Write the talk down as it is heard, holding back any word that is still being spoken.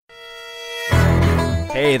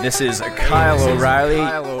Hey, this is Kyle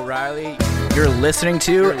O'Reilly. You're listening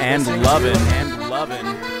to and loving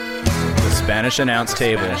the Spanish Announce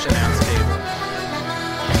Table.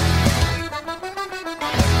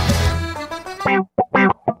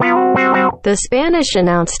 The Spanish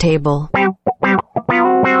Announce Table.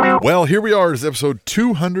 Well, here we are. It's episode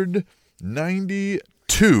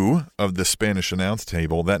 292 of the Spanish Announce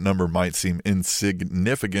Table. That number might seem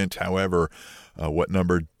insignificant. However, what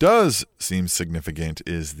number does seem significant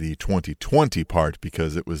is the 2020 part,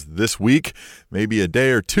 because it was this week, maybe a day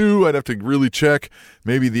or two. I'd have to really check,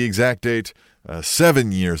 maybe the exact date,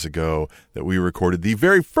 7 years ago that we recorded the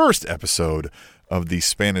very first episode of the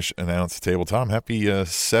Spanish Announce Table. Tom, happy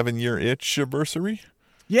 7-year anniversary.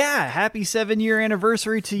 Yeah, happy 7-year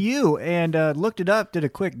anniversary to you. And looked it up, did a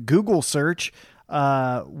quick Google search.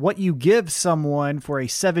 What you give someone for a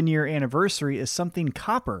 7-year anniversary is something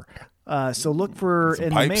copper. So look for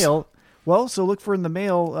in the mail. Well, so look for in the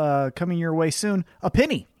mail coming your way soon. A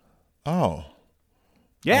penny. Oh.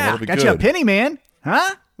 Yeah, got you a penny, man.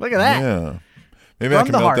 Huh? Look at that. Yeah. Maybe I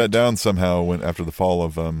can melt that down somehow after the fall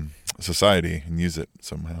of society and use it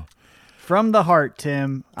somehow. From the heart,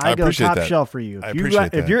 Tim. I go top shelf for you. I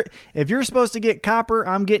appreciate that. If you're supposed to get copper,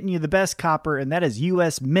 I'm getting you the best copper, and that is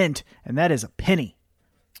U.S. Mint, and that is a penny.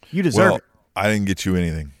 You deserve it. I didn't get you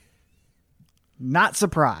anything. Not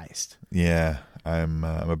surprised. Yeah, I'm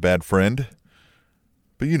a bad friend,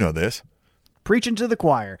 but you know this. Preaching to the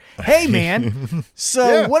choir. Hey, man.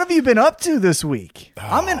 So What have you been up to this week?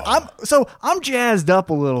 I'm jazzed up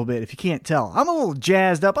a little bit, if you can't tell. I'm a little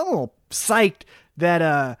jazzed up. I'm a little psyched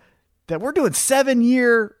that we're doing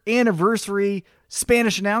 7-year anniversary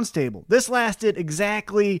Spanish Announce Table. This lasted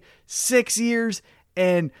exactly 6 years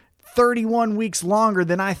and 31 weeks longer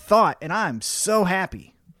than I thought, and I'm so happy.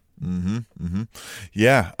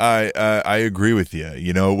 Yeah, I agree with you.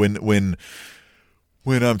 You know, when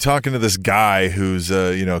I'm talking to this guy who's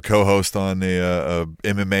co-host on a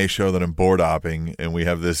MMA show that I'm board opping, and we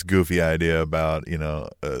have this goofy idea about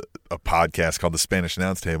a podcast called the Spanish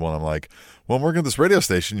Announce Table, and I'm like, well, I'm working at this radio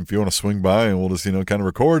station. If you want to swing by and we'll just kind of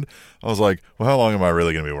record. I was like, well, how long am I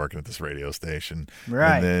really going to be working at this radio station?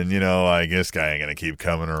 Right. And then like this guy ain't going to keep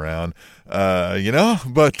coming around. But I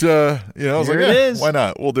was like, yeah, why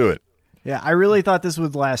not? We'll do it. Yeah, I really thought this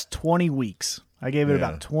would last 20 weeks. I gave it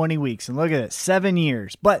about 20 weeks, and look at it, 7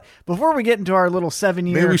 years. But before we get into our little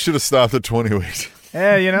 7-year... Maybe we should have stopped at 20 weeks.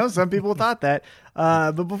 Yeah, some people thought that.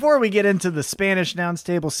 But before we get into the Spanish Announce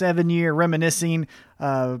Table 7-year reminiscing,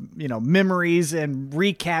 memories and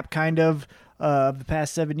recap kind of the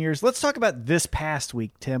past 7 years, let's talk about this past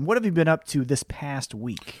week, Tim. What have you been up to this past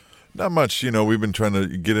week? Not much. We've been trying to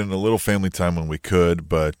get in a little family time when we could,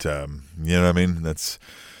 but, you know what I mean? That's...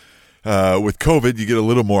 with COVID, you get a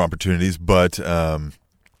little more opportunities, but, we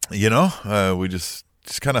just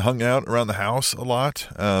kind of hung out around the house a lot.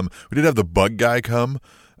 We did have the bug guy come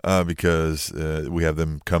because we have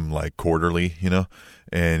them come like quarterly,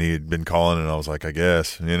 and he had been calling, and I was like, I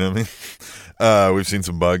guess, you know what I mean? We've seen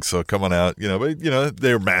some bugs, so come on out, but,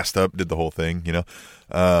 they were masked up, did the whole thing,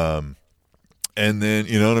 and then,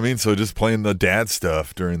 you know what I mean? So just playing the dad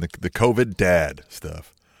stuff during the COVID dad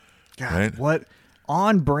stuff. God, right? What?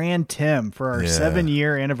 On brand Tim for our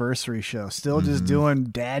 7-year anniversary show. Still just doing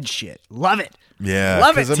dad shit. Love it. Yeah.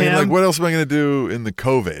 Love it, Tim. I mean, what else am I going to do in the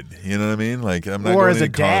COVID? You know what I mean? Like, I'm not going to any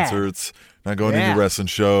concerts, not going to any wrestling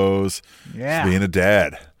shows. Yeah. Just being a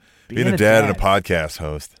dad. Being a dad and a podcast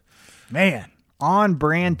host. Man, on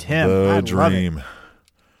brand Tim. The dream.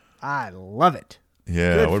 I love it.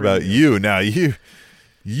 Yeah. Good what about you? Now, you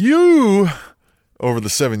over the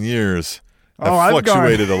 7 years... I've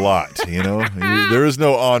fluctuated a lot, There is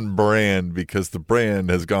no on brand because the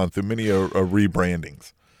brand has gone through many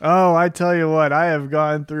rebrandings. Oh, I tell you what, I have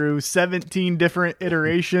gone through 17 different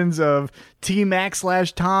iterations of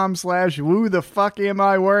T-Mac/Tom/who the fuck am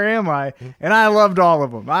I, where am I? And I loved all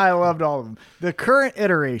of them. The current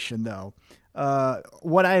iteration, though,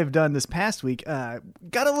 what I have done this past week, got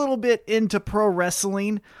a little bit into pro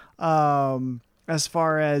wrestling as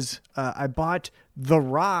far as I bought The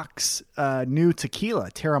Rock's new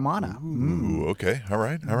tequila, Terramana. Ooh, okay. All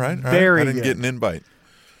right. Very I didn't good. get an invite.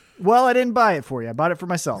 Well, I didn't buy it for you. I bought it for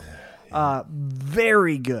myself.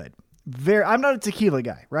 Very good. I'm not a tequila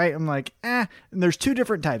guy, right? I'm like, And there's two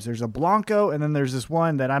different types. There's a Blanco, and then there's this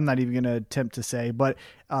one that I'm not even going to attempt to say, but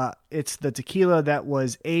it's the tequila that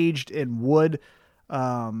was aged in wood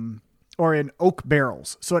or in oak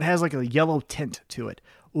barrels. So it has like a yellow tint to it.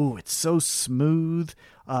 Ooh, it's so smooth.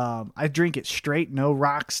 I drink it straight, no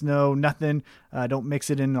rocks, no nothing. Don't mix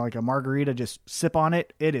it in like a margarita. Just sip on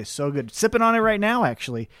it. It is so good. Sipping on it right now,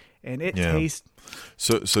 actually, and it tastes.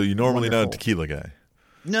 So you're normally wonderful. not a tequila guy.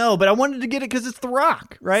 No, but I wanted to get it because it's The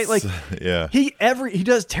Rock, right? Like, Yeah. he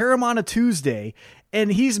does Terramana Tuesday,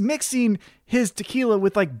 and he's mixing his tequila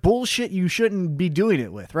with like bullshit you shouldn't be doing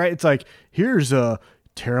it with, right? It's like, here's a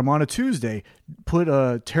Terramana Tuesday. Put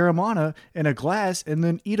a Terramana in a glass and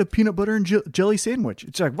then eat a peanut butter and jelly sandwich.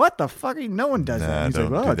 It's like, what the fuck? No one does that. He's like,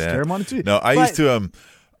 don't oh, do it's that. Terramana Tuesday. No, I used to.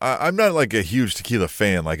 I'm not like a huge tequila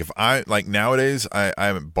fan. Like if I like nowadays, I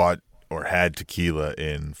haven't bought or had tequila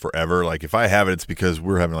in forever. Like if I have it, it's because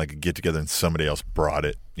we're having like a get together and somebody else brought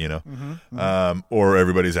it, you know, or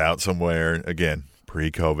everybody's out somewhere. Again,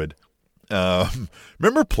 pre-COVID.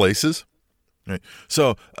 Remember Places? Right.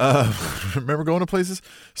 So, remember going to places?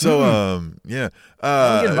 So, yeah.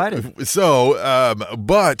 I get invited. So,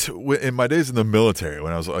 but in my days in the military,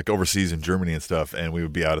 when I was like overseas in Germany and stuff, and we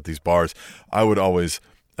would be out at these bars, I would always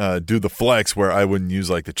do the flex where I wouldn't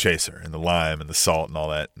use like the chaser and the lime and the salt and all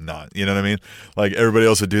that. Not, you know what I mean? Like everybody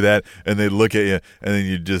else would do that, and they'd look at you, and then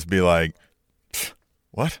you'd just be like,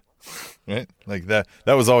 "What?" Right? Like that.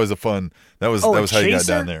 That was always a fun. That was how you got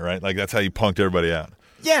down there, right? Like that's how you punked everybody out.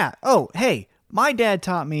 Yeah. Oh, hey, my dad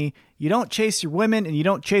taught me you don't chase your women and you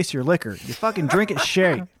don't chase your liquor. You fucking drink it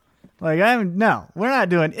straight. Like, no, we're not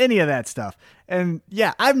doing any of that stuff. And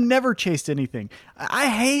yeah, I've never chased anything. I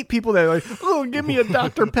hate people that are like, oh, give me a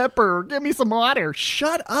Dr. Pepper or give me some water.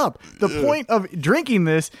 Shut up. The point of drinking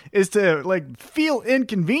this is to like feel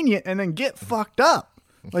inconvenient and then get fucked up.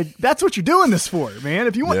 Like, that's what you're doing this for, man.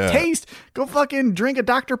 If you want taste, go fucking drink a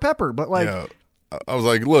Dr. Pepper. But like, I was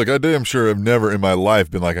like, look, I damn sure have never in my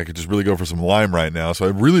life been like, I could just really go for some lime right now. So I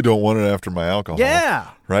really don't want it after my alcohol. Yeah.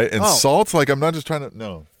 Right. And salt's like, I'm not just trying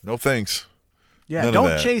to, no thanks. Yeah. None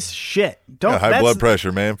don't chase shit. Don't high blood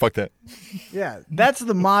pressure, man. Fuck that. Yeah. That's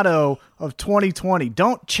the motto of 2020.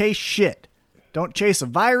 Don't chase shit. Don't chase a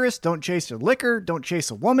virus. Don't chase a liquor. Don't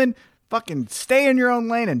chase a woman. Fucking stay in your own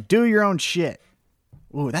lane and do your own shit.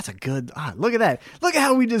 Ooh, that's a good, look at that. Look at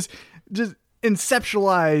how we just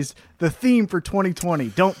inceptualized the theme for 2020.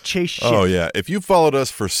 Don't chase shit. Oh yeah. If you followed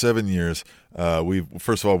us for 7 years,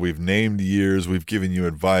 we've named years, we've given you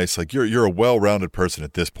advice. Like you're a well-rounded person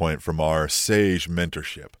at this point from our sage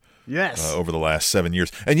mentorship. Yes. Over the last 7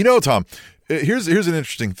 years. And you know, Tom, here's an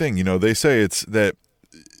interesting thing. You know, they say it's that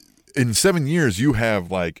in 7 years you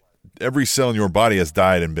have like every cell in your body has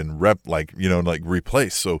died and been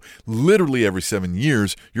replaced. So literally every 7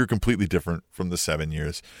 years, you're completely different from the 7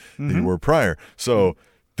 years that you were prior. So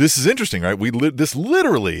this is interesting, right? This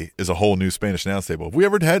literally is a whole new Spanish announce table. Have we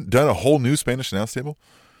ever done a whole new Spanish announce table?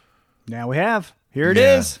 Now we have. Here it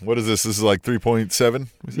is. What is this? This is like 3.7?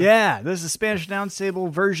 Yeah, this is Spanish Announce Table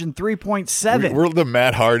version 3.7. We're the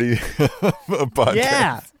Matt Hardy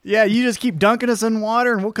podcast. Yeah, you just keep dunking us in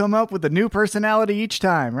water and we'll come up with a new personality each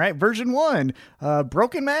time, right? Version 1,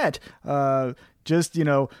 Broken Matt, high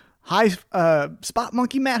Spot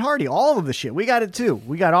Monkey Matt Hardy, all of the shit. We got it too.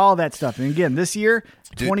 We got all that stuff. And again, this year,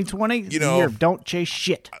 2020, the year of don't chase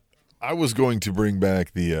shit. I was going to bring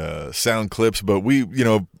back the sound clips, but we,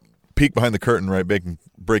 peek behind the curtain, right?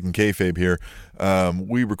 Breaking kayfabe here.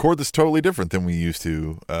 We record this totally different than we used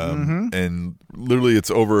to, and literally it's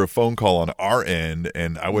over a phone call on our end,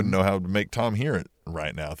 and I wouldn't know how to make Tom hear it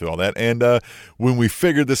right now through all that. And when we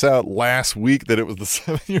figured this out last week that it was the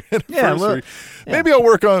 7-year anniversary, maybe we'll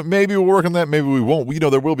work on that. Maybe we won't.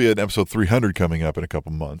 There will be an episode 300 coming up in a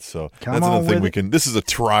couple months, so that's another thing we can. This is a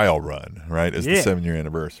trial run, right? It's the 7-year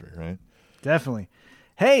anniversary, right? Definitely.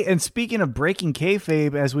 Hey, and speaking of breaking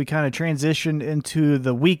kayfabe, as we kind of transitioned into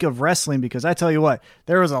the week of wrestling, because I tell you what,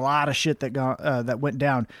 there was a lot of shit that went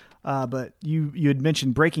down. But you had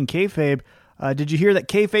mentioned breaking kayfabe. Did you hear that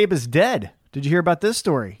kayfabe is dead? Did you hear about this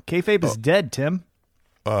story? Kayfabe is dead, Tim.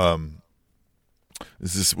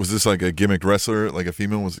 Was this like a gimmick wrestler, like a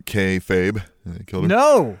female? Was it kayfabe? Killed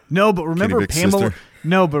her? No, but remember Pamela? Sister?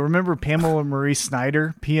 No, but remember Pamela Marie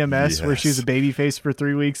Snyder, PMS, where she was a babyface for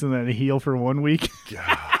 3 weeks and then a heel for 1 week.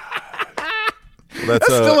 That's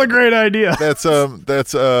still a great idea. That's who's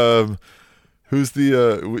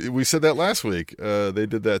the we said that last week. They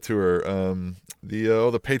did that to her.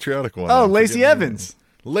 The patriotic one. Oh, Lacey Evans.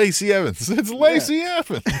 Lacey Evans. It's Lacey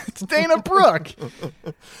Evans. It's Dana Brooke.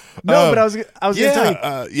 No, but I was going to tell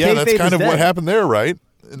you. That's kind of what happened there, right?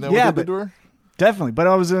 Isn't that what they did to her? Definitely, but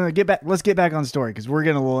I was going to get back. Let's get back on the story because we're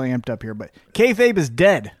getting a little amped up here. But kayfabe is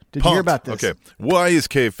dead. Did you hear about this? Okay, why is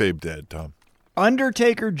kayfabe dead, Tom?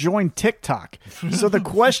 Undertaker joined TikTok, so the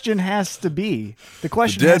question has to be. The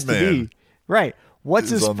question has to be right. What's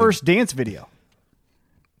his first dance video?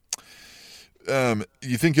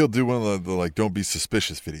 You think he'll do one of the like "Don't be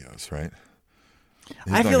suspicious" videos, right?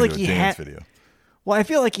 I feel like he dance video. Well, I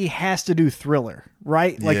feel like he has to do Thriller,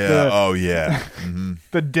 right? Like Mm-hmm.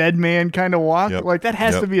 the dead man kind of walk. Yep. Like that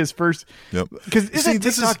has Yep. to be his first. Yep. Because isn't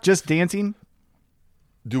this TikTok just dancing?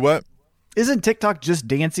 Do what? Isn't TikTok just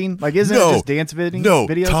dancing? Like, isn't it just dance videos? No,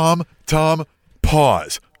 videos? Tom,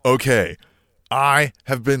 pause. Okay, I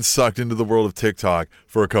have been sucked into the world of TikTok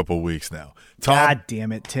for a couple of weeks now. Tom, God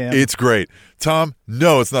damn it, Tim. it's great. Tom,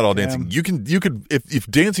 no, it's not all dancing. You could if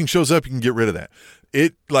dancing shows up, you can get rid of that.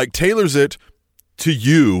 It like tailors it to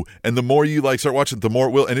you, and the more you like start watching it, the more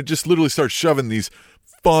it will, and it just literally starts shoving these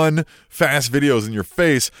fun, fast videos in your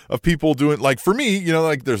face of people doing, like, for me, you know,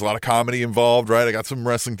 like there's a lot of comedy involved, right? I got some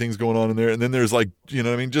wrestling things going on in there, and then there's like, you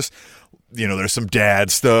know what I mean, just, you know, there's some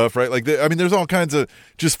dad stuff, right? Like, I mean, there's all kinds of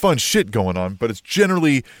just fun shit going on, but it's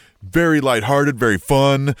generally very lighthearted, very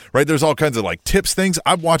fun, right? There's all kinds of like tips things.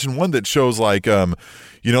 I'm watching one that shows like, you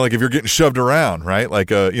know, like if you're getting shoved around, right?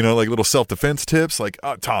 Like, you know, like little self-defense tips. Like,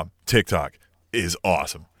 Tom, TikTok is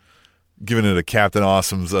awesome. Giving it a Captain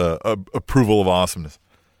Awesome's approval of awesomeness.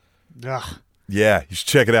 Ugh. Yeah, you should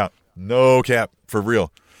check it out. No cap, for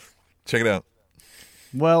real. Check it out.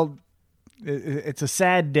 Well, it's a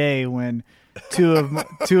sad day when two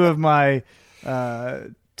of my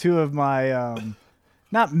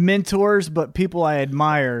not mentors but people I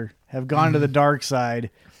admire have gone to the dark side,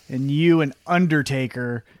 and you and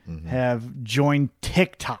Undertaker have joined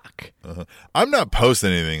TikTok. I'm not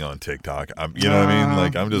posting anything on TikTok. You know what I mean?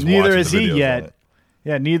 Like, I'm just neither watching is the he videos yet. on it.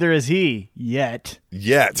 Yeah, neither is he yet.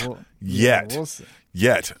 Yet. Well, yeah, Yet. we'll see.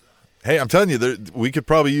 Yet. Hey, I'm telling you, we could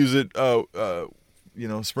probably use it, you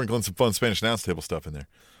know, sprinkling some fun Spanish announce table stuff in there.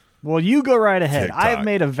 Well, you go right ahead. TikTok. I have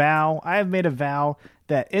made a vow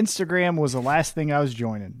that Instagram was the last thing I was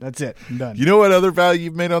joining. That's it. I'm done. You know what other vow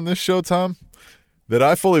you've made on this show, Tom? That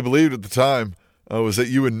I fully believed at the time was that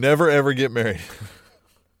you would never, ever get married.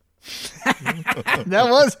 That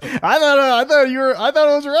was I thought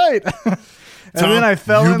it was right. And Tom, then I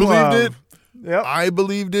fell you in believed love. it. Yep. I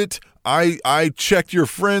believed it. I checked your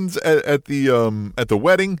friends at the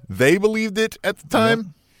wedding. They believed it at the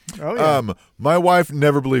time. Oh yeah. My wife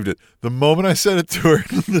never believed it. The moment I said it to her,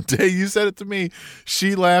 the day you said it to me,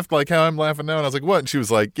 she laughed like how I'm laughing now, and I was like, "What?" And she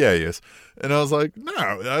was like, "Yeah, yes." And I was like, "No."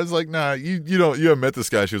 I was like, "Nah, you haven't met this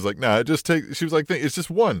guy." She was like, "Nah, she was like, it's just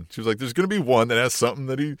one." She was like, "There's gonna be one that has something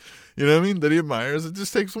that he, you know what I mean, that he admires. It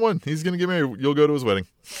just takes one. He's gonna get married. You'll go to his wedding."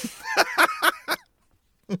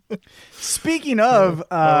 Speaking of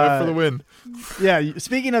My wife for the win. yeah,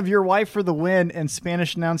 speaking of your wife for the win and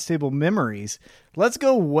Spanish announce table memories, let's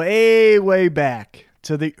go way, way back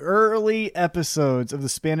to the early episodes of the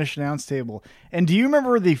Spanish announce table. And do you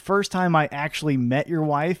remember the first time I actually met your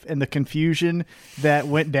wife and the confusion that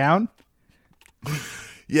went down?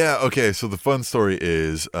 Yeah, okay, so the fun story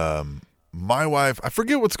is my wife, I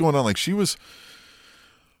forget what's going on. Like,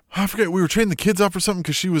 I forget, we were training the kids up for something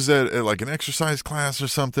because she was at like an exercise class or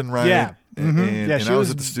something, right? Yeah. And, Yeah, and she I was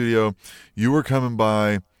was- at the studio. You were coming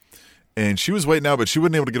by, and she was waiting out, but she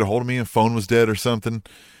wasn't able to get a hold of me, and phone was dead or something.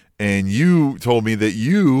 And you told me that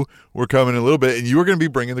you were coming in a little bit, and you were going to be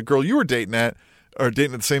bringing the girl you were dating at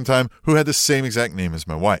the same time, who had the same exact name as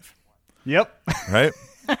my wife, Yep. right?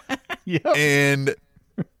 Yep. And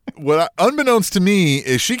unbeknownst to me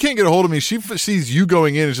is she can't get a hold of me. She sees you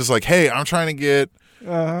going in. It's just like, hey, I'm trying to get.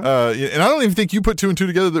 And I don't even think you put two and two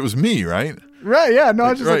together that it was me, right? Right, yeah. No, I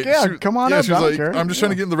was just Right. like, yeah, She- come on yeah, up. she was I don't like, care. I'm just trying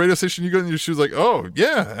to get in the radio station. You go, and she was like, oh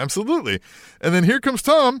yeah, absolutely. And then here comes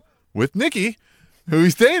Tom with Nikki, who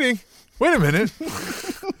he's dating. Wait a minute,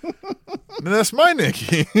 and that's my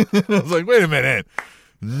Nikki. I was like, wait a minute,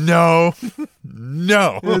 no.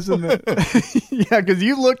 Isn't it? Yeah, because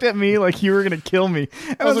you looked at me like you were going to kill me.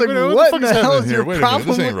 And I was like, wait, what fuck in is the hell happening is here? your Wait a minute, problem?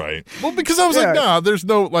 this ain't with- right. Well, because I was Yeah. like, nah, there's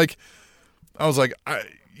no, like, I was like,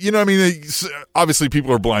 you know what I mean? Obviously,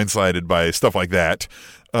 people are blindsided by stuff like that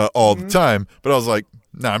all Mm-hmm. the time. But I was like,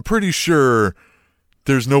 nah, I'm pretty sure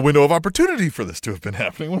there's no window of opportunity for this to have been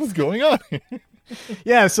happening. What is going on here?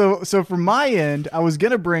 Yeah, so from my end, I was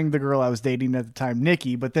going to bring the girl I was dating at the time,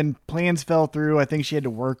 Nikki, but then plans fell through. I think she had to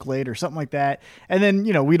work late or something like that. And then,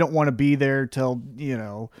 we don't want to be there till,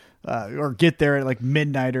 or get there at like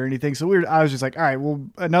midnight or anything. So I was just like, all right, well,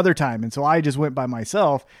 another time. And so I just went by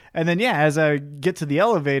myself. And then, yeah, as I get to the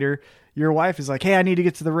elevator, your wife is like, hey, I need to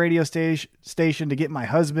get to the radio station to get my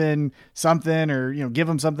husband something or, give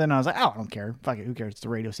him something. And I was like, oh, I don't care. Fuck it. Who cares? It's the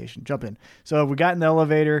radio station. Jump in. So we got in the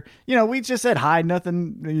elevator, we just said hi,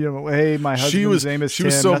 nothing, hey, my husband's name is She Tim.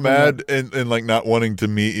 was so nothing mad and like not wanting to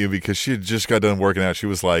meet you because she had just got done working out. She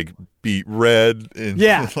was like beat red and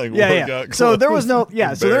Yeah. like yeah. workout So there was no,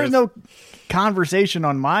 clothes, so there was embarrassed. no conversation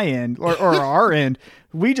on my end or our end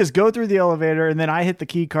we just go through the elevator, and then I hit the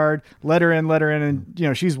key card, let her in,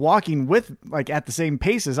 and she's walking with at the same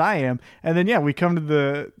pace as I am, and then we come to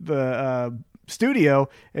the studio,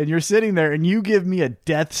 and you're sitting there, and you give me a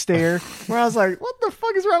death stare where I was like, what the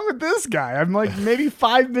fuck is wrong with this guy? I'm like, maybe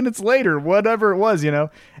 5 minutes later, whatever it was,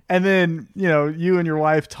 and then you and your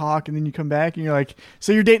wife talk, and then you come back and you're like,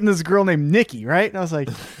 so you're dating this girl named Nikki, right? And I was like,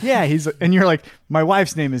 yeah. And you're like, my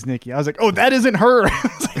wife's name is Nikki. I was like, oh, that isn't her. I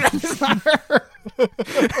was like, that's not her.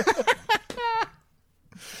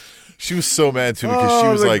 She was so mad too because she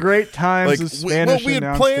was like, great times of Spanish. We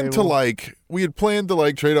had planned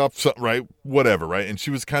to trade off something, right? Whatever, right? And she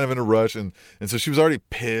was kind of in a rush, and so she was already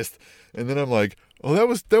pissed. And then I'm like, oh, that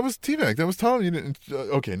was T-Mac. That was Tom. You didn't.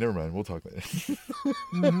 Okay, never mind. We'll talk later.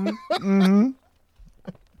 Mm-hmm.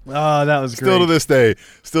 Oh, that was great. Still to this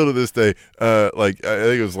day, I think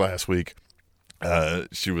it was last week.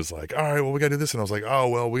 She was like, all right, well, we got to do this. And I was like, oh,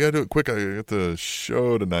 well, we got to do it quick. I got the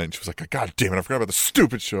show tonight. And she was like, God damn it, I forgot about the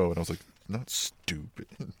stupid show. And I was like, not stupid.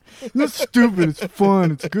 Not stupid. It's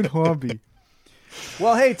fun. It's a good hobby.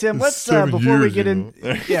 Well, hey, Tim, let's, before we get into,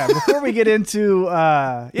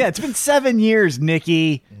 it's been 7 years,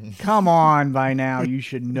 Nikki. Come on by now. You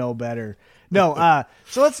should know better. No,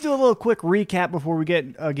 so let's do a little quick recap before we get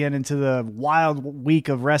again into the wild week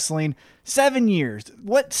of wrestling. 7 years.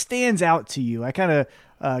 What stands out to you? I kind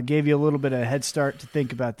of gave you a little bit of a head start to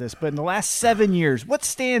think about this, but in the last 7 years, what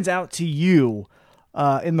stands out to you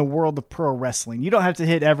in the world of pro wrestling? You don't have to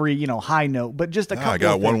hit every high note, but just a couple. I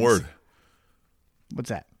got of one things. word. What's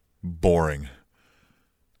that? Boring.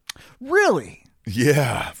 Really?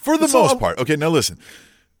 Yeah, for the most part. Okay, now listen.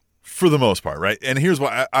 For the most part, right? And here's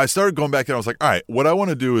why I started going back there. I was like, all right, what I want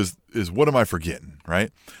to do is what am I forgetting, right?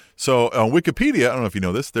 So on Wikipedia, I don't know if you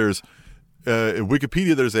know this, there's in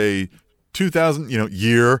Wikipedia, there's a 2000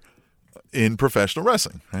 year in professional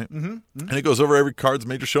wrestling, right? Mm-hmm. And it goes over every card's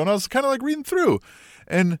major show. And I was kind of like reading through,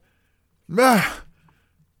 and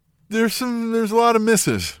there's a lot of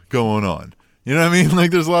misses going on. You know what I mean?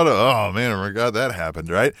 Like there's a lot of, oh man, I forgot that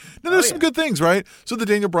happened, right? Now there's some good things, right? So the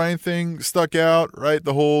Daniel Bryan thing stuck out, right?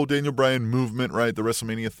 The whole Daniel Bryan movement, right? The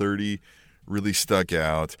WrestleMania 30 really stuck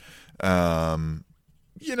out. The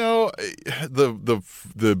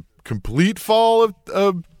complete fall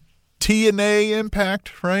of TNA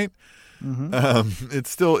Impact, right? Mm-hmm.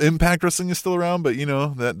 It's still Impact Wrestling is still around, but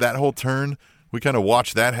that whole turn, we kind of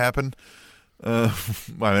watched that happen. I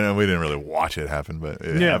mean, we didn't really watch it happen, but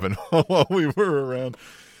it happened while we were around.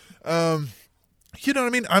 You know what I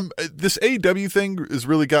mean? This AEW thing has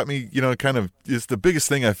really got me, it's the biggest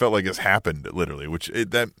thing I felt like has happened, literally,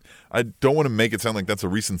 I don't want to make it sound like that's a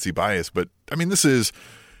recency bias, but I mean,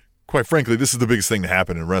 quite frankly, this is the biggest thing to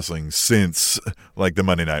happen in wrestling since like the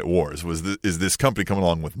Monday Night Wars is this company coming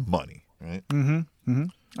along with money, right? Mm-hmm. Mm-hmm.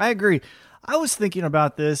 I agree. I was thinking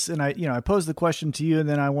about this, and I posed the question to you, and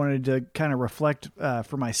then I wanted to kind of reflect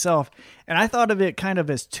for myself, and I thought of it kind of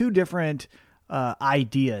as two different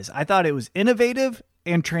ideas. I thought it was innovative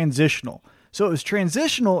and transitional. So it was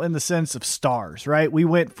transitional in the sense of stars, right? We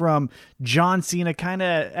went from John Cena kind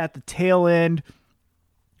of at the tail end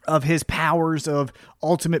of his powers of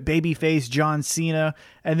ultimate babyface John Cena,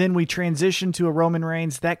 and then we transitioned to a Roman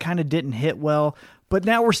Reigns. That kind of didn't hit well. But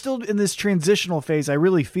now we're still in this transitional phase, I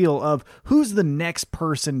really feel, of who's the next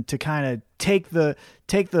person to kind of take the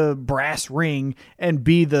brass ring and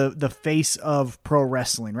be the face of pro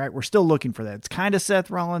wrestling, right? We're still looking for that. It's kind of Seth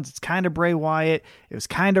Rollins. It's kind of Bray Wyatt. It was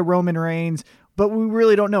kind of Roman Reigns, but we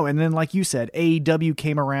really don't know. And then, like you said, AEW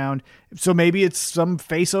came around. So maybe it's some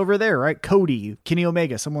face over there, right? Cody, Kenny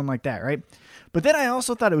Omega, someone like that, right? But then I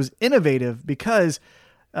also thought it was innovative because,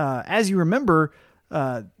 as you remember,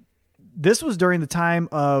 this was during the time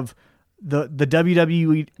of the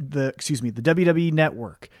WWE, the WWE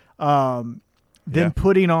Network.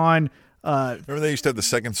 Putting on. Remember they used to have the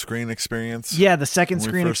second screen experience? Yeah, the second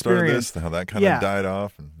screen experience. How that kind of died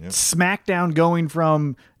off. And, SmackDown going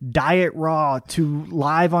from Diet Raw to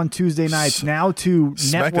live on Tuesday nights, now to network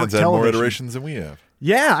SmackDown's television. had more iterations than we have.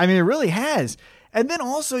 Yeah, I mean, it really has. And then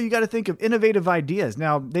also you got to think of innovative ideas.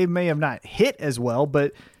 Now, they may have not hit as well,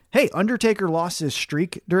 but hey, Undertaker lost his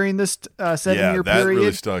streak during this 7-year period. Yeah, that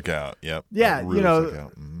really stuck out. Yep. Yeah, really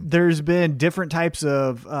there's been different types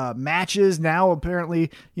of matches now.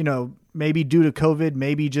 Apparently, maybe due to COVID,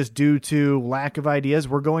 maybe just due to lack of ideas,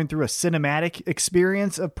 we're going through a cinematic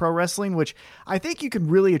experience of pro wrestling, which I think you can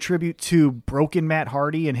really attribute to Broken Matt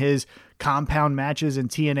Hardy and his compound matches in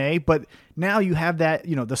TNA. But now you have that,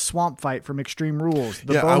 the swamp fight from Extreme Rules.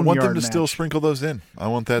 I want them to match. still sprinkle those in. I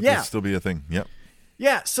want that to still be a thing. Yep.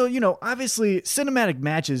 Yeah, so, obviously cinematic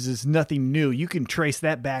matches is nothing new. You can trace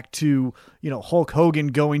that back to, Hulk Hogan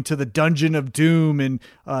going to the Dungeon of Doom and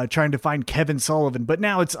trying to find Kevin Sullivan. But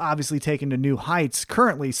now it's obviously taken to new heights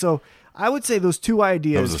currently. So I would say those two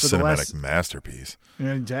ideas. That was a cinematic masterpiece.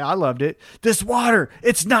 And I loved it. This water,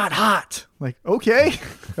 it's not hot. Like, okay,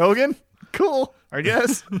 Hogan, cool, I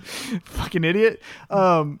guess. Fucking idiot.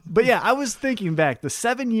 But yeah, I was thinking back, the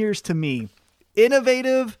 7 years to me,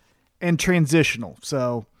 innovative and transitional.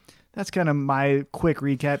 So that's kind of my quick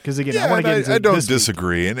recap. Because again, I want to get into I don't this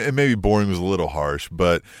disagree, and maybe boring was a little harsh,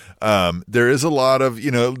 but there is a lot of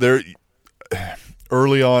there.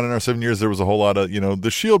 Early on in our 7 years, there was a whole lot of the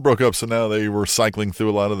Shield broke up, so now they were cycling through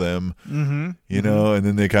a lot of them. And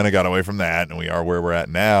then they kind of got away from that, and we are where we're at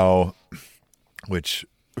now. Which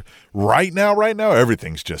right now,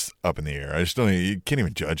 everything's just up in the air. I just don't. You can't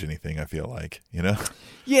even judge anything. I feel like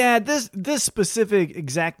Yeah, this specific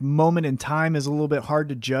exact moment in time is a little bit hard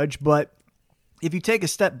to judge, but if you take a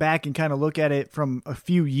step back and kind of look at it from a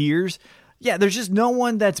few years, yeah, there's just no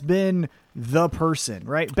one that's been the person,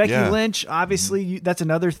 right? Becky Lynch, obviously, that's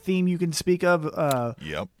another theme you can speak of.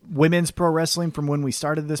 Yep. Women's pro wrestling from when we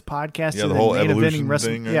started this podcast. Yeah, the whole evolution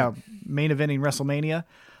thing. Main eventing WrestleMania.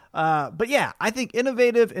 But yeah, I think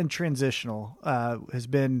innovative and transitional has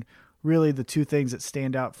been really the two things that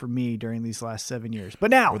stand out for me during these last 7 years. But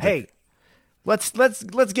now, hey, let's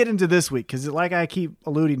get into this week, because like I keep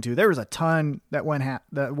alluding to, there was a ton that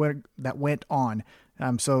went on.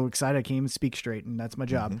 I'm so excited I can't even speak straight, and that's my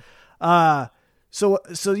job. So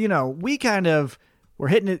we kind of were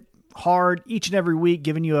hitting it hard each and every week,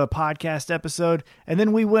 giving you a podcast episode, and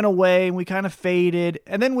then we went away and we kind of faded,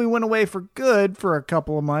 and then we went away for good for a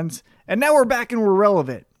couple of months, and now we're back and we're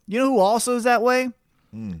relevant. You know who also is that way?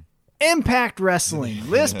 Impact Wrestling.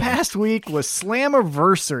 This past week was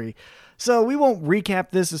Slammiversary. So we won't recap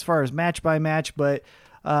this as far as match by match, but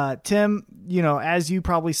Tim, as you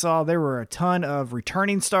probably saw, there were a ton of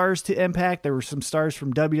returning stars to Impact. There were some stars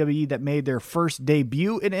from WWE that made their first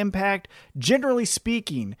debut in Impact. Generally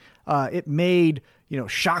speaking, it made,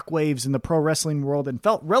 shockwaves in the pro wrestling world and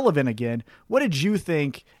felt relevant again. What did you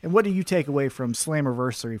think, and what do you take away from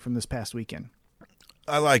Slammiversary from this past weekend?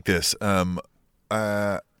 I like this.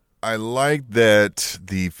 I like that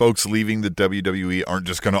the folks leaving the WWE aren't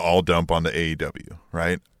just going to all dump onto AEW,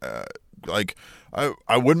 right?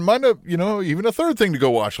 I wouldn't mind even a third thing to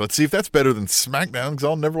go watch. Let's see if that's better than SmackDown, because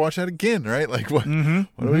I'll never watch that again, right? Like, what are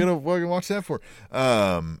we gonna watch that for?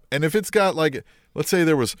 And if it's got let's say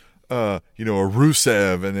there was a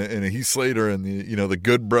Rusev and a Heath Slater and the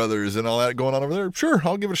Good Brothers and all that going on over there, sure,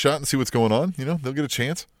 I'll give it a shot and see what's going on. They'll get a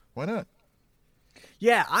chance. Why not?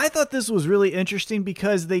 Yeah, I thought this was really interesting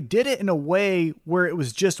because they did it in a way where it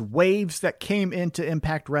was just waves that came into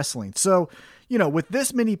Impact Wrestling. So, with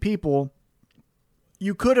this many people,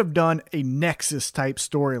 you could have done a Nexus type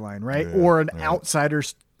storyline, right? Or an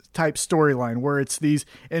Outsiders type storyline where it's these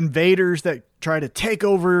invaders that try to take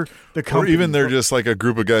over the company. Or even they're just like a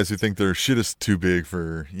group of guys who think their shit is too big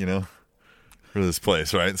for for this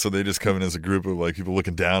place, right? So they just come in as a group of people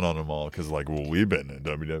looking down on them all because we've been in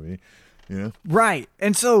WWE. Right.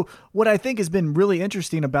 And so what I think has been really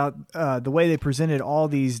interesting about the way they presented all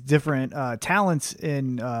these different talents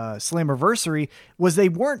in Slammiversary was they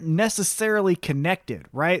weren't necessarily connected,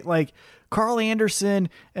 right? Like Carl Anderson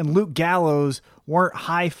and Luke Gallows weren't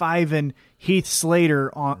high-fiving Heath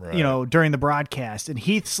Slater on, during the broadcast. And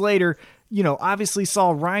Heath Slater, obviously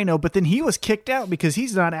saw Rhino, but then he was kicked out because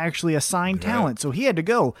he's not actually a signed talent. So he had to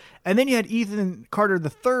go. And then you had Ethan Carter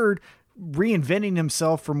III reinventing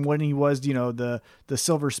himself from when he was, the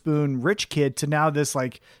Silver Spoon rich kid to now this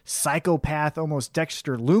psychopath, almost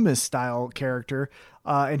Dexter Lumis style character.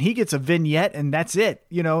 And he gets a vignette and that's it,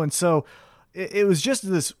 and so it was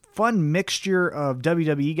just this fun mixture of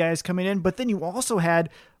WWE guys coming in. But then you also had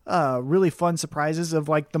really fun surprises of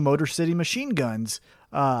the Motor City Machine Guns,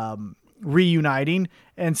 reuniting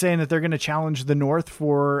and saying that they're going to challenge the North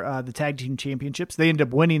for the tag team championships. They ended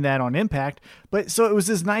up winning that on Impact. But so it was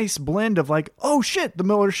this nice blend of oh shit, the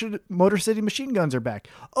Motor City Machine Guns are back.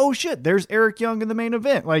 Oh shit, there's Eric Young in the main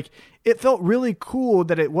event. It felt really cool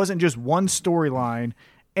that it wasn't just one storyline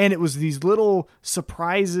and it was these little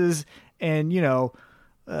surprises and,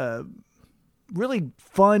 really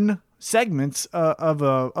fun segments of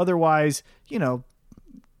otherwise,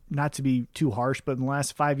 not to be too harsh, but in the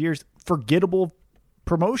last 5 years, forgettable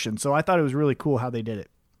promotion. So I thought it was really cool how they did it.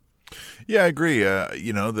 Yeah, I agree.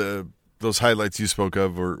 Those highlights you spoke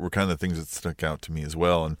of were kind of the things that stuck out to me as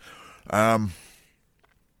well. And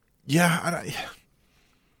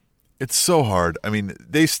it's so hard. I mean,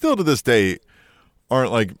 they still to this day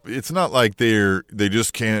aren't like, it's not like they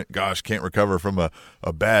just can't recover from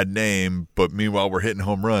a bad name, but meanwhile we're hitting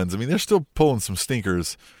home runs. I mean, they're still pulling some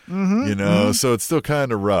stinkers, so it's still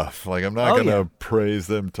kind of rough. Like, I'm not going to praise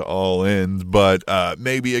them to all ends, but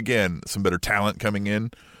maybe, again, some better talent coming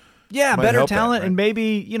in. Yeah, better talent, right? And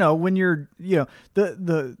maybe, when you're,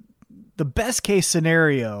 the best case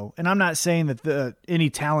scenario, and I'm not saying that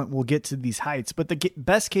any talent will get to these heights, but the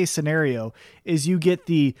best case scenario is you get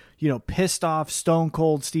the, pissed off Stone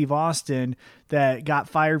Cold Steve Austin that got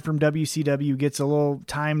fired from WCW, gets a little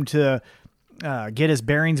time to get his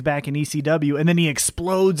bearings back in ECW, and then he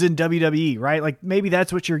explodes in WWE, right? Like, maybe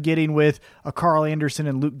that's what you're getting with a Carl Anderson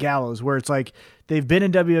and Luke Gallows, where it's like they've been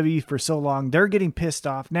in WWE for so long, they're getting pissed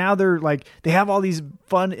off. Now they're like, they have all these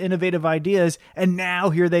fun, innovative ideas, and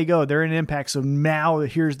now here they go. They're in Impact, so now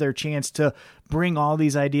here's their chance to bring all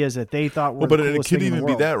these ideas that they thought were the coolest thing in the world.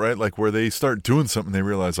 But it could even be that, right? Like, where they start doing something, they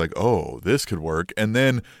realize, like, oh, this could work. And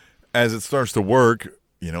then as it starts to work,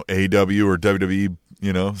 AEW or WWE,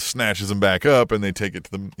 snatches them back up and they take it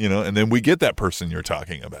to them, and then we get that person you're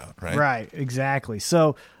talking about, right? Right, exactly.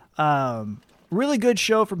 So, really good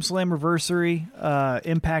show from Slammiversary,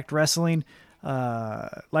 Impact Wrestling.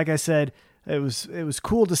 Like I said, it was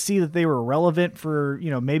cool to see that they were relevant for,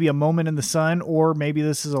 maybe a moment in the sun, or maybe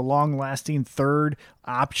this is a long-lasting third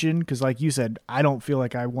option, because like you said, I don't feel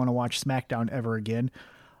like I want to watch SmackDown ever again.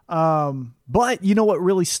 But what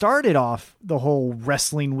really started off the whole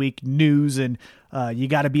Wrestling Week news, and you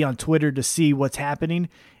got to be on Twitter to see what's happening,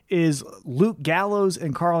 is Luke Gallows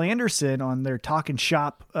and Carl Anderson on their Talkin'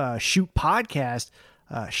 Shop Shoot podcast.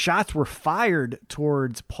 Shots were fired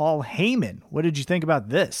towards Paul Heyman. What did you think about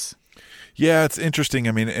this? Yeah, it's interesting.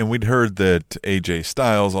 I mean, and we'd heard that AJ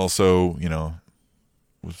Styles also,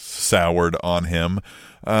 was soured on him.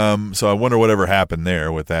 So I wonder whatever happened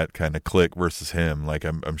there with that kind of click versus him. Like,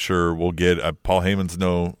 I'm sure we'll get Paul Heyman's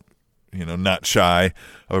not shy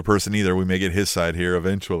of a person either. We may get his side here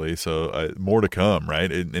eventually. So more to come,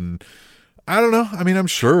 right? And I don't know. I mean, I'm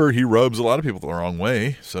sure he rubs a lot of people the wrong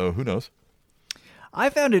way. So who knows? I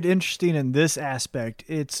found it interesting in this aspect.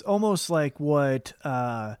 It's almost like what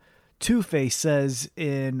Two-Face says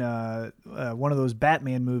in one of those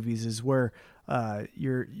Batman movies, is where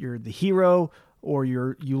you're the hero, or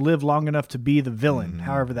you live long enough to be the villain.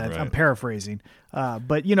 However that's, right. I'm paraphrasing.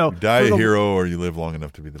 But you die a hero, or you live long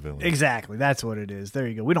enough to be the villain. Exactly. That's what it is. There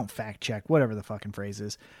you go. We don't fact check, whatever the fucking phrase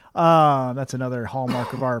is. That's another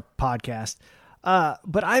hallmark of our podcast.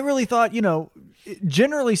 But I really thought,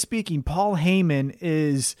 generally speaking, Paul Heyman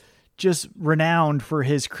is just renowned for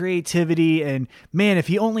his creativity, and man, if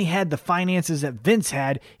he only had the finances that Vince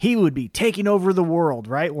had, he would be taking over the world,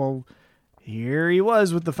 right? Well, here he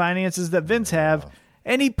was with the finances that Vince have,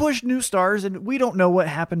 and he pushed new stars, and we don't know what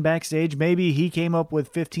happened backstage. Maybe he came up with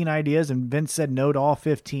 15 ideas and Vince said no to all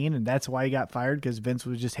 15, and that's why he got fired, because Vince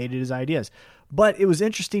just hated his ideas. But it was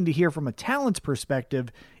interesting to hear from a talent's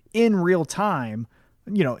perspective in real time,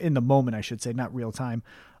 in the moment, I should say, not real time,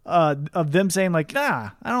 of them saying like, nah,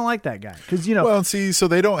 I don't like that guy. Because, Well, see, so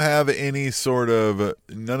they don't have any sort of,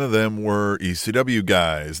 none of them were ECW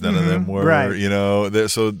guys. None of them were, right.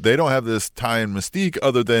 So they don't have this tie and mystique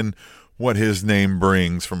other than what his name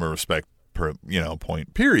brings from a respect,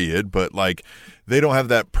 point, period. But, like, they don't have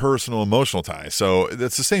that personal, emotional tie. So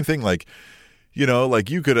that's the same thing, like, like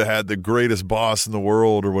you could have had the greatest boss in the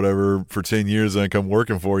world or whatever for 10 years and I come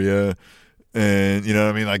working for you. And,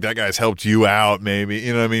 like that guy's helped you out maybe,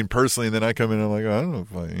 personally. And then I come in and I'm like, oh, I don't know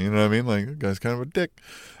if like that guy's kind of a dick.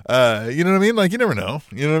 Like, you never know.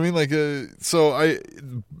 Like,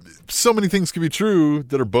 so many things could be true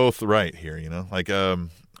that are both right here, like,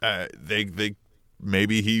 they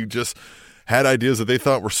maybe he just had ideas that they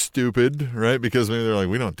thought were stupid, right? Because maybe they're like,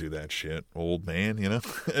 we don't do that shit, old man,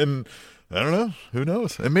 and I don't know, who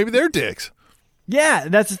knows? And maybe they're dicks. Yeah,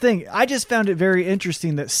 that's the thing. I just found it very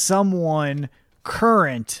interesting that someone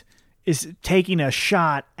current is taking a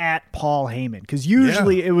shot at Paul Heyman, because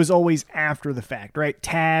usually it was always after the fact, right?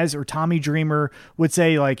 Taz or Tommy Dreamer would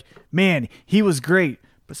say like, man, he was great,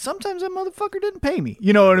 but sometimes that motherfucker didn't pay me.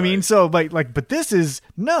 You know what I mean? So but this is,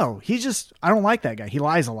 no, I don't like that guy. He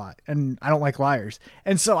lies a lot and I don't like liars.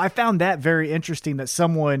 And so I found that very interesting, that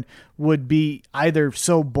someone would be either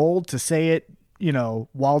so bold to say it,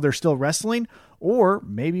 while they're still wrestling, or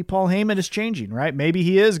maybe Paul Heyman is changing, right? Maybe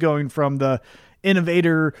he is going from the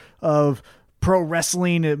innovator of pro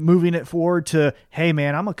wrestling, moving it forward to, hey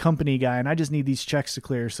man, I'm a company guy and I just need these checks to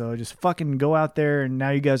clear. So just fucking go out there, and now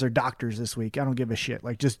you guys are doctors this week. I don't give a shit.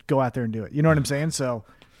 Like, just go out there and do it. You know what I'm saying? So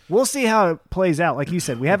we'll see how it plays out. Like you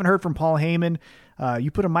said, we haven't heard from Paul Heyman. You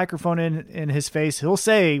put a microphone in his face, he'll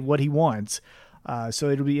say what he wants. So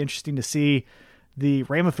it'll be interesting to see the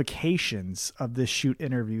ramifications of this shoot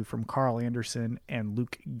interview from Carl Anderson and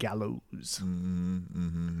Luke Gallows.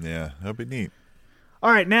 Yeah, that'll be neat.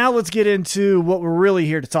 All right, now let's get into what we're really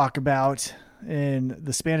here to talk about in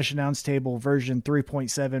the Spanish Announce Table version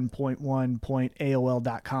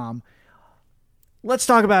 3.7.1.AOL.com. Let's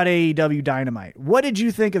talk about AEW Dynamite. What did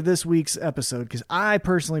you think of this week's episode? Because I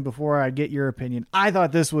personally, before I get your opinion, I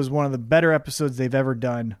thought this was one of the better episodes they've ever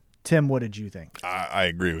done. Tim, what did you think? I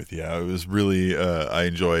agree with you. It was really, I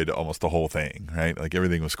enjoyed almost the whole thing, right? Like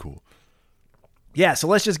everything was cool. Yeah, so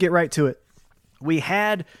let's just get right to it. We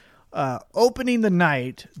had opening the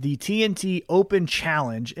night, the TNT Open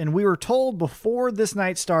Challenge, and we were told before this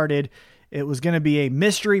night started it was going to be a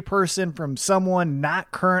mystery person from someone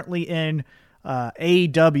not currently in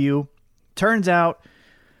AEW. Turns out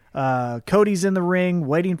Cody's in the ring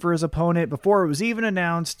waiting for his opponent. Before it was even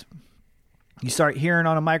announced, you start hearing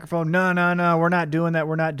on a microphone, no, we're not doing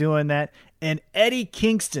that. And Eddie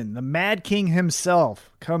Kingston, the Mad King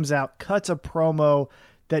himself, comes out, cuts a promo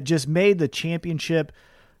that just made the championship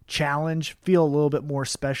challenge feel a little bit more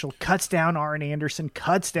special. Cuts down Arn Anderson,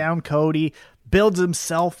 cuts down Cody, builds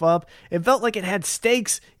himself up. It felt like it had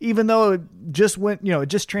stakes, even though it just went, it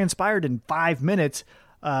just transpired in 5 minutes.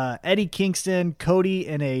 Eddie Kingston, Cody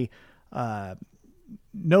in a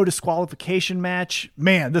no disqualification match.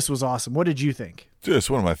 Man, this was awesome. What did you think? Just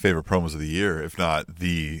one of my favorite promos of the year, if not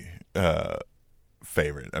the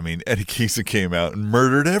favorite. I mean, Eddie Kingston came out and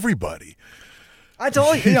murdered everybody. I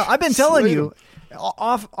told you, I've been telling you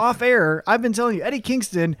off air. I've been telling you, Eddie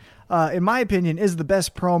Kingston, in my opinion, is the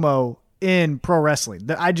best promo in pro wrestling.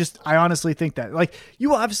 I honestly think that. Like,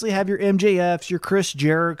 you obviously have your MJFs, your Chris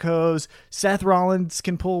Jerichos, Seth Rollins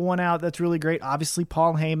can pull one out. That's really great. Obviously,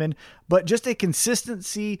 Paul Heyman, but just a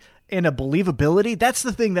consistency and a believability. That's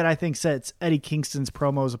the thing that I think sets Eddie Kingston's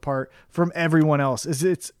promos apart from everyone else. Is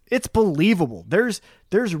it's believable. There's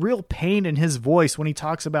real pain in his voice when he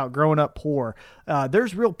talks about growing up poor.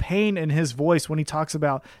 There's real pain in his voice when he talks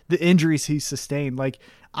about the injuries he sustained. Like,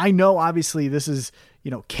 I know obviously this is,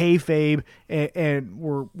 kayfabe and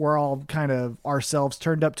we're all kind of ourselves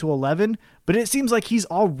turned up to 11, but it seems like he's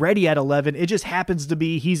already at 11. It just happens to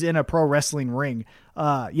be he's in a pro wrestling ring.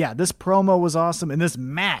 This promo was awesome. And this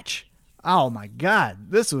match, oh my God,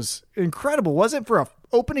 this was incredible. Was it for a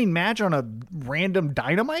opening match on a random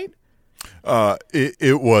Dynamite?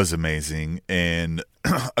 It was amazing. And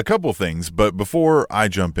a couple things, but before I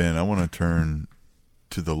jump in, I want to turn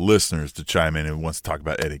to the listeners to chime in and wants to talk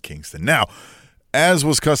about Eddie Kingston. Now, as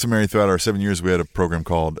was customary throughout our 7 years, we had a program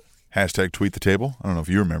called #TweetTheTable. I don't know if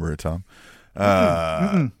you remember it, Tom.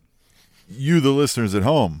 You, the listeners at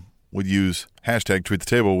home, would use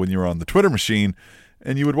 #TweetTheTable when you were on the Twitter machine,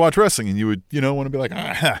 and you would watch wrestling, and you would, want to be like,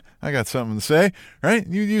 I got something to say, right?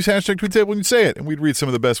 You use #TweetTheTable when you say it, and we'd read some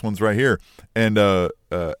of the best ones right here. And at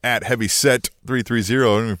HeavySet330, I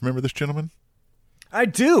don't even remember this gentleman. I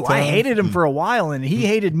do. I hated him for a while, and he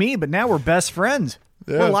hated me, but now we're best friends.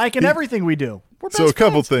 Yeah. We're liking everything we do. We're best friends. So a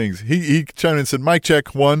couple things. He chimed in and said, mic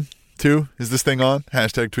check, 1, 2. Is this thing on?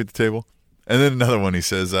 #TweetTheTable. And then another one, he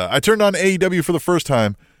says, I turned on AEW for the first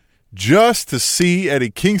time just to see Eddie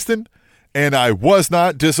Kingston, and I was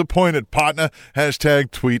not disappointed, partner.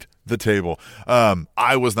 #TweetTheTable.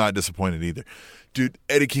 I was not disappointed either. Dude,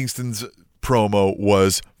 Eddie Kingston's promo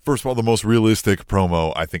was, first of all, the most realistic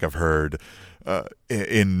promo I think I've heard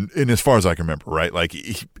in as far as I can remember, right? Like,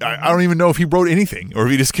 I don't even know if he wrote anything or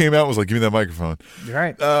if he just came out and was like, give me that microphone. You're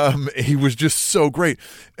right. He was just so great.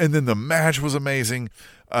 And then the match was amazing.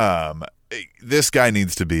 This guy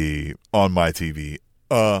needs to be on my TV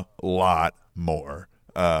a lot more.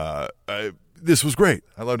 This was great.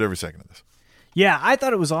 I loved every second of this. Yeah, I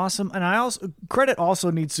thought it was awesome. And credit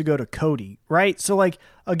also needs to go to Cody, right? So, like,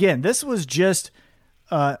 again, this was just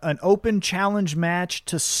an open challenge match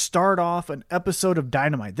to start off an episode of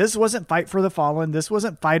Dynamite. This wasn't Fight for the Fallen. This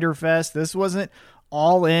wasn't Fyter Fest. This wasn't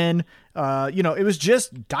All In. It was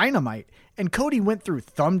just Dynamite. And Cody landed in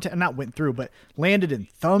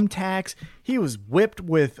thumbtacks. He was whipped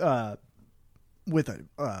with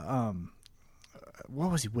what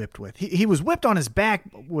was he whipped with? He was whipped on his back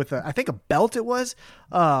with I think a belt it was.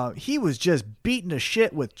 He was just beaten to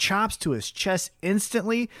shit with chops to his chest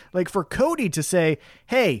instantly. Like, for Cody to say,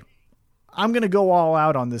 hey, I'm going to go all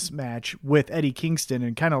out on this match with Eddie Kingston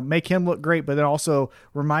and kind of make him look great, but then also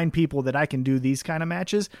remind people that I can do these kind of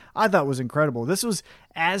matches, I thought was incredible. This was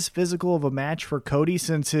as physical of a match for Cody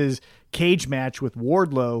since his cage match with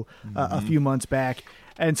Wardlow a few months back.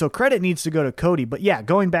 And so credit needs to go to Cody. But yeah,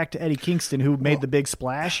 going back to Eddie Kingston, who made the big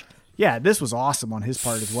splash, yeah, this was awesome on his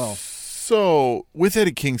part as well. So with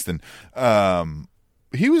Eddie Kingston,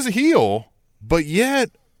 he was a heel, but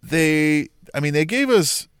yet they gave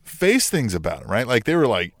us face things about him, right? Like they were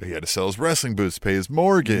like, he had to sell his wrestling boots to pay his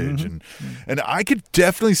mortgage. And I could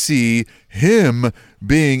definitely see him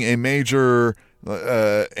being a major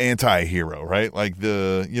anti-hero, right? Like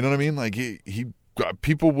you know what I mean? Like he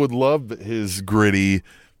people would love his gritty,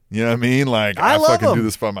 you know what I mean? Like I fucking do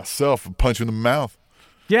this by myself and punch him in the mouth.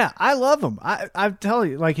 Yeah, I love him. I tell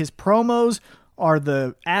you, like his promos are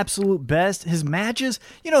the absolute best. His matches,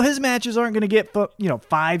 his matches aren't going to get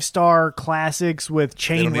 5-star classics with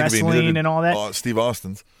chain wrestling and all that. Steve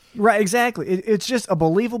Austin's. Right, exactly. It's just a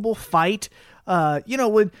believable fight. For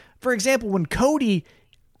example, when Cody,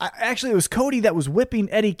 actually it was Cody that was whipping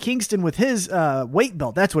Eddie Kingston with his weight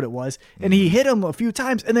belt. That's what it was. And he hit him a few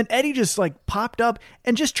times, and then Eddie just like popped up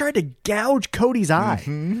and just tried to gouge Cody's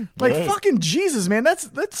eye. Like fucking Jesus, man. That's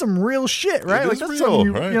some real shit, right? Like that's real,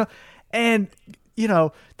 something right? And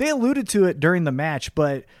they alluded to it during the match,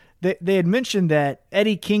 but they had mentioned that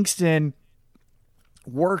Eddie Kingston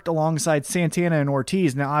worked alongside Santana and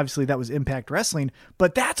Ortiz. Now, obviously, that was Impact Wrestling,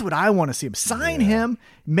 but that's what I want to see him. Sign him,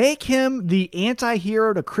 make him the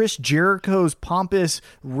anti-hero to Chris Jericho's pompous,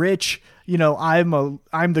 rich,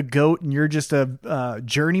 I'm the GOAT and you're just a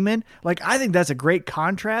journeyman. Like, I think that's a great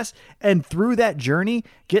contrast. And through that journey,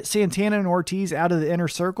 get Santana and Ortiz out of the inner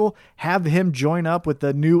circle, have him join up with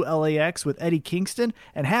the new LAX with Eddie Kingston,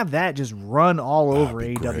 and have that just run all over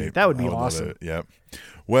AEW. Great. That would be awesome. Yep.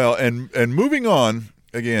 Well, and moving on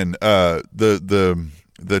again,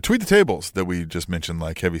 the Tweet the Tables that we just mentioned,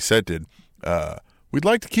 like Heavy Set did, we'd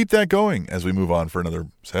like to keep that going as we move on for another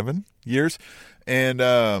 7 years.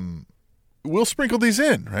 And we'll sprinkle these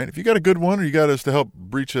in, right? If you got a good one or you got us to help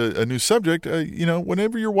breach a new subject,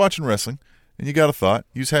 whenever you're watching wrestling and you got a thought,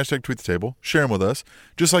 use hashtag Tweet the Table, share them with us.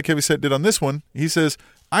 Just like Heavy Set did on this one, he says,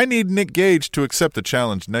 I need Nick Gage to accept the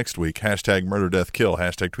challenge next week. Hashtag Murder Death Kill.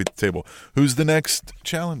 Hashtag Tweet the Table. Who's the next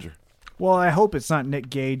challenger? Well, I hope it's not Nick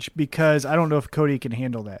Gage, because I don't know if Cody can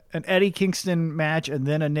handle that. An Eddie Kingston match and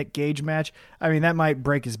then a Nick Gage match, I mean, that might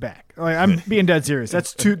break his back. Like, I'm being dead serious.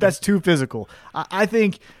 That's too physical. I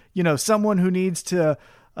think, someone who needs to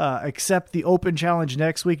accept the open challenge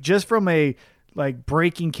next week, just from a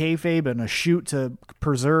breaking kayfabe and a shoot to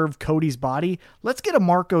preserve Cody's body. Let's get a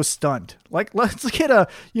Marco Stunt. Like, let's get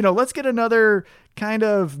another kind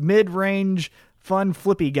of mid-range fun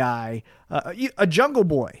flippy guy. A Jungle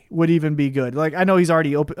Boy would even be good. Like, I know he's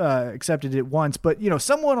already accepted it once, but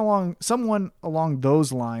someone along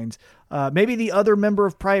those lines. Maybe the other member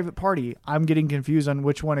of Private Party. I'm getting confused on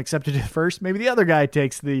which one accepted it first. Maybe the other guy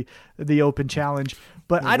takes the open challenge,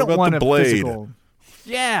 but I don't want a physical.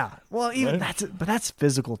 Yeah, well, even that's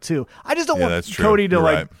physical too. I just don't want Cody to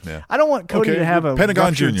I don't want Cody to have a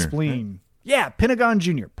Pentagon Jr. spleen. Yeah, Pentagon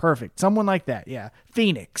Jr. Perfect. Someone like that. Yeah,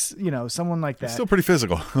 Phoenix. Someone like that. It's still pretty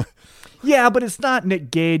physical. Yeah, but it's not Nick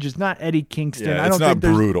Gage. It's not Eddie Kingston. Yeah, it's not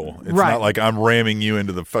brutal. It's not like I'm ramming you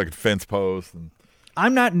into the fucking fence post.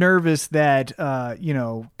 I'm not nervous that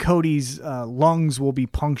Cody's lungs will be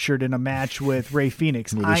punctured in a match with Rey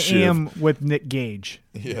Fenix. I am with Nick Gage.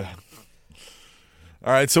 Yeah.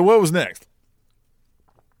 All right, so what was next?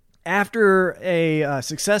 After a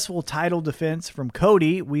successful title defense from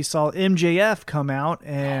Cody, we saw MJF come out,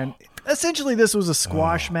 and essentially this was a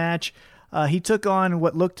squash match. He took on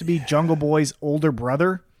what looked to be Jungle Boy's older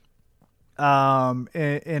brother in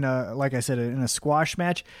a squash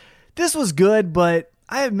match. This was good, but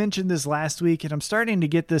I have mentioned this last week, and I'm starting to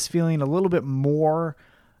get this feeling a little bit more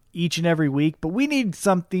each and every week, but we need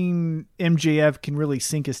something MJF can really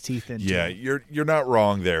sink his teeth into. Yeah, you're not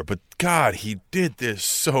wrong there, but God, he did this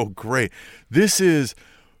so great. This is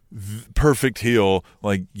perfect heel.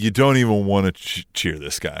 Like, you don't even want to cheer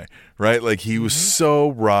this guy, right? Like, he was so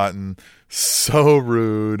rotten, so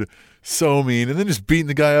rude, so mean, and then just beating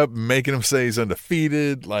the guy up, making him say he's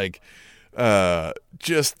undefeated. Like,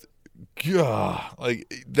 just... God,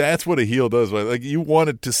 like, that's what a heel does. Like, you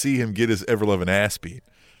wanted to see him get his ever-loving ass beat.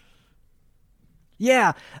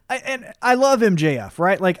 Yeah, and I love MJF,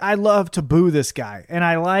 right? Like, I love to boo this guy, and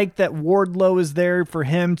I like that Wardlow is there for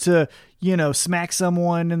him to, smack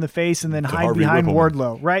someone in the face and then hide Harvey behind Whippleman.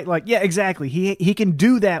 Wardlow, right? Like, yeah, exactly. He can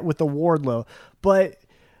do that with the Wardlow, but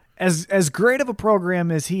as great of a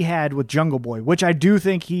program as he had with Jungle Boy, which I do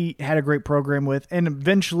think he had a great program with, and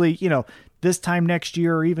eventually, this time next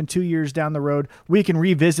year or even 2 years down the road, we can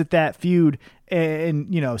revisit that feud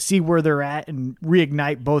and see where they're at and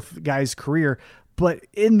reignite both guys' career. But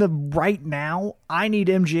in the right now, I need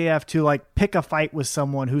MJF to pick a fight with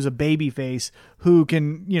someone who's a babyface who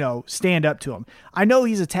can, stand up to him. I know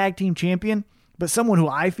he's a tag team champion, but someone who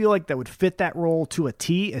I feel like that would fit that role to a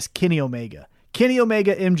T is Kenny Omega. Kenny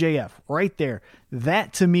Omega, MJF, right there.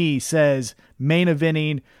 That to me says main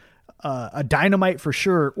eventing a Dynamite for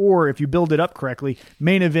sure, or if you build it up correctly,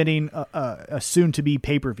 main eventing a soon-to-be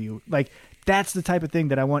pay-per-view. Like, that's the type of thing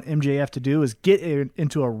that I want MJF to do, is get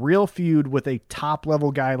into a real feud with a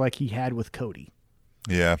top-level guy like he had with Cody.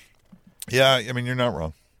 Yeah. Yeah, I mean, you're not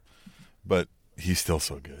wrong. But he's still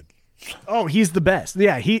so good. Oh, he's the best.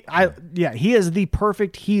 Yeah, he is the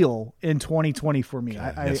perfect heel in 2020 for me. So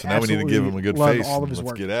now we need to give him a good face. All of his let's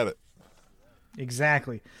work. get at it.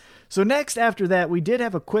 Exactly. So next after that, we did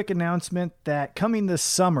have a quick announcement that coming this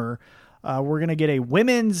summer, we're going to get a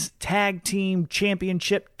women's tag team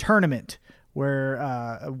championship tournament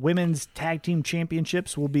where women's tag team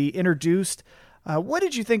championships will be introduced. What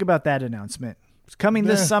did you think about that announcement? It's coming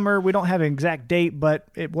this summer. We don't have an exact date, but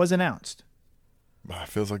it was announced. It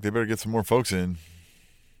feels like they better get some more folks in.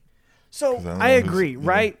 So I agree,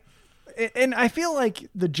 right? And I feel like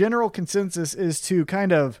the general consensus is to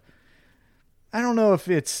kind of, I don't know if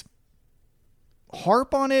it's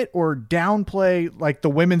harp on it or downplay like the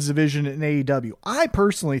women's division in AEW. I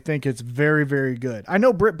personally think it's very, very good. I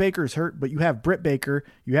know Britt Baker's hurt, but you have Britt Baker,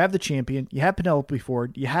 you have the champion, you have Penelope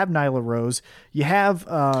Ford, you have Nyla Rose, you have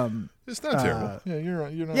it's not terrible. Yeah, you're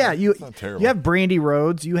right. It's not terrible. You have Brandy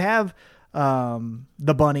Rhodes, you have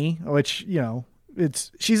the Bunny, which, you know,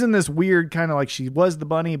 she's in this weird kind of like she was the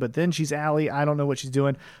Bunny, but then she's Allie. I don't know what she's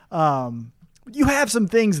doing. You have some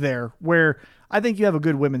things there where I think you have a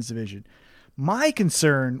good women's division. My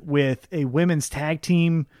concern with a women's tag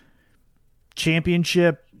team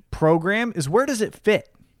championship program is, where does it fit?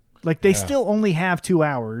 Like, they still only have 2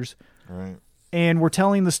 hours. Right. And we're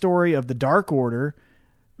telling the story of the Dark Order,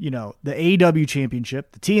 you know, the AEW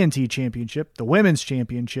championship, the TNT championship, the women's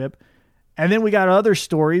championship. And then we got other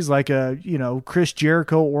stories like Chris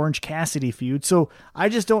Jericho, Orange Cassidy feud. So I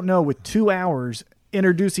just don't know, with 2 hours,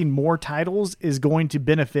 introducing more titles is going to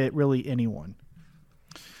benefit really anyone.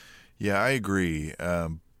 Yeah, I agree.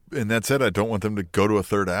 And that said, I don't want them to go to a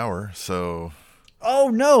third hour. So, oh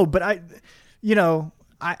no, but I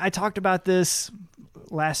talked about this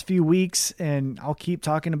last few weeks, and I'll keep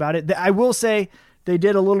talking about it. I will say they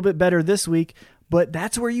did a little bit better this week, but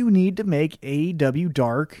that's where you need to make AEW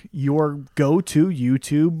Dark your go-to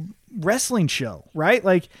YouTube wrestling show, right?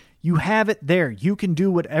 Like, you have it there. You can do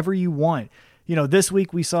whatever you want. You know, this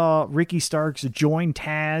week we saw Ricky Starks join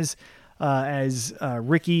Taz as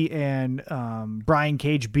Ricky and Brian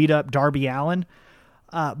Cage beat up Darby Allin.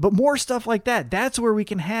 But more stuff like that. That's where we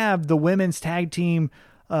can have the women's tag team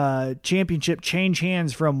championship change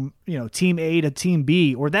hands from, team A to team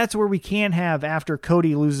B. Or that's where we can have, after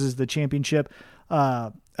Cody loses the championship,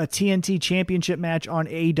 a TNT championship match on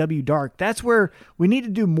AEW Dark. That's where we need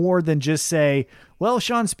to do more than just say, well,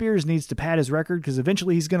 Shawn Spears needs to pad his record because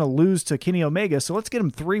eventually he's going to lose to Kenny Omega, so let's get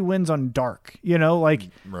him 3 wins on Dark.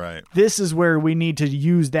 right. This is where we need to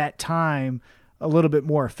use that time a little bit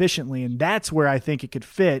more efficiently, and that's where I think it could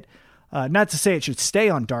fit. Not to say it should stay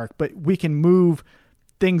on Dark, but we can move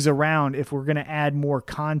things around if we're going to add more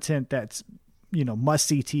content that's,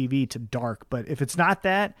 must-see TV to Dark. But if it's not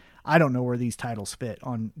that, I don't know where these titles fit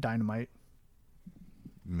on Dynamite.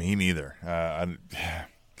 Me neither.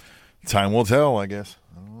 Time will tell, I guess.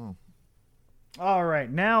 I don't know. All right.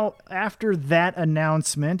 Now, after that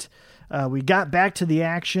announcement, we got back to the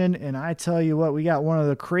action, and I tell you what, we got one of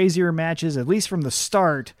the crazier matches, at least from the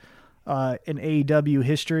start, in AEW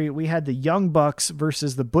history. We had the Young Bucks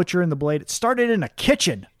versus the Butcher and the Blade. It started in a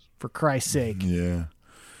kitchen, for Christ's sake. Yeah.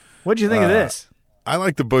 What did you think of this? I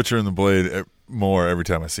like the Butcher and the Blade more every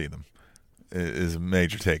time I see them. Is a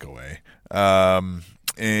major takeaway. God,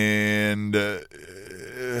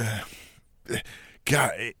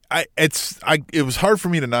 it was hard for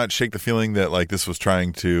me to not shake the feeling that like this was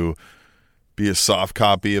trying to be a soft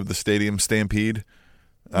copy of the Stadium Stampede.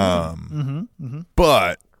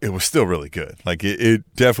 But it was still really good. Like it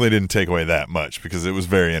definitely didn't take away that much because it was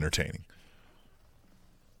very entertaining.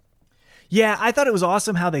 Yeah, I thought it was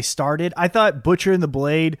awesome how they started. I thought Butcher and the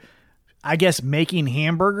Blade, I guess making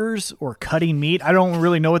hamburgers or cutting meat, I don't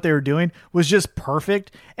really know what they were doing, was just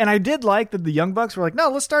perfect. And I did like that the Young Bucks were like,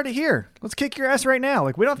 no, let's start it here. Let's kick your ass right now.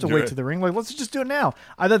 Like, we don't have to wait to the ring. Like, let's just do it now.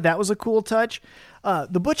 I thought that was a cool touch.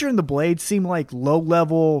 The Butcher and the Blade seem like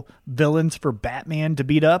low-level villains for Batman to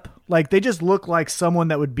beat up. Like, they just look like someone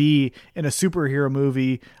that would be in a superhero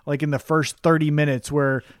movie, like in the first 30 minutes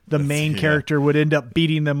where the main character would end up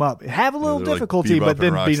beating them up. Have a little difficulty, like but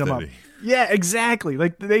then beat them Rocksteady. up. Yeah, exactly.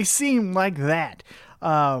 Like, they seem like that.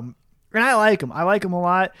 And I like them. I like them a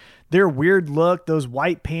lot. Their weird look, those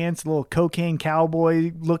white pants, little cocaine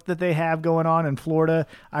cowboy look that they have going on in Florida,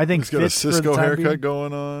 I think he's got a fits for the Cisco time haircut being.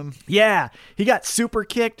 going on. Yeah, he got super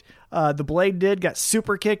kicked The Blade got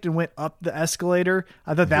super kicked and went up the escalator.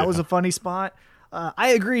 I thought that was a funny spot. I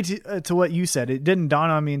agree to what you said. It didn't dawn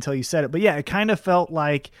on me until you said it. But yeah, it kind of felt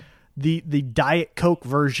like the Diet Coke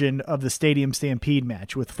version of the Stadium Stampede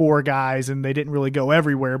match with 4 guys, and they didn't really go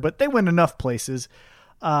everywhere, but they went enough places.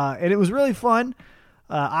 And it was really fun.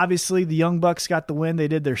 Obviously, the Young Bucks got the win. They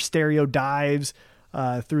did their stereo dives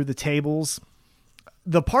through the tables.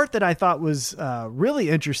 The part that I thought was really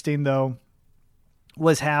interesting, though,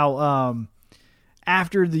 was how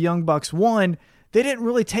after the Young Bucks won, they didn't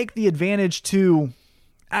really take the advantage to,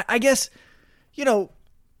 I guess,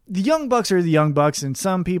 the Young Bucks are the Young Bucks, and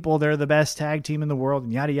some people, they're the best tag team in the world,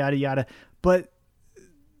 and yada, yada, yada. But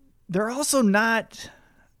they're also not,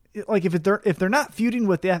 like, if they're not feuding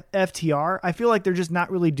with the FTR, I feel like they're just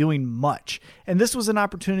not really doing much. And this was an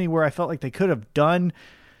opportunity where I felt like they could have done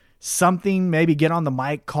something, maybe get on the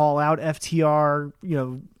mic, call out FTR,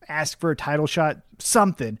 ask for a title shot,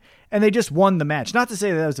 something. And they just won the match. Not to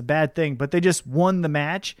say that was a bad thing, but they just won the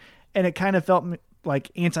match. And it kind of felt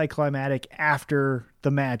like anticlimactic after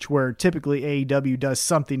the match, where typically AEW does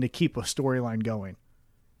something to keep a storyline going.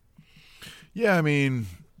 Yeah, I mean,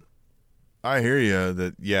 I hear you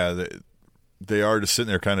that, they are just sitting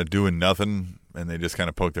there kind of doing nothing, and they just kind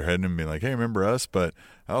of poke their head in and be like, hey, remember us? But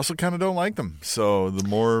I also kind of don't like them. So the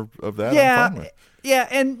more of that, I'm fine with. Yeah,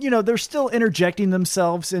 and, they're still interjecting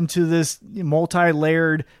themselves into this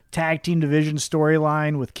multi-layered tag team division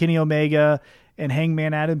storyline with Kenny Omega and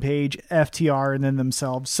Hangman Adam Page, FTR, and then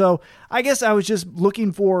themselves. So I guess I was just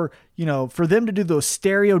looking for, for them to do those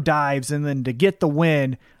stereo dives and then to get the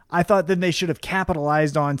win. I thought then they should have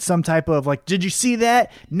capitalized on some type of like, did you see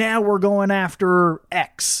that? Now we're going after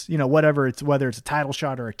X, whether it's a title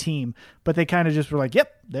shot or a team, but they kind of just were like,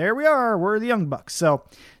 yep, there we are. We're the Young Bucks. So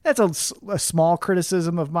that's a small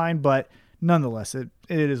criticism of mine, but nonetheless, it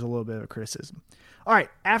is a little bit of a criticism. All right.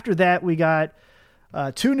 After that, we got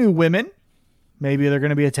 2 new women. Maybe they're going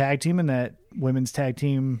to be a tag team in that women's tag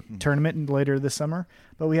team tournament later this summer,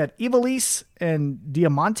 but we had Ivelisse and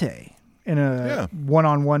Diamante in a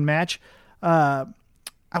one-on-one match. I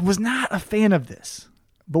was not a fan of this,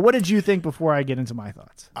 but what did you think before I get into my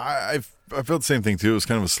thoughts? I felt the same thing too. It was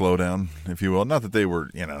kind of a slowdown, if you will. Not that they were,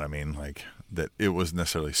 like that it was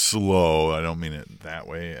necessarily slow. I don't mean it that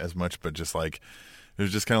way as much, but just like, it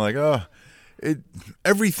was just kind of like,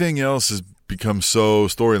 everything else has become so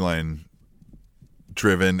storyline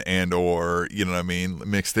driven and or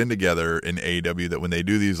mixed in together in AEW that when they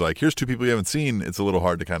do these, like, here's 2 people you haven't seen, it's a little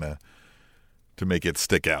hard to kind of to make it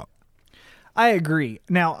stick out. I agree.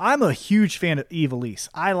 Now, I'm a huge fan of Ivelisse.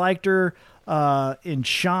 I liked her in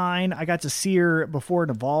Shine. I got to see her before an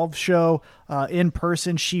Evolve show in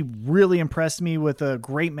person. She really impressed me with a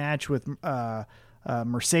great match with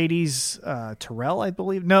Mercedes Terrell, I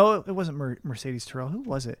believe. No, it wasn't Mercedes Terrell. Who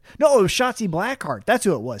was it? No, it was Shotzi Blackheart. That's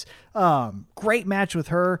who it was. Great match with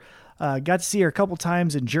her. Got to see her a couple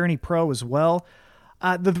times in Journey Pro as well.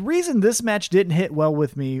 The reason this match didn't hit well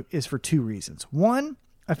with me is for 2 reasons. One,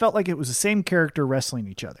 I felt like it was the same character wrestling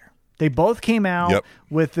each other. They both came out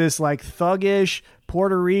with this like thuggish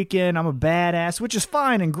Puerto Rican, I'm a badass, which is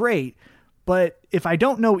fine and great. But if I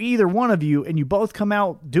don't know either one of you and you both come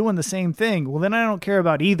out doing the same thing, well, then I don't care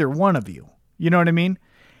about either one of you. You know what I mean?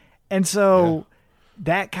 And so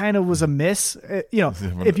that kind of was a miss. If you I'm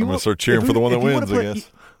going to start cheering for the one that wins, I guess.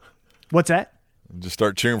 What's that? Just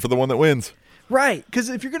start cheering for the one that wins. Right, because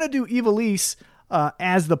if you're going to do Ivelisse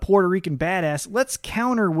as the Puerto Rican badass, let's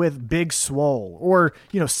counter with Big Swole or,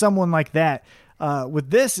 someone like that. With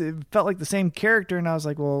this, it felt like the same character, and I was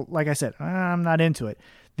like, well, like I said, I'm not into it.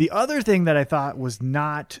 The other thing that I thought was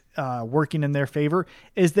not working in their favor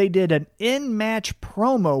is they did an in-match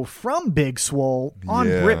promo from Big Swole on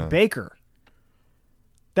Britt Baker.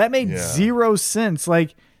 That made zero sense.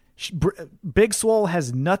 Like, Big Swole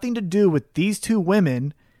has nothing to do with these 2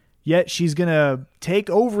 women, yet she's going to take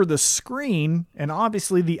over the screen and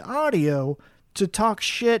obviously the audio to talk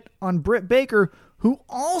shit on Britt Baker, who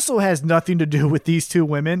also has nothing to do with these 2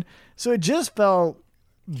 women. So it just felt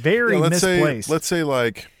very misplaced. Let's say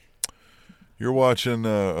like you're watching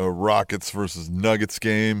a Rockets versus Nuggets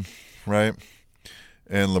game, right?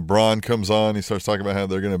 And LeBron comes on. He starts talking about how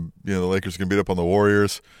they're going to, the Lakers are going to beat up on the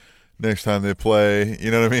Warriors next time they play.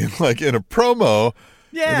 You know what I mean? Like in a promo.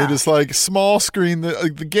 Yeah. And they're just like small screen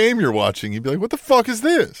the game you're watching. You'd be like, what the fuck is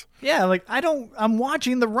this? Yeah, like I'm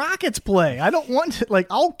watching the Rockets play. I don't want to,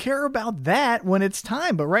 I'll care about that when it's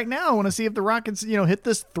time. But right now I want to see if the Rockets, hit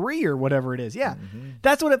this 3 or whatever it is. Yeah,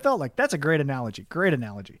 That's what it felt like. That's a great analogy. Great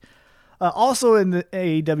analogy. Also in the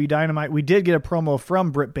AEW Dynamite, we did get a promo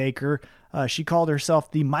from Britt Baker. She called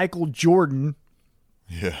herself the Michael Jordan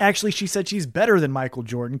Yeah. Actually, she said she's better than Michael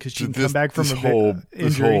Jordan because she can come back from this a whole injury.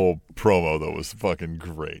 This whole promo though was fucking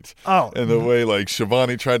great. Oh, and the way like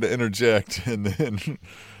Shivani tried to interject, and then,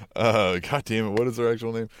 God damn it, what is her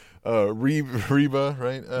actual name? Reba,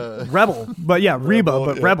 right? Rebel, but yeah, Reba,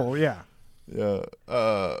 but yeah. Rebel, yeah.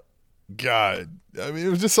 Yeah. God, I mean, it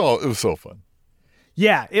was so fun.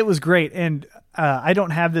 Yeah, it was great. And I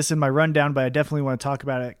don't have this in my rundown, but I definitely want to talk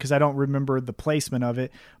about it because I don't remember the placement of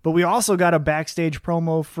it. But we also got a backstage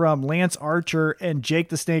promo from Lance Archer and Jake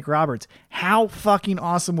the Snake Roberts. How fucking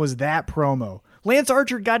awesome was that promo? Lance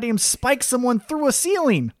Archer goddamn spiked someone through a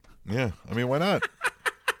ceiling. Yeah, I mean, why not?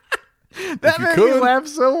 That made me laugh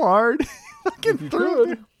so hard. Fucking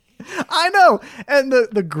threw it. I know. And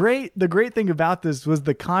the great thing about this was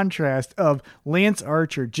the contrast of Lance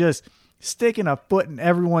Archer just sticking a foot in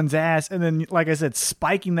everyone's ass, and then, like I said,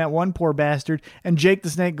 spiking that one poor bastard, and Jake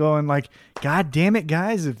the Snake going like, God damn it,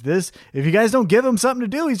 guys, if you guys don't give him something to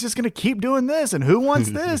do, he's just going to keep doing this, and who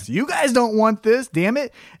wants this? You guys don't want this, damn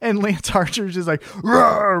it. And Lance Archer's just like,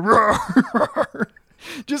 roar, roar, roar.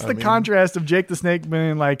 Just the contrast of Jake the Snake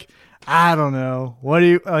being like, I don't know, what do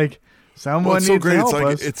you, like, someone needs to help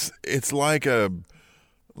us. It's like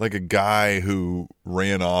a guy who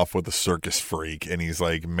ran off with a circus freak, and he's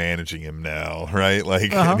like managing him now, right?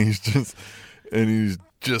 Like, and he's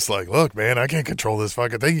just like, look, man, I can't control this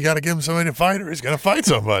fucking thing. You got to give him somebody to fight, or he's gonna fight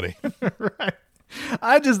somebody. Right.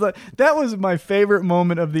 I just that was my favorite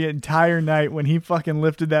moment of the entire night when he fucking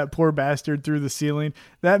lifted that poor bastard through the ceiling.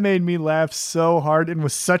 That made me laugh so hard and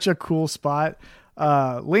was such a cool spot.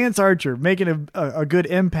 Lance Archer making a good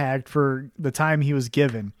impact for the time he was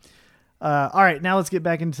given. All right, now let's get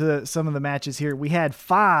back into some of the matches here. We had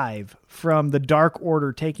 5 from the Dark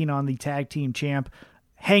Order taking on the tag team champ,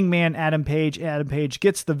 Hangman Adam Page. Adam Page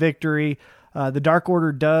gets the victory. The Dark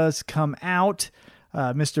Order does come out.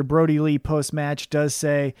 Mr. Brody Lee post-match does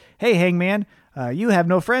say, hey, Hangman, you have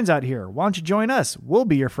no friends out here. Why don't you join us? We'll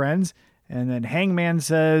be your friends. And then Hangman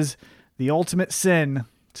says the ultimate sin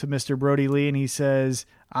to Mr. Brody Lee, and he says,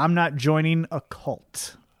 I'm not joining a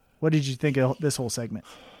cult. What did you think of this whole segment?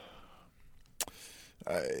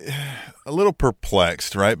 A little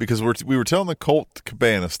perplexed, right? Because we were telling the Colt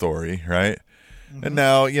Cabana story, right? Mm-hmm. And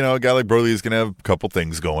now, a guy like Brody is going to have a couple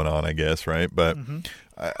things going on, I guess, right? But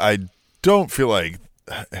I don't feel like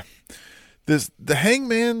the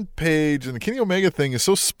Hangman Page and the Kenny Omega thing is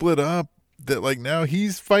so split up that like now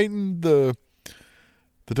he's fighting the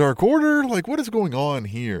Dark Order. Like, what is going on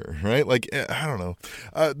here, right? Like, I don't know.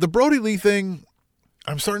 The Brody Lee thing,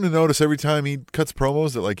 I'm starting to notice every time he cuts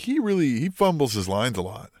promos that like he fumbles his lines a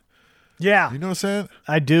lot. Yeah. You notice that?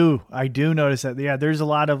 I do notice that. Yeah, there's a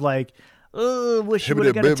lot of like, wish you would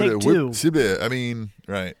have got to take 2. I mean,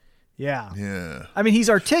 right. Yeah. Yeah. I mean, he's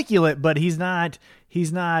articulate, but he's not he's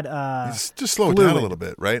just slow it down a little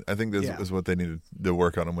bit, right? I think this is what they needed to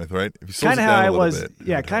work on him with, right? If he slows it down a little bit.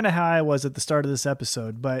 Yeah, kind of how I was at the start of this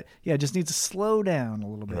episode, but yeah, just needs to slow down a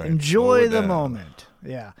little bit. Right. Enjoy the moment.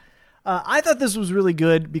 Yeah. I thought this was really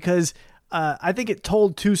good because I think it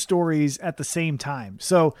told 2 stories at the same time.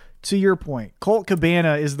 So to your point, Colt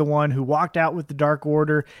Cabana is the one who walked out with the Dark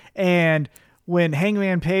Order, and when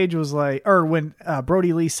Hangman Page was like, or when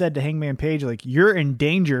Brody Lee said to Hangman Page, like, you're in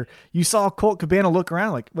danger, you saw Colt Cabana look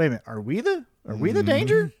around like, wait a minute, are we the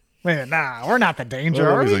danger? Wait a minute, nah, we're not the danger.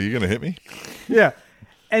 Are we? Like, you gonna hit me? Yeah.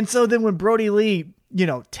 And so then when Brody Lee,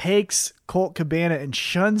 takes Colt Cabana and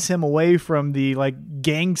shuns him away from the like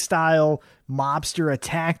gang style mobster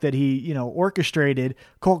attack that he, orchestrated,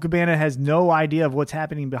 Colt Cabana has no idea of what's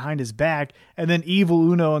happening behind his back. And then Evil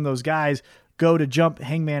Uno and those guys go to jump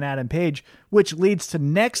Hangman Adam Page, which leads to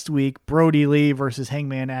next week, Brody Lee versus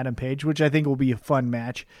Hangman Adam Page, which I think will be a fun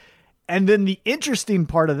match. And then the interesting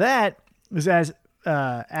part of that is as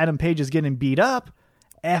Adam Page is getting beat up,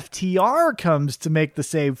 FTR comes to make the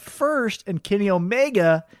save first, and Kenny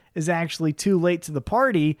Omega is actually too late to the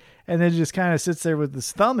party, and then just kind of sits there with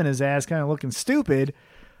his thumb in his ass, kind of looking stupid.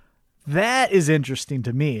 That is interesting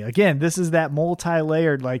to me. Again, this is that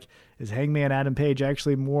multi-layered, like, is Hangman Adam Page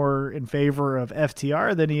actually more in favor of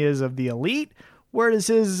FTR than he is of the Elite? Where does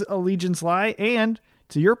his allegiance lie? And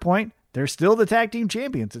to your point, they're still the tag team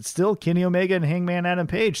champions. It's still Kenny Omega and Hangman Adam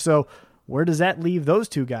Page. So where does that leave those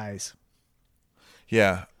 2 guys?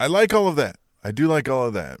 Yeah, I like all of that. I do like all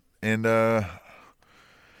of that. And,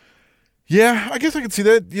 yeah, I guess I can see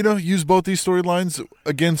that, use both these storylines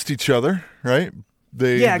against each other, right?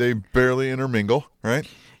 They barely intermingle, right?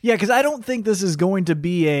 Yeah, because I don't think this is going to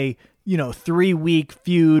be a 3-week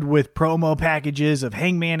feud with promo packages of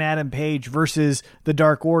Hangman Adam Page versus the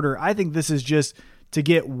Dark Order. I think this is just to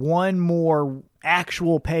get one more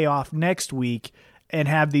actual payoff next week, and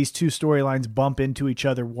have these two storylines bump into each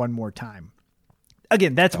other one more time.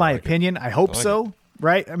 Again, that's my opinion. I hope so,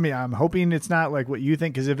 right? I mean, I'm hoping it's not like what you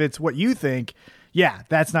think, because if it's what you think, yeah,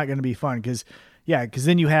 that's not going to be fun. Because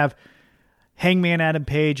then you have Hangman Adam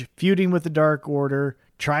Page feuding with the Dark Order,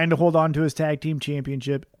 trying to hold on to his tag team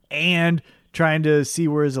championship, and trying to see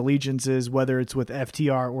where his allegiance is, whether it's with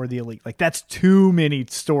FTR or the Elite. Like, that's too many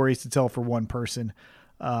stories to tell for one person.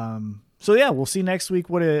 So yeah, we'll see next week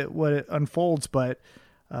what it unfolds. But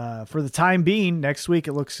for the time being, next week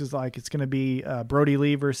it looks like it's going to be Brody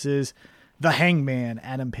Lee versus the Hangman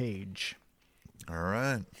Adam Page. All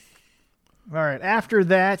right. After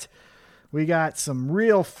that, we got some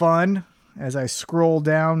real fun. As I scroll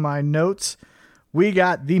down my notes, we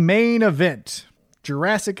got the main event,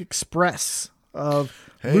 Jurassic Express of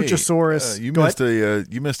Luchasaurus. You missed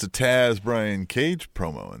a Taz Brian Cage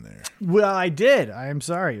promo in there. Well, I did. I am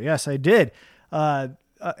sorry. Yes, I did. As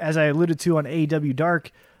I alluded to on AEW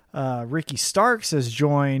Dark, Ricky Starks has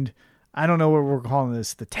joined. I don't know what we're calling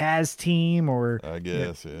this, the Taz team, or I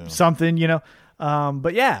guess something.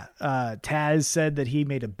 But yeah, Taz said that he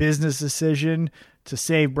made a business decision to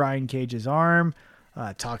save Brian Cage's arm.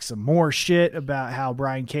 Talk some more shit about how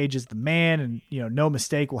Brian Cage is the man, and no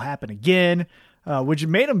mistake will happen again, which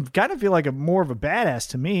made him kind of feel like more of a badass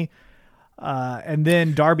to me. And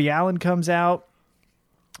then Darby Allin comes out.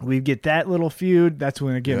 We get that little feud. That's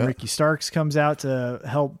when, again, Ricky Starks comes out to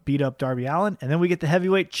help beat up Darby Allin. And then we get the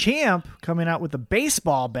heavyweight champ coming out with a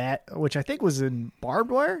baseball bat, which I think was in barbed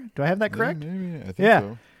wire. Do I have that correct? Maybe. I think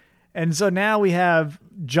so. And so now we have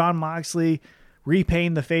Jon Moxley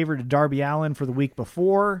repaying the favor to Darby Allin for the week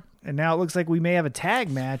before. And now it looks like we may have a tag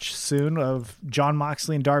match soon of Jon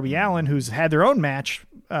Moxley and Darby Allin, who's had their own match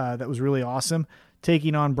that was really awesome,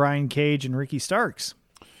 taking on Brian Cage and Ricky Starks.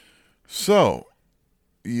 So,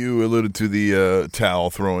 you alluded to the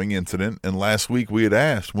towel throwing incident, and last week we had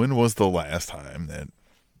asked, when was the last time that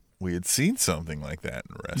we had seen something like that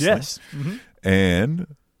in wrestling? Yes. Mm-hmm.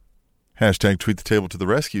 And hashtag tweet the table to the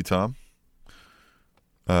rescue, Tom.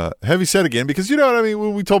 Heavy set again, because what I mean,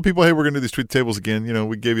 when we told people, hey, we're going to do these tweet tables again,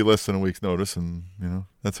 we gave you less than a week's notice, and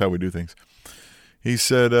that's how we do things. He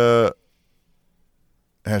said,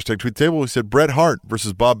 hashtag tweet the table, he said, Bret Hart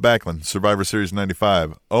versus Bob Backlund, Survivor Series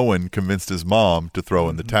 95. Owen convinced his mom to throw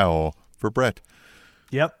in the towel for Bret.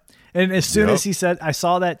 Yep. And as soon as he said, I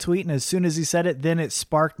saw that tweet, and as soon as he said it, then it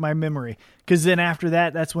sparked my memory. Because then after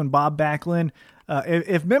that, that's when Bob Backlund,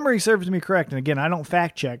 if memory serves me correct, and again, I don't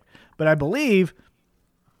fact check, but I believe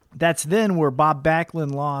that's then where Bob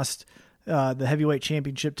Backlund lost the heavyweight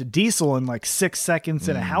championship to Diesel in like 6 seconds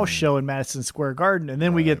in a house show in Madison Square Garden. And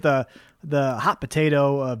then we get the hot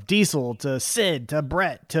potato of Diesel to Sid to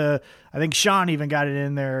Bret to, I think Shawn even got it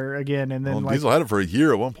in there again. And then Diesel had it for a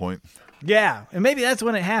year at one point. Yeah. And maybe that's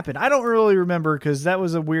when it happened. I don't really remember, because that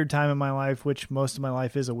was a weird time in my life, which most of my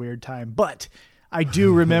life is a weird time. But I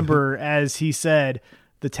do remember, as he said,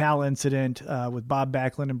 the towel incident with Bob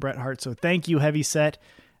Backlund and Bret Hart. So thank you, Heavy Set.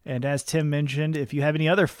 And as Tim mentioned, if you have any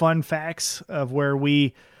other fun facts of where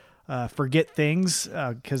we forget things,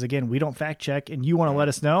 because, again, we don't fact check, and you want to let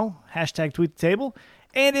us know, hashtag tweet the table.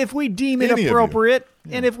 And if we deem it appropriate,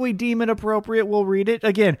 we'll read it.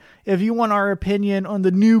 Again, if you want our opinion on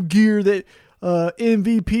the new gear that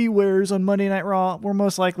MVP wears on Monday Night Raw, we're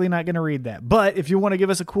most likely not going to read that. But if you want to give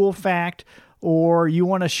us a cool fact, or you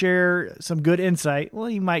want to share some good insight, well,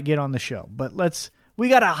 you might get on the show. But we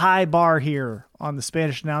got a high bar here on the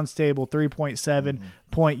Spanish Announce Table, 3.7,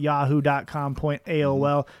 .yahoo.com,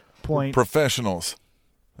 .aol, professionals.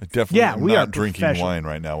 I definitely we are not drinking wine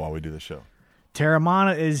right now while we do the show.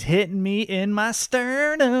 Terramana is hitting me in my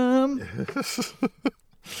sternum.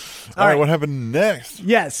 All right, what happened next?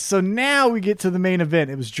 Yes, so now we get to the main event.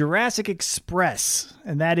 It was Jurassic Express,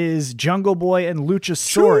 and that is Jungle Boy and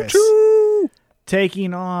Luchasaurus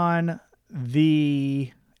taking on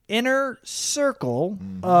the Inner Circle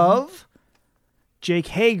of Jake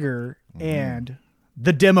Hager and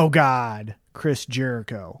the Demo God, Chris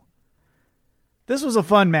Jericho. This was a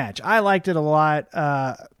fun match. I liked it a lot.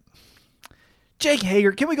 Jake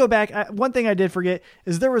Hager, can we go back? One thing I did forget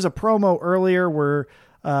is there was a promo earlier where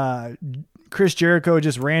Chris Jericho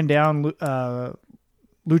just ran down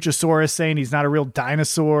Luchasaurus, saying he's not a real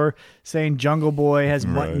dinosaur, saying Jungle Boy has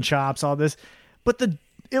mutton chops, all this. But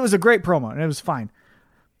it was a great promo, and it was fine.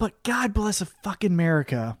 But God bless fucking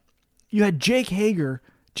America. You had Jake Hager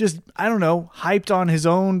just, I don't know, hyped on his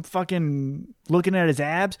own fucking looking at his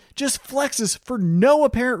abs, just flexes for no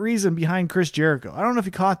apparent reason behind Chris Jericho. I don't know if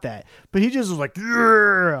you caught that, but he just was like,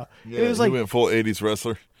 yeah. It was like, he went full 80s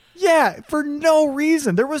wrestler. Yeah, for no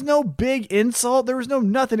reason. There was no big insult. There was no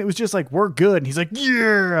nothing. It was just like, we're good. And he's like,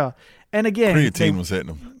 yeah. And again, creatine was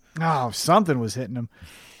hitting him. Oh, something was hitting him.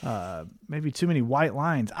 Maybe too many white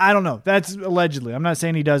lines. I don't know. That's allegedly. I'm not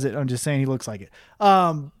saying he does it. I'm just saying he looks like it.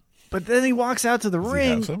 But then he walks out to the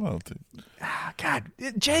ring. God,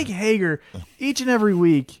 Jake Hager, each and every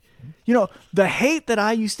week, the hate that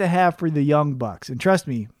I used to have for the Young Bucks, and trust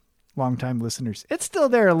me, longtime listeners, it's still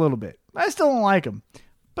there a little bit. I still don't like them,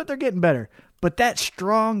 but they're getting better. But that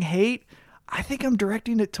strong hate, I think I'm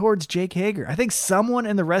directing it towards Jake Hager. I think someone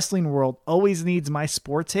in the wrestling world always needs my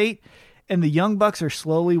sports hate, and the Young Bucks are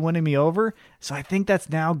slowly winning me over. So I think that's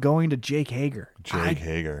now going to Jake Hager. Jake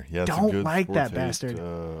Hager. Yeah, don't like that bastard.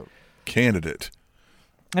 Candidate.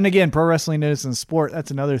 And again, pro wrestling is sport. That's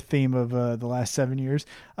another theme of the last 7 years.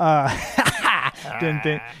 Didn't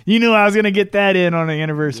think you knew I was going to get that in on an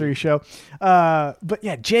anniversary show. But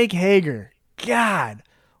yeah, Jake Hager. God,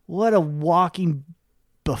 what a walking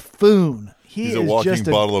buffoon. He's a walking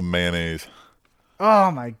bottle of mayonnaise.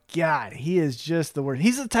 Oh my God, he is just the worst.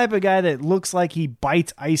 He's the type of guy that looks like he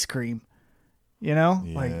bites ice cream.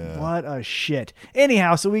 Like what a shit.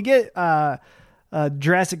 Anyhow, so we get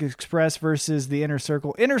Jurassic Express versus the Inner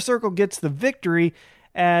Circle. Inner Circle gets the victory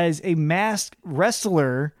as a masked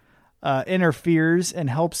wrestler interferes and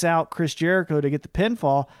helps out Chris Jericho to get the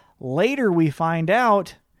pinfall. Later, we find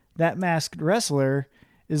out that masked wrestler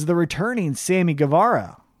is the returning Sammy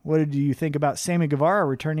Guevara. What did you think about Sammy Guevara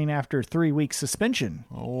returning after 3-week suspension?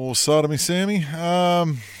 Oh, sodomy Sammy.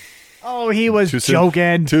 Oh, he was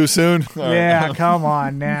joking. Too soon? Yeah, come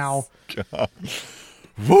on now. God.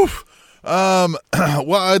 Woof. Well,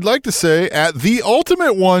 I'd like to say the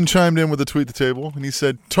Ultimate One chimed in with a tweet the table, and he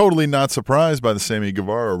said, totally not surprised by the Sammy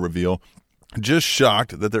Guevara reveal. Just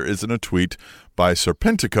shocked that there isn't a tweet by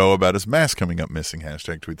Serpentico about his mask coming up missing.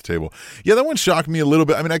 # tweet the table. Yeah, that one shocked me a little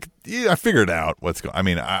bit. I mean, I figured out what's going on. I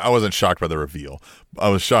mean, I wasn't shocked by the reveal. I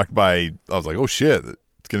was shocked I was like, oh shit,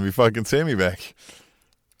 it's going to be fucking Sammy back.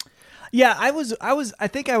 Yeah, I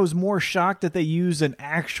think I was more shocked that they used an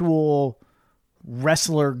actual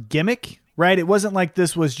wrestler gimmick, right? It wasn't like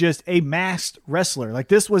this was just a masked wrestler. Like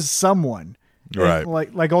this was someone, right?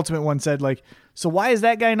 And like Ultimate One said, like, so why is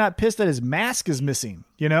that guy not pissed that his mask is missing?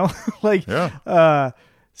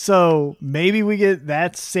 So maybe we get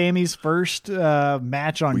that's Sammy's first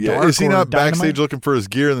match on Dark. Is he not Dynamite? Backstage looking for his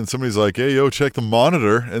gear, and then somebody's like, "Hey, yo, check the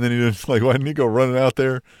monitor," and then he didn't why didn't he go running out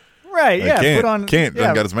there? Right? Doesn't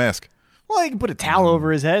got his mask. Well, he can put a towel over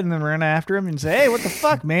his head and then run after him and say, hey, what the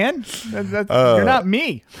fuck, man? You're not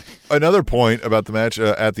me. Another point about the match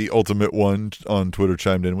at the Ultimate One on Twitter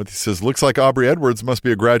chimed in with. He says, looks like Aubrey Edwards must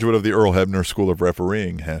be a graduate of the Earl Hebner School of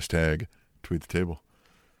Refereeing. # tweet the table.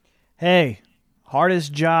 Hey,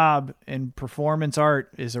 hardest job in performance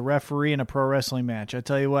art is a referee in a pro wrestling match. I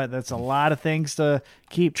tell you what, that's a lot of things to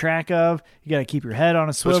keep track of. You got to keep your head on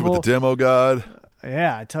a swivel. Especially with the demo god.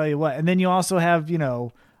 Yeah, I tell you what. And then you also have,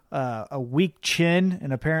 a weak chin,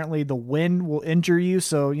 and apparently the wind will injure you.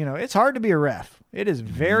 So, it's hard to be a ref. It is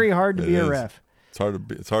very hard to be a ref.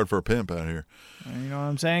 It's hard for a pimp out here. You know what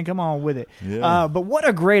I'm saying? Come on with it. Yeah. But what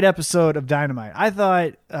a great episode of Dynamite. I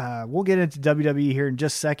thought we'll get into WWE here in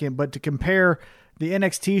just a second, but to compare the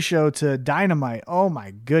NXT show to Dynamite, oh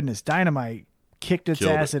my goodness, Dynamite kicked its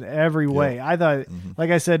ass in every way. Yeah. I thought,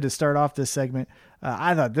 like I said to start off this segment,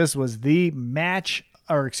 I thought this was the match,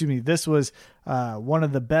 this was one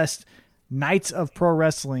of the best nights of pro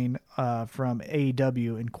wrestling from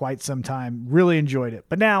AEW in quite some time. Really enjoyed it.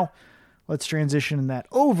 But now let's transition that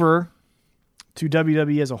over to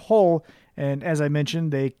WWE as a whole. And as I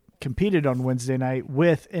mentioned, they competed on Wednesday night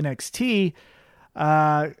with NXT.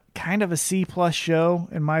 Kind of a C+ show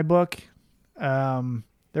in my book.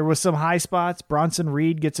 There was some high spots. Bronson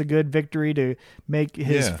Reed gets a good victory to make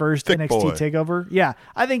his first NXT takeover. Yeah,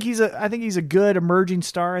 I think he's a good emerging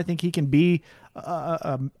star. I think he can be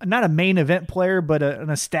not a main event player, but an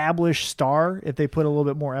established star if they put a little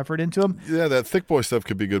bit more effort into him. Yeah, that thick boy stuff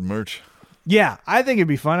could be good merch. Yeah, I think it'd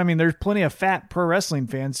be fun. I mean, there's plenty of fat pro wrestling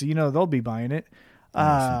fans, so they'll be buying it.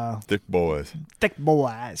 Thick boys.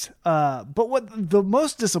 But what the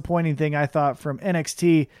most disappointing thing I thought from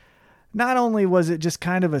NXT, not only was it just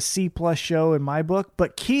kind of a C+ show in my book,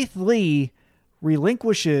 but Keith Lee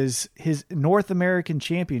relinquishes his North American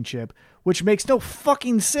Championship, which makes no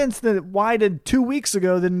fucking sense. That why did 2 weeks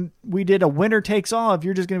ago then we did a winner takes all if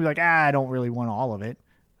you're just going to be like, I don't really want all of it.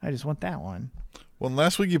 I just want that one. Well,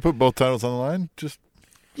 last week you put both titles on the line.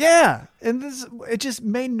 Yeah, and it just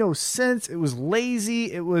made no sense. It was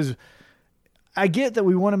lazy. I get that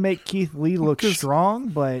we want to make Keith Lee look strong,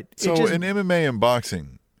 but in MMA and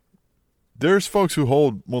boxing, there's folks who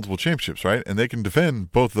hold multiple championships, right? And they can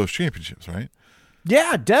defend both of those championships, right?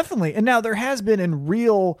 Yeah, definitely. And now there has been in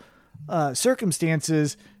real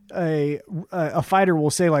circumstances a fighter will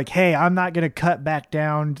say like, hey, I'm not going to cut back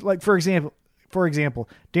down. Like, for example,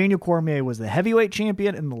 Daniel Cormier was the heavyweight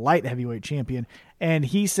champion and the light heavyweight champion. And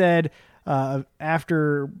he said,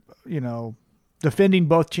 after, defending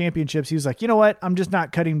both championships, he was like, you know what? I'm just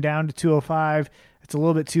not cutting down to 205. It's a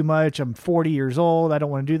little bit too much. I'm 40 years old. I don't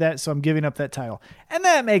want to do that. So I'm giving up that title. And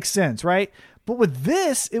that makes sense, right? But with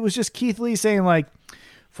this, it was just Keith Lee saying like,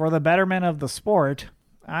 for the betterment of the sport,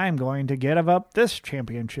 I'm going to give up this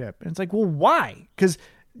championship. And it's like, well, why? Because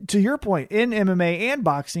to your point, in MMA and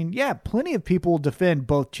boxing, yeah, plenty of people defend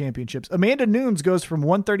both championships. Amanda Nunes goes from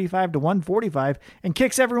 135 to 145 and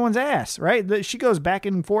kicks everyone's ass, right? She goes back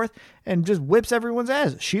and forth and just whips everyone's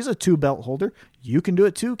ass. She's a 2-belt holder. You can do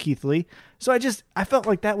it too, Keith Lee. So I felt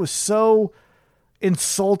like that was so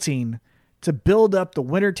insulting to build up the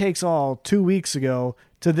winner takes all 2 weeks ago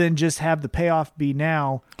to then just have the payoff be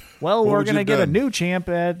now, well, we're going to get a new champ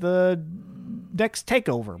at the next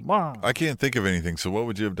takeover. Wow. I can't think of anything. So what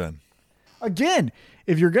would you have done? Again,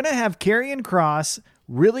 if you're going to have Karrion Kross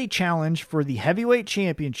really challenge for the heavyweight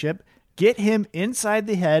championship, get him inside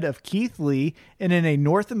the head of Keith Lee and in a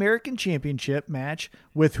North American championship match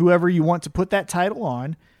with whoever you want to put that title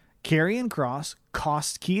on. Karrion Kross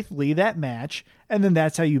cost Keith Lee that match, and then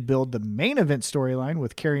that's how you build the main event storyline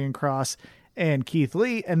with Karrion Kross and Keith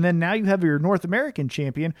Lee, and then now you have your North American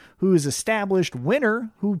champion who is established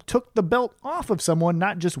winner who took the belt off of someone,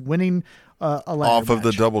 not just winning a ladder off of match.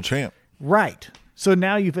 the double champ. Right. So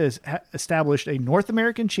now you've established a North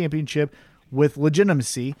American championship with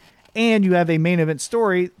legitimacy, and you have a main event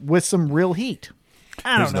story with some real heat.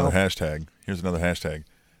 Here's another hashtag.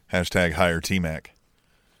 Hashtag hire T-Mac.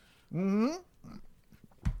 Mm-hmm.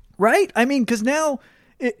 Right? I mean, because now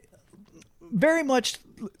it very much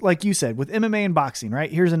like you said with MMA and boxing,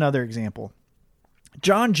 right? Here's another example.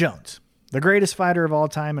 John Jones, the greatest fighter of all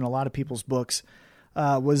time in a lot of people's books,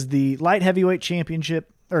 was the light heavyweight champion.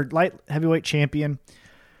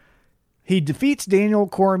 He defeats Daniel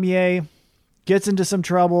Cormier, gets into some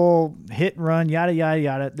trouble, hit and run, yada, yada,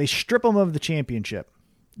 yada. They strip him of the championship.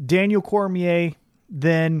 Daniel Cormier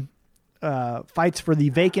then fights for the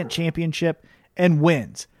vacant championship and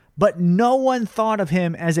wins. But no one thought of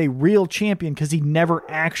him as a real champion because he never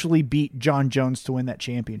actually beat John Jones to win that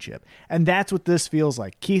championship. And that's what this feels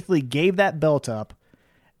like. Keith Lee gave that belt up,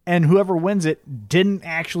 and whoever wins it didn't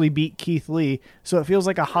actually beat Keith Lee, so it feels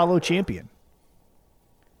like a hollow champion.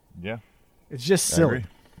 Yeah. It's just silly.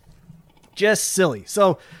 Just silly.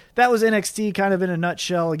 So that was NXT kind of in a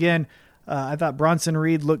nutshell. Again, I thought Bronson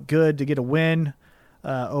Reed looked good to get a win.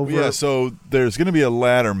 So there's going to be a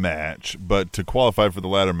ladder match, but to qualify for the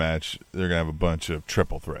ladder match, they're going to have a bunch of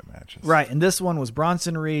triple threat matches. Right, and this one was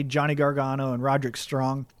Bronson Reed, Johnny Gargano, and Roderick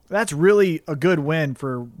Strong. That's really a good win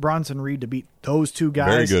for Bronson Reed to beat those two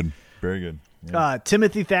guys. Very good. Very good. Yeah.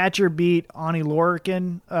 Timothy Thatcher beat Ani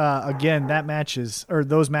Lorcan. Again,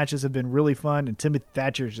 those matches have been really fun, and Timothy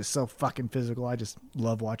Thatcher is just so fucking physical. I just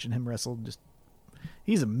love watching him wrestle.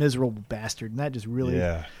 He's a miserable bastard, and that just really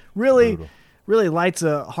lights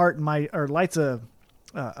a heart in lights a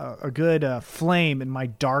good flame in my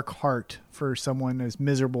dark heart for someone as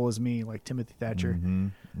miserable as me, like Timothy Thatcher. Mm-hmm.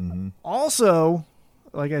 Mm-hmm. Also,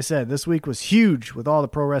 like I said, this week was huge with all the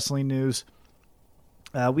pro wrestling news.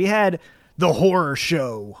 We had the horror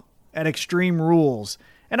show at Extreme Rules,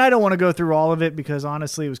 and I don't want to go through all of it because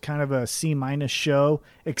honestly, it was kind of a C- show,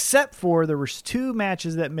 except for there was 2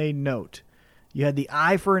 matches that made note. You had the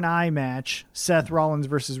eye for an eye match, Seth Rollins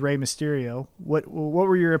versus Rey Mysterio. What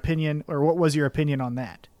were your opinion, or what was your opinion on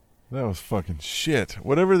that? That was fucking shit.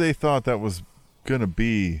 Whatever they thought that was gonna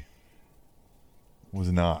be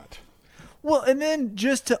was not. Well, and then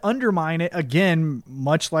just to undermine it again,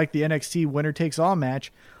 much like the NXT winner takes all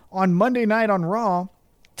match, on Monday night on Raw,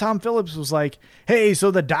 Tom Phillips was like, hey,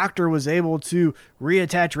 so the doctor was able to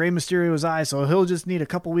reattach Rey Mysterio's eye, so he'll just need a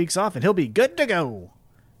couple weeks off and he'll be good to go.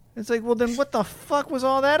 It's like, well, then what the fuck was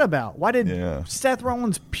all that about? Why did Seth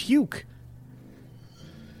Rollins puke?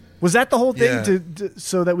 Was that the whole thing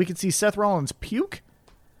so that we could see Seth Rollins puke?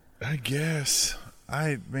 I guess.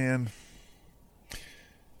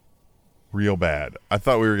 Real bad. I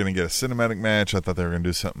thought we were going to get a cinematic match. I thought they were going to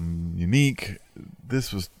do something unique.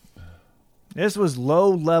 This was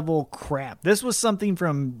low-level crap. This was something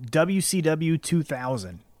from WCW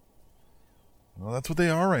 2000. Well, that's what they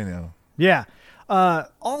are right now. Yeah.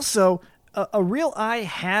 Also, a real eye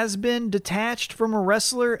has been detached from a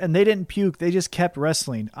wrestler, and they didn't puke. They just kept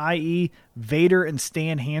wrestling, i.e. Vader and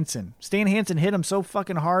Stan Hansen. Stan Hansen hit him so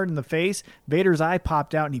fucking hard in the face, Vader's eye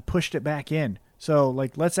popped out, and he pushed it back in. So,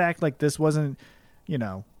 let's act like this wasn't,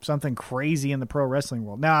 something crazy in the pro wrestling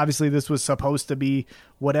world. Now, obviously, this was supposed to be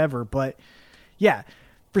whatever, but, yeah.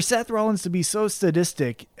 for Seth Rollins to be so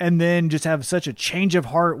sadistic and then just have such a change of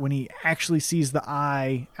heart when he actually sees the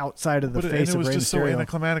eye outside of the face and it of was Rey just so Mysterio.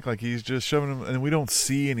 anticlimactic. Like he's just shoving him, and we don't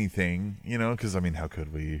see anything, because I mean, how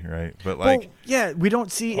could we, right? But like, well, yeah, we don't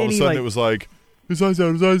see all any. of a sudden like, it was like his eyes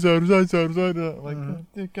out, his eyes out, his eyes out, his eyes out.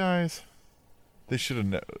 Like, guys, they should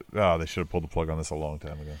have pulled the plug on this a long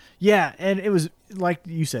time ago. yeah, and it was like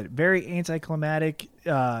you said, very anticlimactic.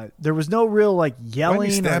 There was no real like yelling. Why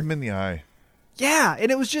didn't you stab him in the eye? Yeah,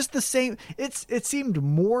 and it was just the same. It seemed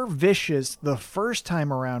more vicious the first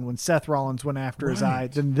time around when Seth Rollins went after his eye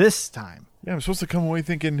than this time. Yeah, I'm supposed to come away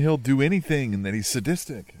thinking he'll do anything and that he's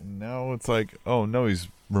sadistic, and now it's like, oh no, he's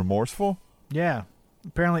remorseful. Yeah,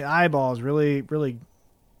 apparently eyeballs really, really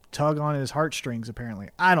tug on his heartstrings. Apparently,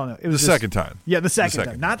 I don't know. It was The second time. Yeah, the second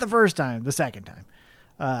time, not the first time. The second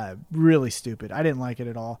time. Really stupid. I didn't like it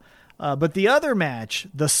at all. But the other match,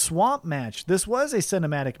 the Swamp match, this was a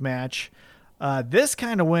cinematic match. This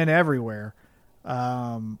kind of went everywhere.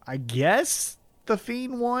 I guess the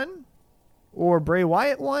Fiend won, or Bray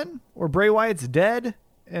Wyatt won, or Bray Wyatt's dead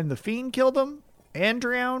and the Fiend killed him and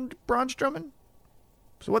drowned Braun Strowman.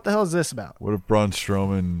 So what the hell is this about? What if Braun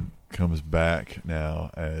Strowman comes back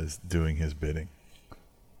now as doing his bidding?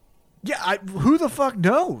 Yeah, who the fuck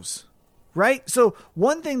knows, right? So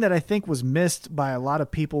one thing that I think was missed by a lot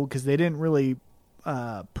of people because they didn't really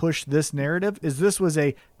push this narrative is this was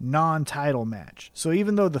a non-title match. So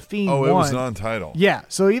even though the Fiend won, it was non-title. Yeah,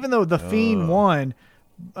 so even though the Fiend won,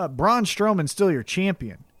 Braun Strowman's still your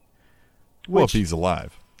champion. Well, if he's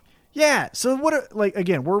alive. Yeah, so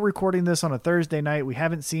again, we're recording this on a Thursday night. We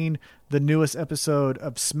haven't seen the newest episode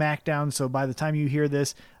of SmackDown, so by the time you hear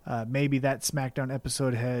this, maybe that SmackDown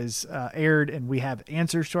episode has aired and we have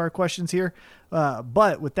answers to our questions here.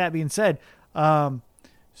 But with that being said,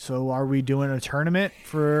 so are we doing a tournament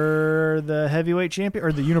for the heavyweight champion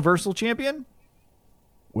or the universal champion?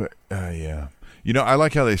 Yeah. I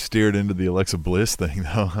like how they steered into the Alexa Bliss thing,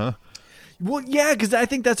 though, huh? Well, yeah, because I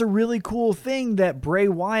think that's a really cool thing that Bray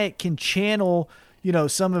Wyatt can channel,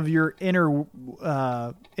 some of your inner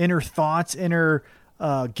thoughts, inner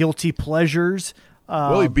guilty pleasures.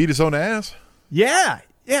 Well, he beat his own ass. Yeah.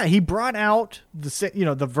 He brought out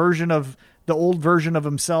the old version of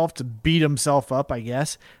himself to beat himself up, I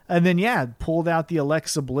guess. And then, pulled out the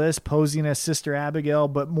Alexa Bliss posing as Sister Abigail,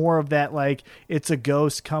 but more of that, like, it's a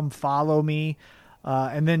ghost, come follow me.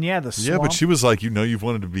 And then, the Swamp. Yeah, but she was like, you've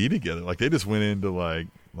wanted to be together. Like, they just went into like,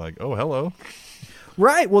 oh, hello.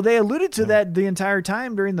 Right. Well, they alluded to that the entire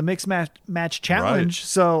time during the mixed match challenge. Right.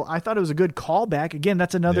 So I thought it was a good callback. Again,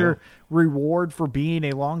 that's another reward for being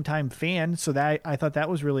a longtime fan. So that I thought that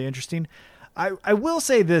was really interesting. I will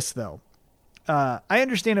say this, though. I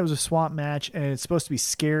understand it was a Swamp match and it's supposed to be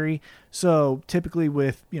scary. So typically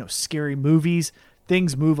with, scary movies,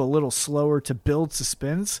 things move a little slower to build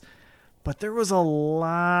suspense. But there was a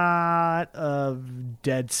lot of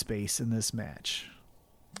dead space in this match.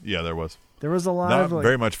 Yeah, there was. There was a lot Not of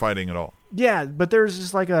very much fighting at all. Yeah, but there's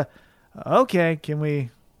just like okay, can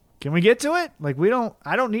we get to it? Like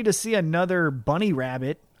I don't need to see another bunny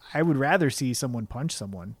rabbit. I would rather see someone punch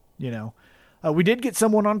someone, We did get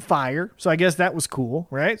someone on fire, so I guess that was cool,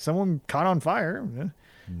 right? Someone caught on fire.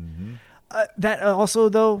 Mm-hmm. That also,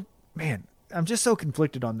 though, man, I'm just so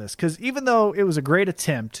conflicted on this because even though it was a great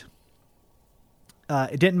attempt,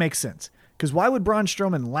 it didn't make sense. Because why would Braun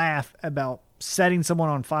Strowman laugh about setting someone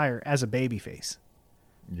on fire as a babyface?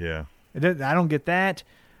 Yeah. I don't get that.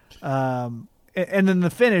 And then the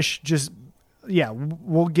finish just,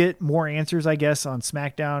 we'll get more answers, I guess, on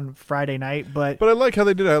SmackDown Friday night. But I like how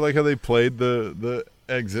they did it. I like how they played the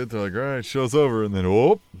exit. They're like, all right, show's over. And then,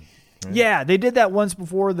 whoop. Right. Yeah, they did that once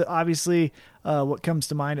before. Obviously, what comes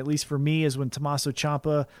to mind, at least for me, is when Tommaso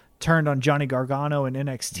Ciampa turned on Johnny Gargano in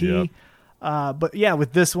NXT. Yep. But yeah,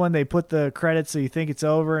 with this one, they put the credits so you think it's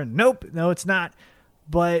over, and nope, no, it's not.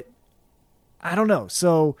 But I don't know.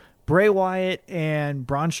 So Bray Wyatt and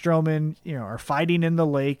Braun Strowman, are fighting in the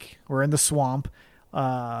lake or in the swamp,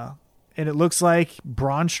 and it looks like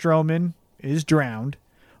Braun Strowman is drowned.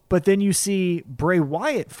 But then you see Bray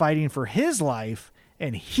Wyatt fighting for his life,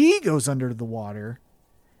 and he goes under the water.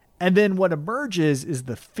 And then what emerges is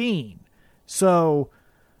the Fiend. So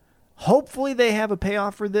hopefully they have a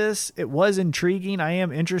payoff for this. It was intriguing. I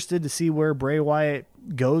am interested to see where Bray Wyatt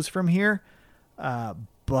goes from here.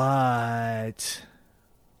 But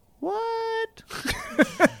what?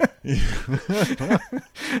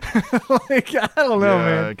 Like, I don't know,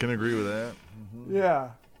 man. I can agree with that. Mm-hmm. Yeah.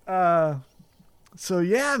 So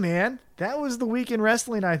yeah, man, that was the week in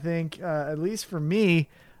wrestling, I think, at least for me.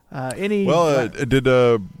 Did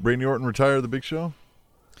Randy Orton retire the Big Show?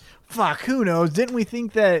 Fuck, who knows? Didn't we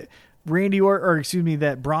think that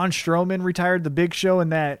that Braun Strowman retired the Big Show in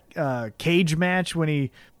that cage match when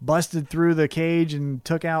he busted through the cage and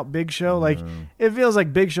took out Big Show. Like it feels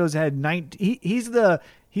like Big Show's had he's the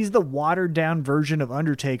watered down version of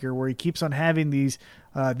Undertaker, where he keeps on having these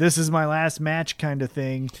this is my last match kind of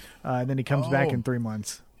thing, and then he comes back in 3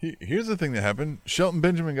 months. Here's the thing that happened. Shelton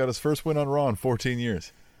Benjamin got his first win on Raw in 14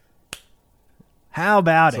 years. How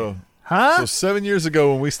about it? Huh? So 7 years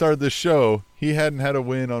ago when we started this show, he hadn't had a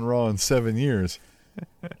win on Raw in 7 years.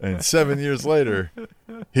 And 7 years later,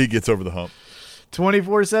 he gets over the hump.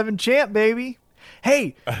 24/7 champ, baby.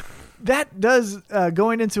 Hey, that does,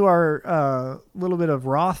 going into our little bit of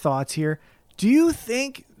Raw thoughts here, do you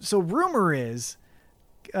think, so rumor is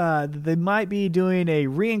that they might be doing a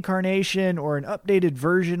reincarnation or an updated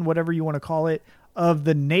version, whatever you want to call it, of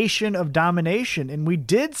the Nation of Domination. And we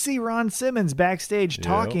did see Ron Simmons backstage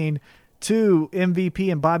talking to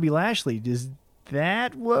MVP and Bobby Lashley. Is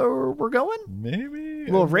that where we're going? Maybe.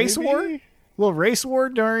 A little race war? A little race war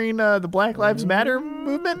during the Black Lives Matter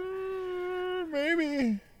movement?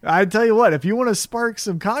 Maybe. I tell you what, if you want to spark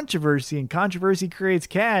some controversy and controversy creates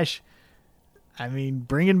cash, I mean,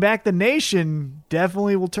 bringing back the Nation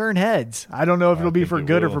definitely will turn heads. I don't know if it'll be for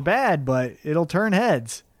good or for bad, but it'll turn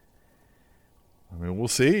heads. I mean, we'll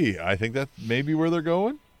see. I think that may be where they're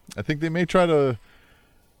going. I think they may try to,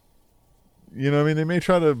 they may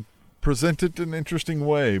try to present it in an interesting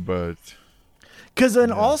way, but. Because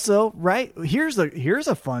then also, right, here's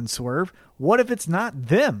a fun swerve. What if it's not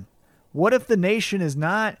them? What if the Nation is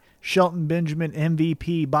not Shelton Benjamin,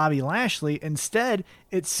 MVP, Bobby Lashley? Instead,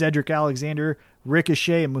 it's Cedric Alexander,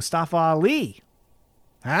 Ricochet, and Mustafa Ali.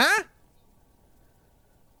 Huh?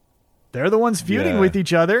 They're the ones feuding with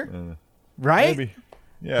each other. Right? Maybe.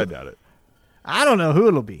 Yeah, I doubt it. I don't know who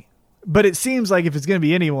it'll be. But it seems like if it's going to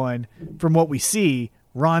be anyone, from what we see,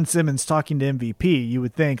 Ron Simmons talking to MVP, you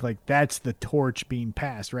would think like that's the torch being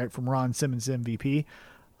passed, right? From Ron Simmons to MVP.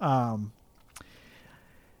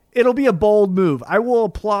 It'll be a bold move. I will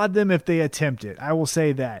applaud them if they attempt it. I will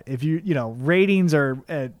say that. If ratings are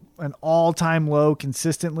at an all-time low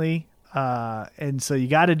consistently, and so you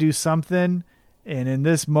got to do something. And in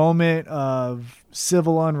this moment of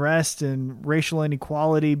civil unrest and racial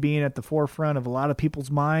inequality being at the forefront of a lot of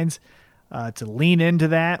people's minds, to lean into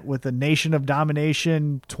that with the Nation of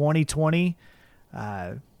Domination 2020,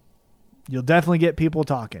 you'll definitely get people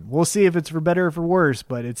talking. We'll see if it's for better or for worse,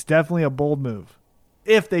 but it's definitely a bold move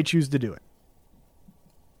if they choose to do it.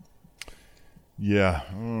 Yeah,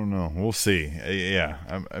 I don't know. We'll see. Yeah,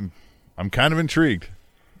 I'm kind of intrigued.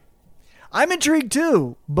 I'm intrigued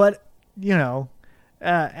too, but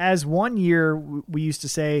as one year we used to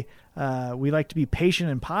say, we like to be patient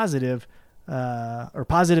and positive, or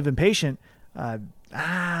positive and patient.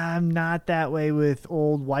 I'm not that way with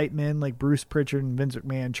old white men like Bruce Pritchard and Vince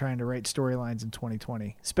McMahon trying to write storylines in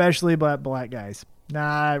 2020, especially about black guys.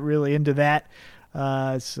 Not really into that.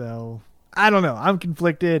 So I don't know. I'm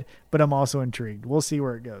conflicted, but I'm also intrigued. We'll see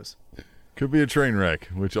where it goes. Could be a train wreck,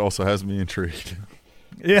 which also has me intrigued.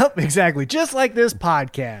 Yep, exactly. Just like this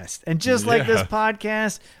podcast. And just like this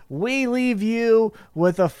podcast, we leave you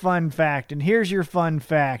with a fun fact. And here's your fun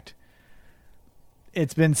fact.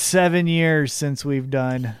 It's been 7 years since we've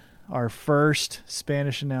done our first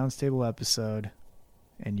Spanish Announce Table episode.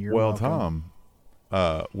 And you're welcome.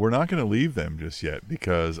 Tom, we're not going to leave them just yet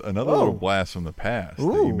because another little blast from the past that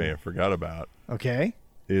you may have forgot about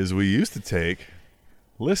is we used to take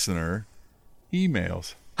listener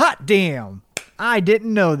emails. Hot damn. I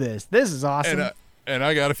didn't know this. This is awesome. And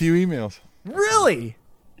I got a few emails. Really?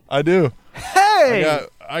 I do. Hey!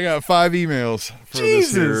 I got 5 emails for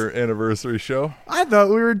this here anniversary show. I thought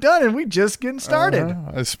we were done and we just getting started.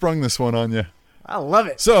 I sprung this one on you. I love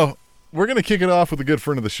it. So we're going to kick it off with a good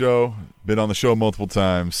friend of the show. Been on the show multiple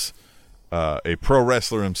times. A pro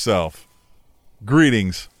wrestler himself.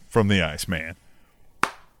 Greetings from the Iceman.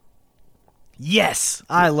 Yes,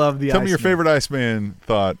 I love the Iceman. Tell me your favorite Iceman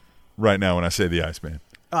thought right now when I say the Iceman.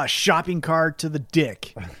 Shopping cart to the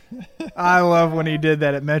dick. I love when he did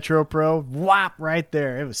that at Metro Pro. Whop, right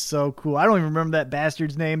there. It was so cool. I don't even remember that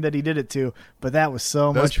bastard's name that he did it to, but that was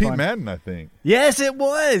so much fun. That was Pete Madden, I think. Yes, it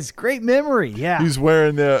was. Great memory. Yeah. He's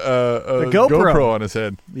wearing the GoPro on his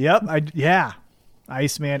head. Yep.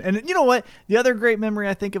 Iceman. And you know what? The other great memory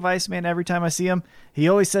I think of Iceman every time I see him, he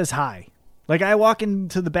always says hi. Like I walk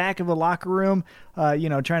into the back of a locker room,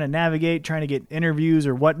 trying to navigate, trying to get interviews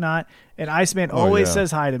or whatnot, and Iceman always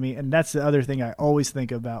says hi to me, and that's the other thing I always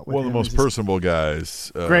think about. One of the most personable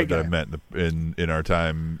guys that I've met in our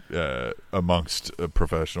time amongst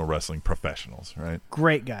professional wrestling professionals, right?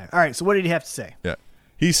 Great guy. All right, so what did he have to say? Yeah.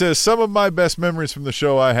 He says, some of my best memories from the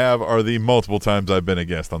show I have are the multiple times I've been a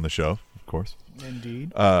guest on the show, of course.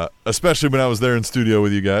 Indeed. Especially when I was there in studio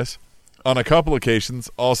with you guys. On a couple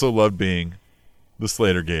occasions, also loved being the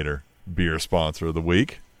Slater Gator beer sponsor of the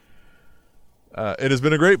week. It has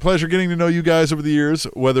been a great pleasure getting to know you guys over the years,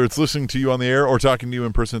 whether it's listening to you on the air or talking to you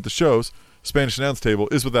in person at the shows. Spanish Announce Table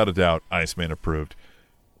is without a doubt Iceman approved.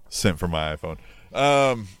 Sent from my iPhone.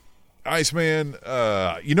 Iceman,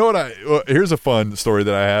 you know what? Here's a fun story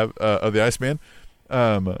that I have of the Iceman.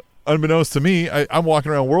 Unbeknownst to me, I'm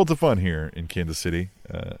walking around Worlds of Fun here in Kansas City,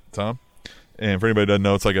 Tom. And for anybody who doesn't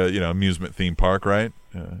know, it's like a amusement theme park, right?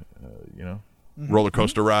 Roller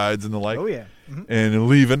coaster rides and the like. Oh yeah. Mm-hmm. And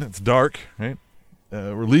leaving, it's dark, right?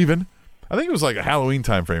 We're leaving. I think it was like a Halloween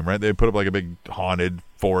time frame, right? They put up like a big haunted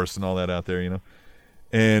forest and all that out there,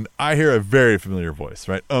 And I hear a very familiar voice,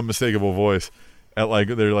 right? Unmistakable voice. At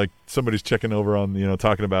they're like somebody's checking over on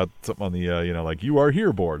talking about something on the like you are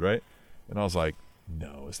here board, right? And I was like,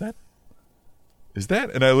 no, is that?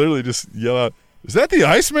 And I literally just yell out, is that the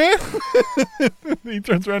Iceman? He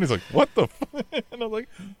turns around, he's like, what the fuck? And I'm like,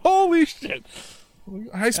 holy shit. I'm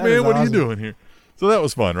like, Iceman, what are you doing here? So that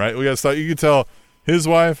was fun, right? We got to start. You could tell his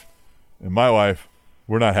wife and my wife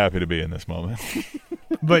were not happy to be in this moment.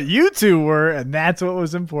 But you two were, and that's what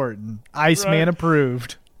was important. Iceman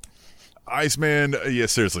approved. Iceman,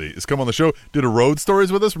 seriously, has come on the show. Did a Road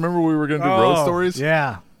Stories with us. Remember we were going to do Road Stories?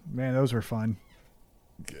 Yeah. Man, those were fun.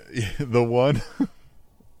 The one.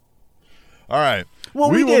 All right.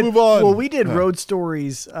 Well, we will move on. Well, we did Road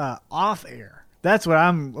Stories off air. That's what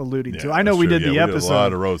I'm alluding to. I know we did the episode. We did a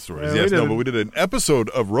lot of Road Stories. Yes, but we did an episode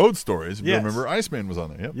of Road Stories. If you remember, Iceman was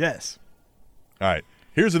on there. Yep. Yes. All right.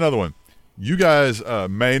 Here's another one. You guys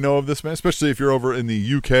may know of this man, especially if you're over in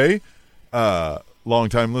the UK. Long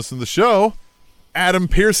time listener to the show, Adam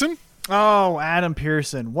Pearson. Oh, Adam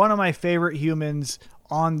Pearson. One of my favorite humans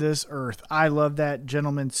on this earth. I love that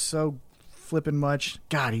gentleman so flippin' much.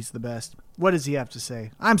 God, he's the best. What does he have to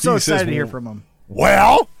say? I'm so excited to hear from him.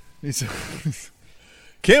 Well, he says,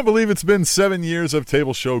 can't believe it's been 7 years of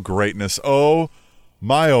table show greatness. Oh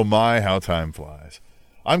my, how time flies.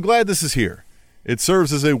 I'm glad this is here. It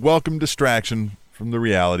serves as a welcome distraction from the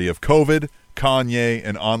reality of COVID, Kanye,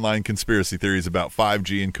 and online conspiracy theories about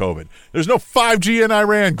 5G and COVID. There's no 5G in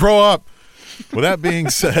Iran. Grow up. With that being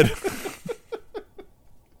said,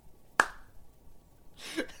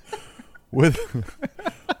 with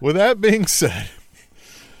that being said,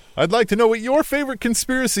 I'd like to know what your favorite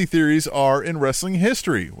conspiracy theories are in wrestling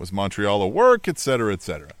history. Was Montreal a work, etc.,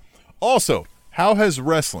 etc.? Also, how has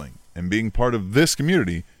wrestling and being part of this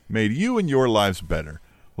community made you and your lives better?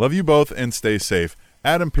 Love you both and stay safe.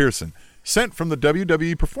 Adam Pearson. Sent from the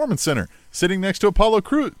WWE Performance Center, sitting next to Apollo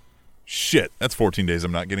Crews. Shit, that's 14 days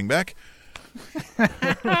I'm not getting back.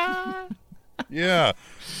 Yeah,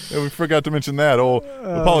 we forgot to mention that.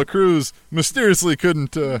 Apollo Crews mysteriously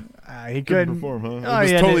couldn't perform, huh? It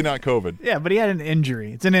was totally not COVID. Yeah, but he had an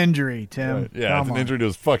injury. It's an injury, Tim. Right. Yeah, it's an injury to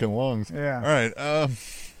his fucking lungs. Yeah. All right.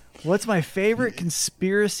 What's my favorite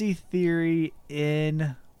conspiracy theory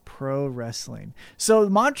in pro wrestling? So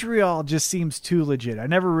Montreal just seems too legit. I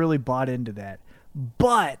never really bought into that.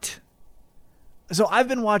 But so I've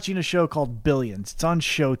been watching a show called Billions. It's on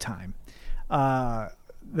Showtime.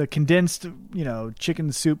 The condensed,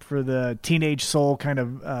 chicken soup for the teenage soul kind of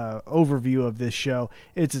overview of this show.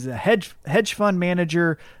 It's a hedge fund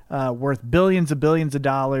manager worth billions of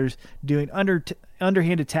dollars doing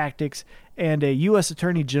underhanded tactics, and a U.S.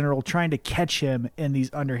 Attorney General trying to catch him in these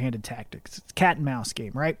underhanded tactics. It's a cat and mouse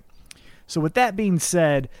game, right? So with that being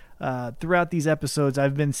said, throughout these episodes,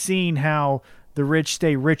 I've been seeing how the rich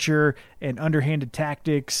stay richer and underhanded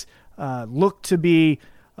tactics look to be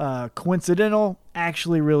coincidental,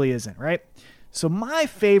 actually really isn't, right? So my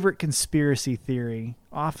favorite conspiracy theory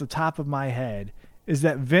off the top of my head is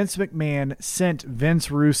that Vince McMahon sent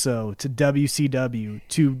Vince Russo to WCW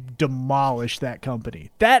to demolish that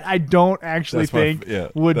company. That I don't actually think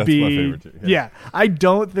would be... my favorite too. Yeah, I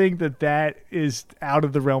don't think that is out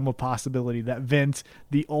of the realm of possibility, that Vince,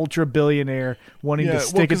 the ultra-billionaire, wanting to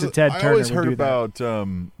stick it to Ted Turner. I always heard about the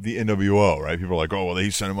NWO, right? People are like, oh, well,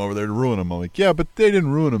 he sent him over there to ruin him. I'm like, yeah, but they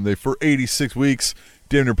didn't ruin him. They, for 86 weeks,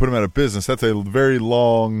 damn near put him out of business. That's a very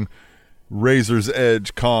long... razor's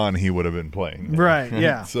edge con he would have been playing. Right,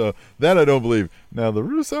 yeah. So that I don't believe. Now the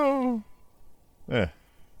Russo, Well,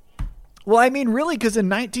 I mean, really, because in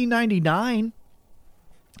 1999,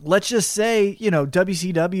 let's just say,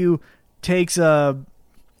 WCW takes a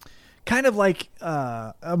kind of like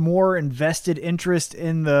a more invested interest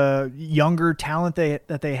in the younger talent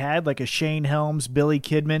that they had, like a Shane Helms, Billy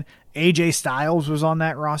Kidman, AJ Styles was on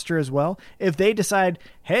that roster as well. If they decide,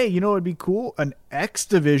 hey, you know what would be cool? An X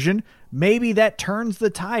division, maybe that turns the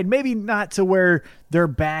tide. Maybe not to where they're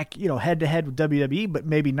back, head to head with WWE, but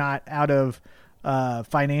maybe not out of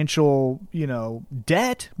financial,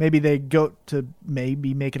 debt. Maybe they go to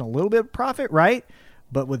maybe making a little bit of profit, right?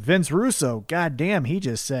 But with Vince Russo, goddamn, he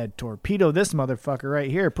just said, torpedo this motherfucker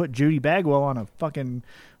right here. Put Judy Bagwell on a fucking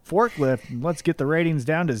forklift and let's get the ratings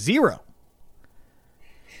down to 0.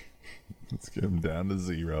 Let's get them down to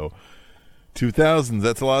 0. 2000s,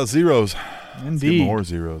 that's a lot of zeros. Indeed. Let's get more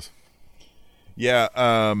zeros. Yeah.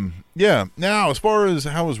 Yeah. Now, as far as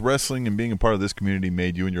how has wrestling and being a part of this community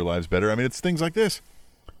made you and your lives better, I mean, it's things like this.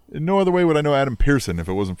 In no other way would I know Adam Pearson if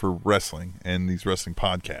it wasn't for wrestling and these wrestling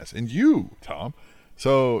podcasts. And you, Tom.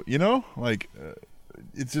 So,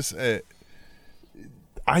 it's just...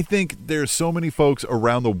 I think there's so many folks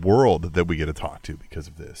around the world that we get to talk to because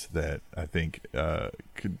of this that I think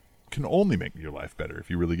can only make your life better if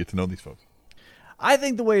you really get to know these folks. I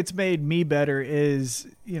think the way it's made me better is,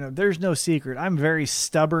 there's no secret. I'm very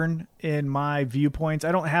stubborn in my viewpoints.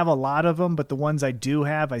 I don't have a lot of them, but the ones I do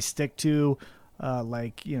have, I stick to,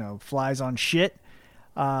 flies on shit.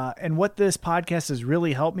 And what this podcast has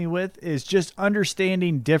really helped me with is just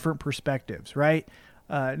understanding different perspectives, right?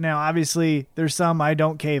 Now, obviously, there's some I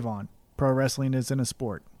don't cave on. Pro wrestling isn't a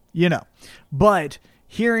sport, But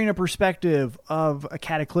hearing a perspective of a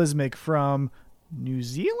Cataclysmic from New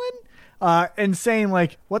Zealand and saying,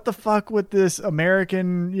 what the fuck with this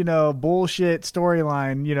American, bullshit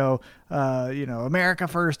storyline, America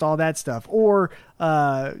first, all that stuff. Or,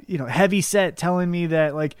 Heavy Set telling me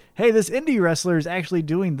that, hey, this indie wrestler is actually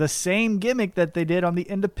doing the same gimmick that they did on the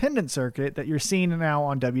independent circuit that you're seeing now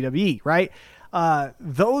on WWE, right?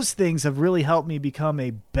 Those things have really helped me become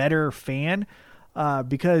a better fan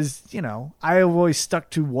because, I've always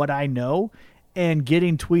stuck to what I know, and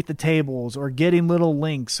getting tweet the tables or getting little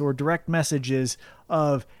links or direct messages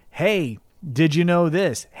of, hey, did you know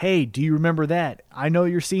this? Hey, do you remember that? I know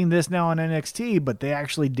you're seeing this now on NXT, but they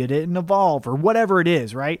actually did it in Evolve or whatever it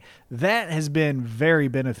is, right? That has been very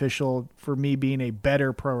beneficial for me being a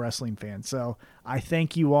better pro wrestling fan. So I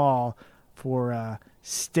thank you all for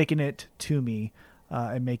sticking it to me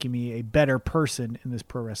and making me a better person in this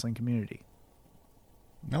pro wrestling community.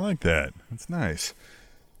 I like that. That's nice.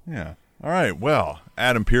 Yeah. All right. Well,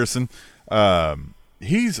 Adam Pearson,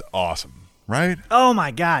 he's awesome, right? Oh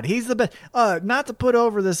my God. He's the best. Not to put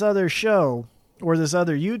over this other show or this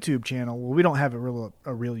other YouTube channel. Well, we don't have a real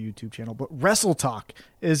YouTube channel, but Wrestle Talk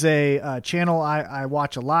is a channel I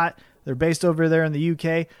watch a lot. They're based over there in the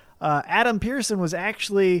UK. Adam Pearson was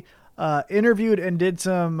actually interviewed and did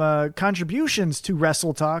some contributions to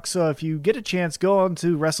Wrestle Talk. So if you get a chance, go on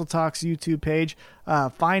to Wrestle Talk's YouTube page,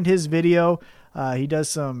 find his video. He does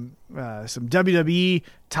some WWE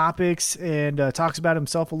topics and talks about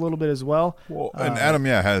himself a little bit as well. Well, and Adam,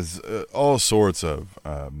 has all sorts of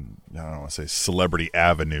I don't want to say celebrity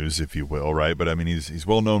avenues, if you will, right? But I mean, he's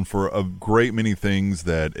well known for a great many things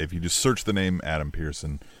that if you just search the name Adam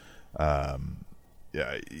Pearson,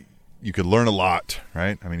 you could learn a lot,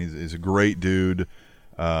 right? I mean, he's a great dude,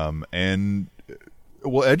 and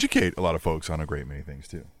will educate a lot of folks on a great many things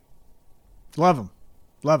too. Love him.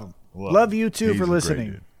 Love you too for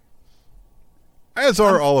listening. As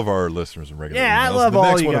are all of our listeners and regular emails. I love all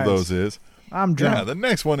you guys. The next one of those is... I'm drunk. Yeah, the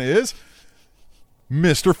next one is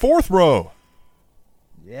Mr. Fourth Row.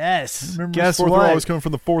 Yes. Remember Guess Mr. Fourth what? Row always coming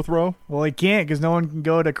from the fourth row? Well, he can't because no one can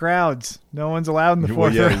go to crowds. No one's allowed in the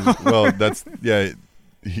fourth row. Well, that's... Yeah,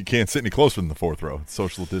 he can't sit any closer than the fourth row. It's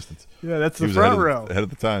social distance. Yeah, that's the front row. Ahead of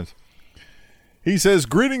the times. He says,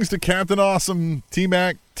 greetings to Captain Awesome,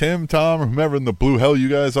 T-Mac, Tim, Tom, or whomever in the blue hell you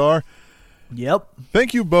guys are. Yep.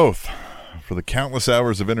 Thank you both for the countless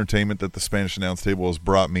hours of entertainment that the Spanish Announce Table has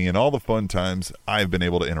brought me and all the fun times I've been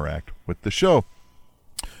able to interact with the show.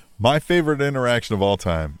 My favorite interaction of all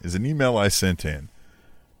time is an email I sent in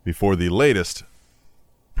before the latest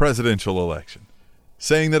presidential election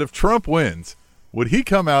saying that if Trump wins, would he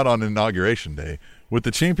come out on Inauguration Day with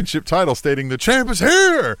the championship title stating, "The champ is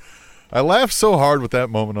here"? I laughed so hard with that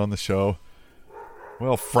moment on the show.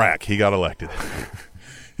 Well, frack, he got elected.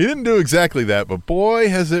 He didn't do exactly that, but boy,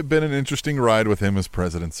 has it been an interesting ride with him as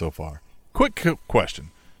president so far. Quick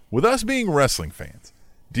question. With us being wrestling fans,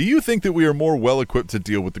 do you think that we are more well-equipped to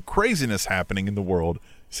deal with the craziness happening in the world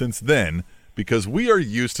since then because we are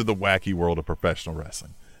used to the wacky world of professional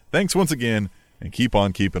wrestling? Thanks once again, and keep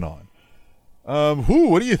on keeping on.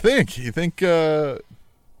 What do you think? You think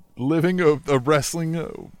living a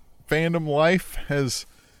wrestling fandom life has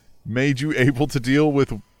made you able to deal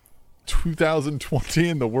with 2020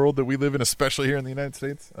 and the world that we live in, especially here in the United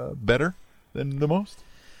States, better than the most?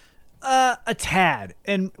 A tad.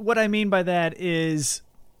 And what I mean by that is,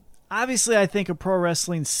 obviously, I think a pro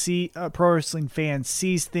wrestling fan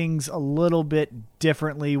sees things a little bit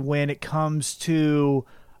differently when it comes to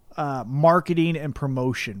marketing and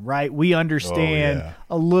promotion, right? We understand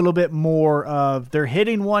a little bit more of they're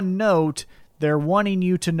hitting one note, they're wanting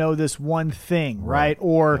you to know this one thing, right?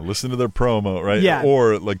 Or listen to their promo, right? Yeah.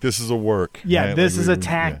 Or like, this is a work. Yeah, right? this like is a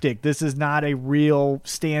tactic. Yeah. This is not a real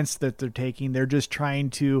stance that they're taking. They're just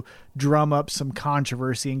trying to drum up some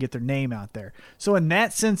controversy and get their name out there. So in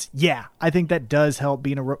that sense, yeah, I think that does help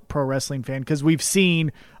being a pro wrestling fan, because we've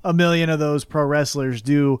seen a million of those pro wrestlers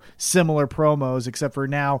do similar promos, except for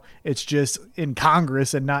now it's just in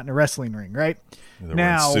Congress and not in a wrestling ring, right? They're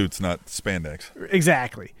wearing suits, not spandex.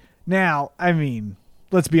 Exactly. Now, I mean,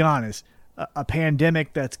 let's be honest. A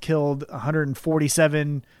pandemic that's killed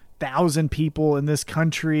 147,000 people in this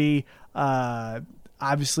country,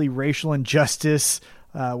 obviously racial injustice,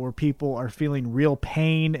 where people are feeling real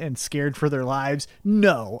pain and scared for their lives.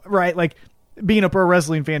 No, right? Like, being a pro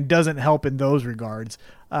wrestling fan doesn't help in those regards.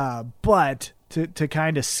 But to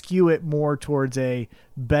kind of skew it more towards a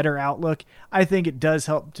better outlook, I think it does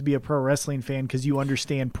help to be a pro wrestling fan, because you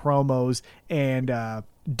understand promos and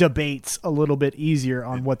debates a little bit easier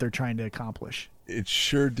on what they're trying to accomplish. It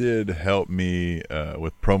sure did help me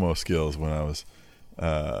with promo skills when I was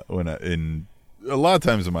in a lot of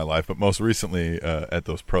times in my life, but most recently at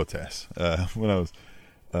those protests when I was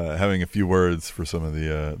having a few words for some of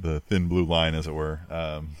the thin blue line, as it were,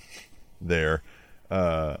 there.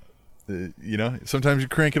 Sometimes you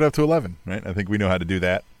crank it up to 11, right? I think we know how to do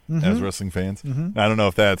that as wrestling fans. I don't know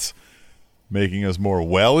if that's making us more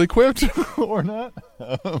well-equipped or not.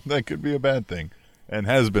 That could be a bad thing, and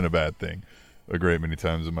has been a bad thing a great many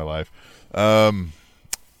times in my life.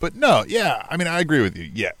 But no, yeah, I mean, I agree with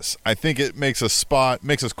you. Yes, I think it makes us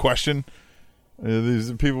question,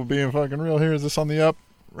 these people being fucking real here? Is this on the up,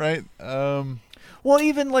 right? Well,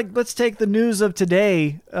 even like, let's take the news of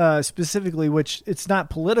today specifically, which it's not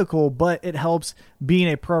political, but it helps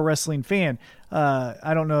being a pro wrestling fan.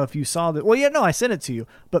 I don't know if you saw that. Well, yeah, no, I sent it to you.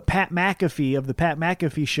 But Pat McAfee of the Pat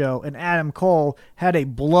McAfee Show and Adam Cole had a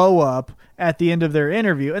blow up at the end of their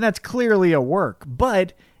interview, and that's clearly a work.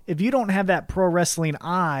 But if you don't have that pro wrestling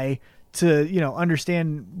eye to,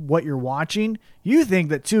 understand what you're watching, you think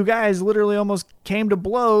that two guys literally almost came to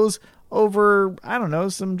blows over, I don't know,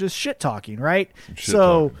 some just shit talking, right?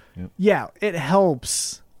 Yeah, it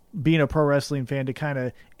helps being a pro wrestling fan to kind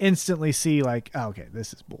of instantly see like, oh, okay,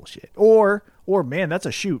 this is bullshit. Or man, that's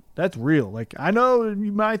a shoot. That's real. Like, I know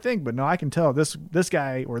you might think, but no, I can tell this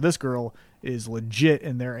guy or this girl is legit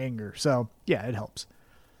in their anger. So yeah, it helps.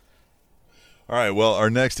 All right. Well, our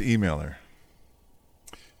next emailer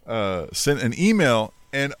sent an email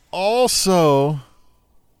and also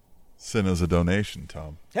sent us a donation,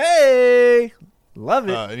 Tom. Hey, love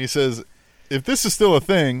it. And he says, if this is still a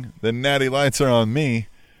thing, then Natty Lights are on me.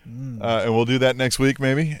 And we'll do that next week,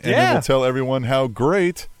 maybe. And then we'll tell everyone how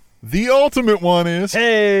great the Ultimate One is.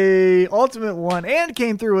 Hey, Ultimate One. And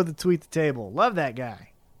came through with a tweet the table. Love that guy.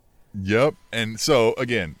 Yep. And so,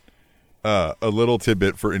 again, a little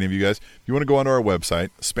tidbit for any of you guys. If you want to go onto our website,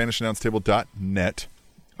 SpanishAnnounceTable.net.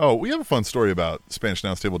 Oh, we have a fun story about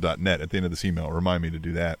SpanishAnnounceTable.net at the end of this email. Remind me to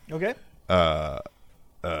do that. Okay.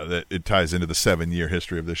 That it ties into the 7-year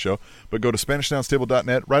history of this show. But go to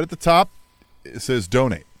SpanishAnnounceTable.net. Right at the top, it says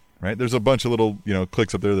donate. Right? There's a bunch of little,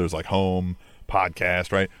 clicks up there. There's like home,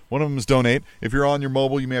 podcast, right? One of them is donate. If you're on your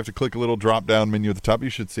mobile, you may have to click a little drop-down menu at the top.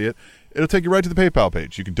 You should see it. It'll take you right to the PayPal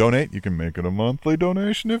page. You can donate. You can make it a monthly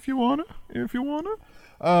donation if you want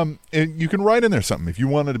to. And you can write in there something. If you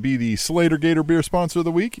wanted to be the Slater Gator Beer sponsor of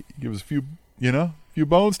the week, give us a few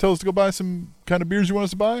bones. Tell us to go buy some kind of beers you want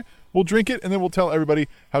us to buy. We'll drink it, and then we'll tell everybody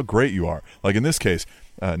how great you are. Like in this case,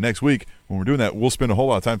 next week when we're doing that, we'll spend a whole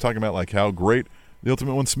lot of time talking about like how great the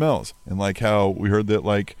Ultimate One smells, and like how we heard that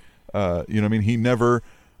like he never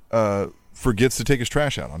forgets to take his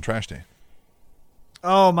trash out on trash day.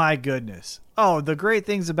 Oh my goodness. Oh, the great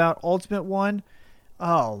things about Ultimate One.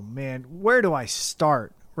 Oh man, where do I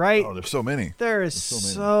start? Right? Oh, there's so many. There's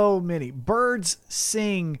so many. Birds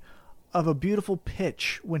sing of a beautiful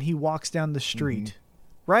pitch when he walks down the street.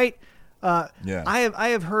 Right? Yeah. I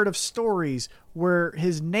have heard of stories where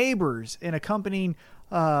his neighbors and accompanying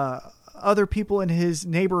other people in his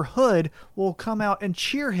neighborhood will come out and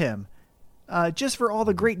cheer him just for all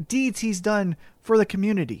the great deeds he's done for the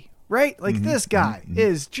community. Right? Like this guy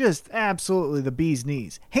is just absolutely the bee's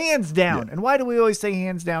knees. Hands down. Yeah. And why do we always say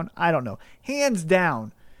hands down? I don't know. Hands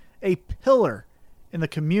down, a pillar in the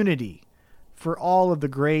community for all of the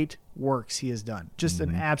great works he has done. Just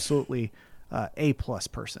an absolutely A+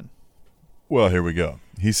 person. Well, here we go.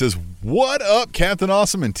 He says, "What up, Captain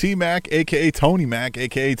Awesome and T-Mac, a.k.a. Tony Mac,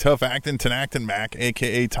 a.k.a. Tough Actin' Tenactin Mac,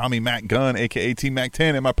 a.k.a. Tommy Mac Gun, a.k.a. T-Mac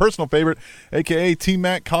 10, and my personal favorite, a.k.a.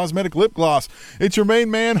 T-Mac Cosmetic Lip Gloss. It's your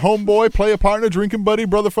main man, homeboy, play a partner, drinking buddy,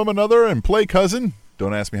 brother from another, and play cousin.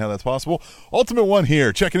 Don't ask me how that's possible. Ultimate One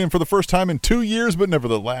here, checking in for the first time in 2 years, but never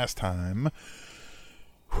the last time.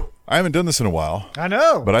 I haven't done this in a while. I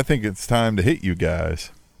know. But I think it's time to hit you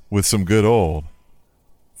guys with some good old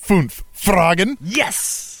Funf Fragen.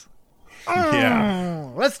 Yes. Yeah.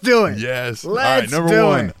 Let's do it. Yes. Let's All right, number do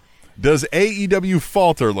one. it. Does AEW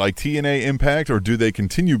falter like TNA Impact, or do they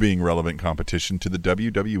continue being relevant competition to the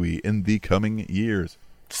WWE in the coming years?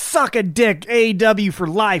 Suck a dick, AEW for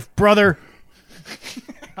life, brother.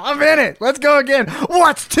 I'm in it. Let's go again.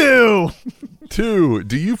 What's two? 2.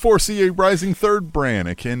 Do you foresee a rising third brand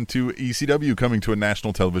akin to ECW coming to a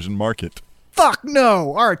national television market? Fuck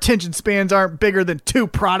no. Our attention spans aren't bigger than 2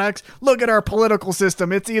 products. Look at our political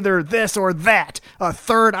system. It's either this or that. A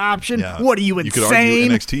third option? Yeah. What are you, You could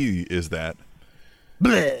insane? argue NXT is that.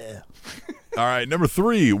 Bleh. All right, number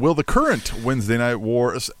 3. Will the current Wednesday Night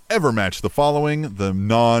Wars ever match the following, the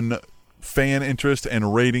non-fan interest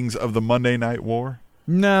and ratings of the Monday Night War?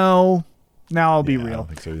 No. Now I'll be Yeah, I real. don't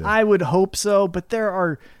think so either. I would hope so, but there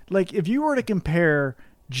are, like, if you were to compare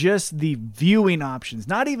just the viewing options,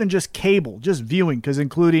 not even just cable, just viewing, because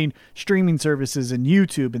including streaming services and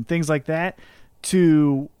YouTube and things like that,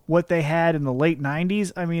 to what they had in the late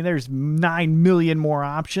 90s, I mean, there's 9 million more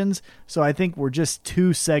options. So I think we're just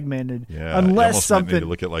too segmented. Yeah, unless you almost might something. need to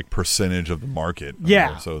look at like percentage of the market.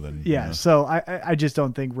 Yeah. more so than, Yeah. you know. So I just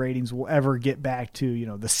don't think ratings will ever get back to,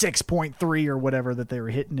 the 6.3 or whatever that they were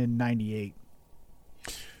hitting in 98.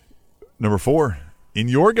 Number 4. In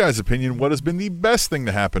your guys' opinion, what has been the best thing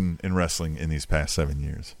to happen in wrestling in these past 7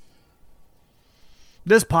 years?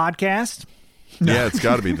 This podcast. Yeah, it's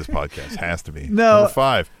got to be this podcast. Has to be. No. Number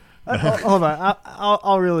 5. Hold on.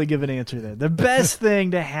 I'll really give an answer there. The best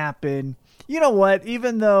thing to happen, you know what?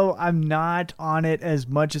 Even though I'm not on it as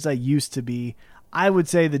much as I used to be, I would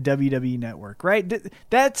say the WWE Network, right?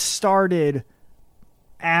 That started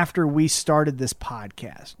after we started this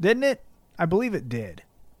podcast, didn't it? I believe it did.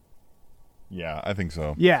 Yeah, I think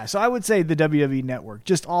so. Yeah, so I would say the WWE Network.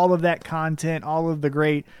 Just all of that content, all of the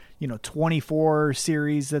great, 24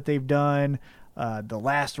 series that they've done, the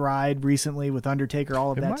Last Ride recently with Undertaker,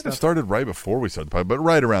 all of It that might stuff. have started right before we started the podcast, but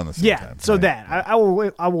right around the same Yeah, time. so right? that I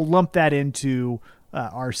will lump that into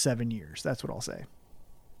our 7 years. That's what I'll say.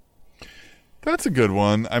 That's a good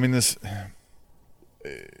one. I mean, this.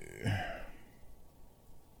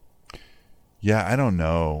 Yeah, I don't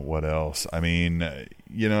know what else. I mean,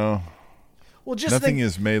 Well, just nothing think,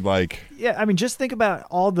 is made like. yeah. I mean, just think about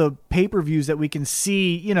all the pay-per-views that we can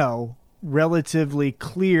see. Relatively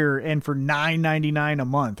clear and for $9.99 a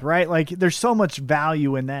month, right? Like, there's so much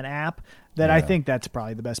value in that app that I Yeah. think that's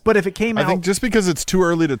probably the best. But if it came I out, think just because it's too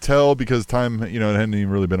early to tell, because time, it hadn't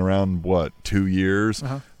even really been around, 2 years,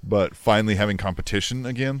 but finally having competition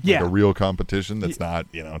again, Yeah. like a real competition that's not,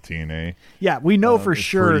 TNA. yeah, we know for it's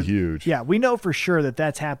sure. pretty huge. Yeah, we know for sure that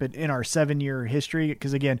that's happened in our 7-year history.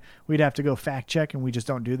 Because again, we'd have to go fact check, and we just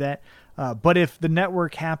don't do that. But if the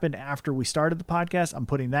network happened after we started the podcast, I'm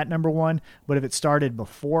putting that number 1. But if it started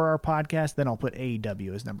before our podcast, then I'll put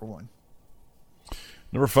AEW as number 1.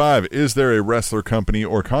 Number 5, is there a wrestler, company,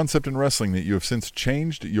 or concept in wrestling that you have since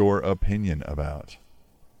changed your opinion about?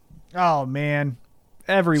 Oh man,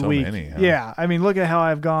 every So week. many, huh? Yeah, I mean, look at how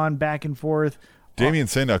I've gone back and forth. Damian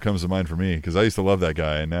Sandow comes to mind for me, because I used to love that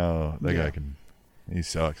guy, and now that Yeah. guy he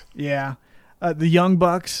sucks. Yeah, the Young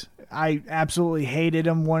Bucks. I absolutely hated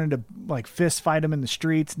them. Wanted to fist fight them in the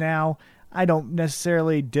streets. Now I don't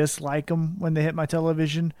necessarily dislike them when they hit my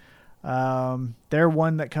television. They're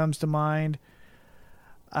one that comes to mind.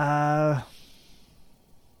 I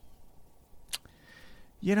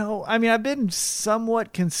mean, I've been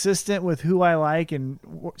somewhat consistent with who I like and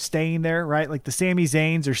staying there, right? Like the Sami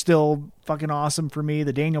Zayns are still fucking awesome for me.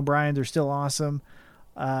 The Daniel Bryans are still awesome.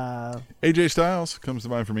 AJ Styles comes to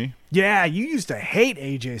mind for me. Yeah, you used to hate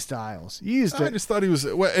AJ Styles. You used I to. just thought he was,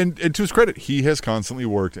 and to his credit, he has constantly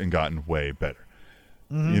worked and gotten way better.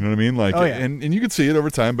 You know what I mean? Like, Oh, yeah. and you could see it over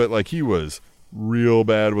time, but he was real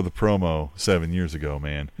bad with a promo 7 years ago,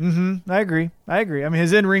 man. I agree. I mean,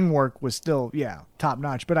 his in-ring work was still, top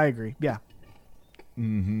notch, but I agree. Yeah.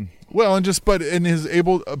 Well, and his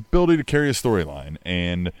ability to carry a storyline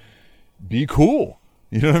and be cool.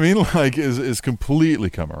 You know what I mean? Is completely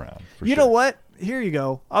come around. You know what? Here you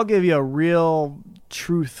go. I'll give you a real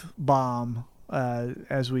truth bomb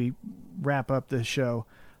as we wrap up this show.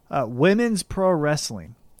 Women's pro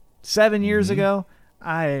wrestling. 7 years ago,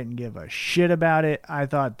 I didn't give a shit about it. I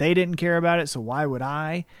thought they didn't care about it, so why would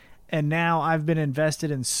I? And now I've been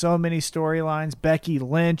invested in so many storylines. Becky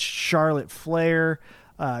Lynch, Charlotte Flair.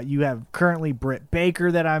 You have currently Britt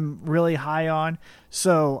Baker that I'm really high on.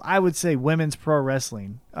 So I would say women's pro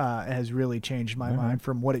wrestling has really changed my mind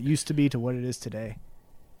from what it used to be to what it is today.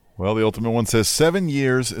 Well, the Ultimate One says 7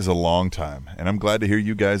 years is a long time, and I'm glad to hear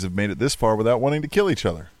you guys have made it this far without wanting to kill each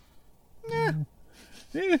other. Yeah.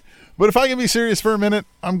 But if I can be serious for a minute,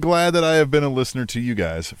 I'm glad that I have been a listener to you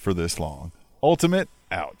guys for this long. Ultimate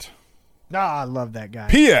out. I love that guy.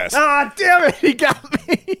 P.S. Damn it, he got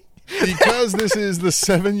me. Because this is the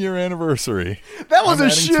 7-year anniversary. That was I'm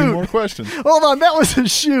a adding shoot. 2 more questions. Hold on, that was a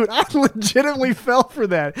shoot. I legitimately fell for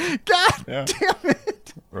that. God damn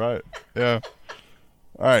it. Right. Yeah.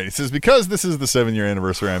 All right. It says, because this is the 7-year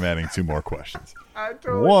anniversary, I'm adding 2 more questions.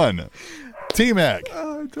 One, T-Mac.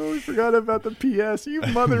 Oh, I totally forgot about the PS. You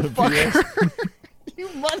motherfucker. You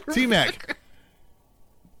motherfucker. T-Mac.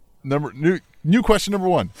 New question number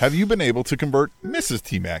 1. Have you been able to convert Mrs.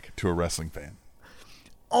 T-Mac to a wrestling fan?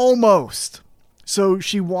 Almost. So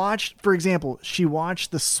she watched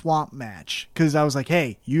the Swamp Match because I was like,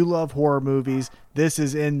 hey, you love horror movies. This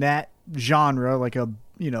is in that genre, like a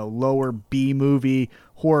lower B movie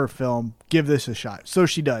horror film. Give this a shot. So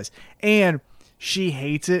she does. And she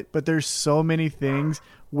hates it, but there's so many things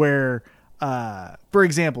where, for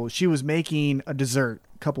example, she was making a dessert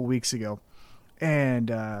a couple weeks ago. And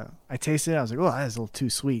I tasted it. I was like, oh, that's a little too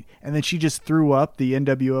sweet. And then she just threw up the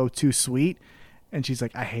NWO too sweet. And she's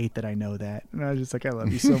like, I hate that I know that. And I was just like, I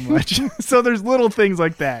love you so much. So there's little things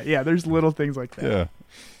like that. Yeah, there's little things like that. Yeah.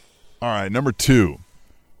 All right, number 2.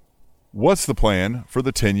 What's the plan for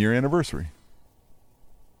the 10-year anniversary?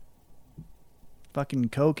 Fucking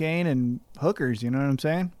cocaine and hookers, you know what I'm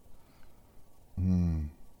saying?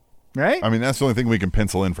 Right? I mean, that's the only thing we can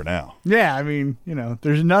pencil in for now. Yeah, I mean,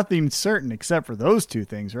 there's nothing certain except for those 2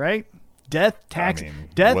 things, right? Death, tax,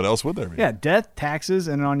 death. What else would there be? Yeah, death, taxes,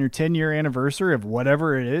 and on your 10-year anniversary of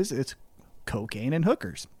whatever it is, it's cocaine and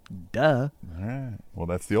hookers. Duh. All right. Well,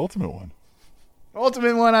 that's the ultimate one.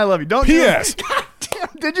 Ultimate one, I love you. Don't P.S. God damn,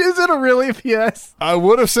 is it a really a P.S.? I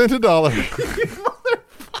would have sent $1. You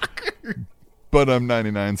motherfucker. But I'm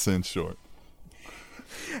 99 cents short.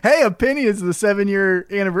 Hey, a penny is the 7-year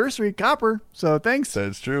anniversary copper. So thanks.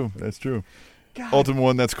 That's true. God. Ultimate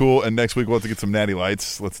one, that's cool. And next week we'll have to get some natty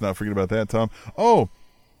lights. Let's not forget about that, Tom. Oh.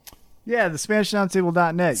 Yeah, the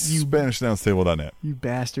SpanishAnnounceTable.net. SpanishAnnounceTable.net. You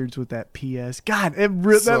bastards with that PS. God,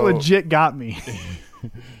 that legit got me.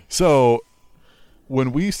 So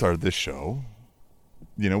when we started this show,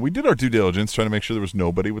 we did our due diligence trying to make sure there was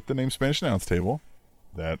nobody with the name Spanish Announce Table.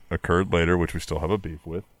 That occurred later, which we still have a beef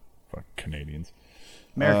with. Fuck Canadians.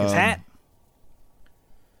 America's hat.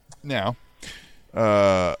 Now,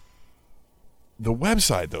 the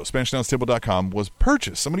website, though, SpanishAnnounceTable.com, was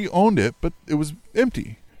purchased. Somebody owned it, but it was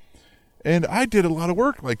empty. And I did a lot of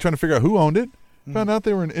work, like trying to figure out who owned it. Found out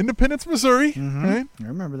they were in Independence, Missouri, right? I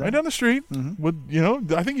remember that. Right down the street. With,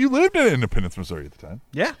 I think you lived in Independence, Missouri at the time.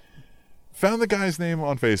 Yeah. Found the guy's name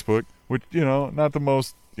on Facebook, which, not the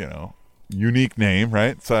most, unique name,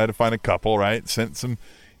 right? So I had to find a couple, right? Sent some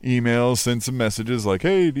emails, sent some messages like,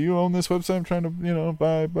 hey, do you own this website? I'm trying to,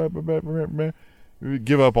 buy. We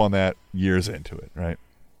give up on that years into it, right?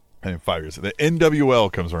 And 5 years. The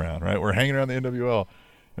NWL comes around, right? We're hanging around the NWL.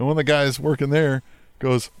 And one of the guys working there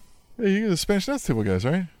goes, hey, you're the Spanish Announce Table guys,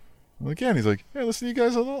 right? I'm like, yeah. And he's like, yeah, I listen to you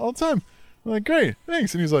guys all the time. I'm like, great,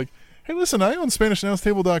 thanks. And he's like, hey, listen, I own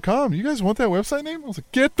SpanishAnnounceTable.com. You guys want that website name? I was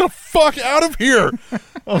like, get the fuck out of here.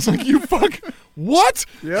 I was like, you fuck, what?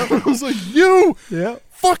 Yep. I was like, you. Yep.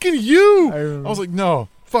 Fucking you. I was like, no.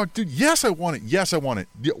 Fuck, dude, yes, I want it. Yes, I want it.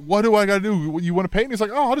 What do I got to do? You want to pay? And he's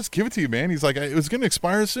like, oh, I'll just give it to you, man. He's like, it was going to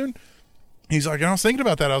expire soon. He's like, I was thinking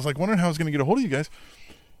about that. I was like, wondering how I was going to get a hold of you guys.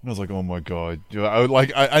 And I was like, oh, my God.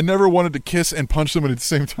 I never wanted to kiss and punch somebody at the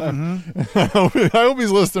same time. I hope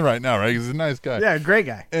he's listening right now, right? He's a nice guy. Yeah, great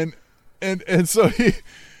guy. And so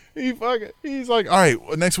he's like, all right,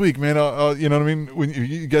 next week, man. You know what I mean? When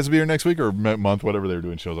you guys will be here next week or month, whatever they were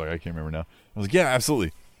doing shows. Like, I can't remember now. I was like, yeah,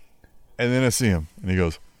 absolutely. And then I see him, and he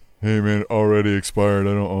goes, hey, man, already expired.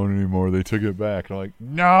 I don't own it anymore. They took it back. And I'm like,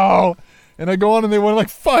 no. And I go on, and they want like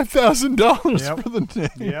 $5,000 for the name.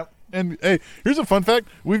 Yep. And, hey, here's a fun fact.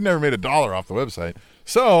 We've never made $1 off the website.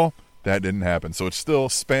 So that didn't happen. So it's still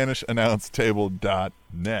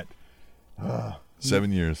SpanishAnnounceTable.net.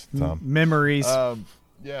 7 years, Tom. Memories.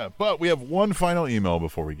 Yeah, but we have one final email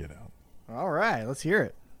before we get out. All right, let's hear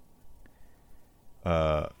it.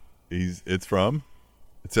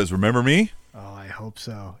 It says, remember me? Oh, I hope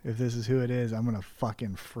so. If this is who it is, I'm going to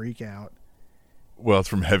fucking freak out. Well, it's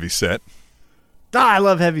from Heavy Set. I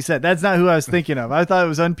love Heavy Set. That's not who I was thinking of. I thought it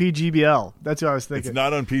was on PGBL. That's who I was thinking. It's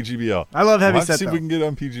not on PGBL. I love Heavy We'll have to Set, see if though. we can get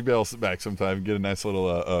on PGBL back sometime and get a nice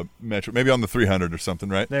little metro, maybe on the 300 or something,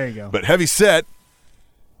 right? There you go. But Heavy Set,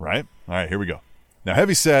 right? All right, here we go. Now,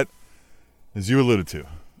 Heavy Set, as you alluded to,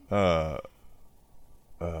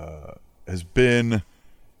 has been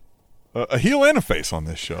a heel and a face on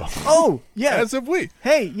this show. Oh, yeah. As have we.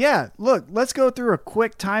 Hey, yeah, look, let's go through a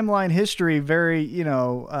quick timeline history, very,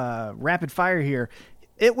 rapid fire here.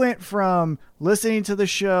 It went from listening to the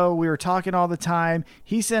show, we were talking all the time.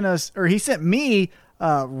 He sent me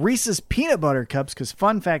Reese's peanut butter cups, because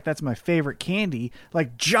fun fact, that's my favorite candy,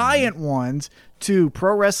 like giant ones, to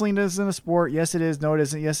pro wrestling isn't a sport. Yes, it is. No, it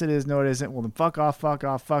isn't. Yes, it is. No, it isn't. Well, then fuck off, fuck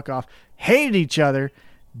off, fuck off. Hated each other.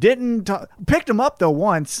 Picked him up, though,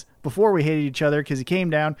 once before we hated each other because he came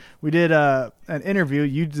down. We did an interview.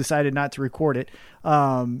 You decided not to record it.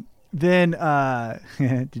 Then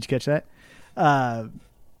did you catch that?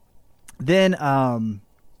 Then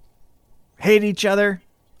hated each other,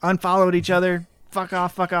 unfollowed each other, fuck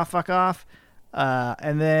off, fuck off, fuck off.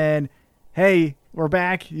 And then, hey, we're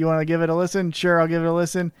back. You want to give it a listen? Sure, I'll give it a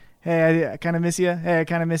listen. Hey, I kind of miss you. Hey, I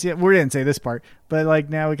kind of miss you. We didn't say this part, but like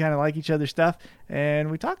now we kind of like each other's stuff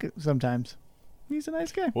and we talk sometimes. He's a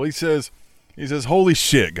nice guy. Well, he says, holy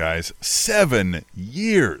shit, guys, 7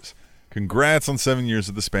 years. Congrats on 7 years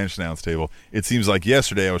at the Spanish Announce Table. It seems like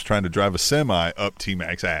yesterday I was trying to drive a semi up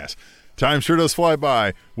T-Mac's ass. Time sure does fly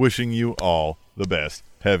by. Wishing you all the best.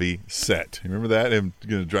 Heavy Set. You remember that? Him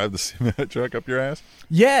going to drive the semi truck up your ass?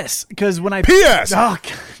 Yes, because when I... P.S. Oh,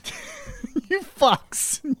 God. You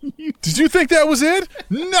fucks. Did you think that was it?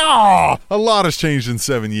 No! A lot has changed in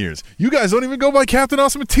 7 years. You guys don't even go by Captain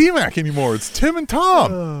Awesome and T-Mac anymore. It's Tim and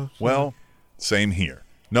Tom. Well, same here.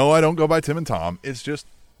 No, I don't go by Tim and Tom. It's just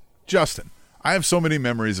Justin. I have so many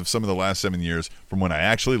memories of some of the last 7 years from when I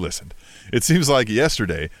actually listened. It seems like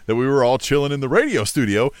yesterday that we were all chilling in the radio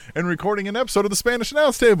studio and recording an episode of the Spanish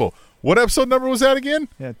Announce Table. What episode number was that again?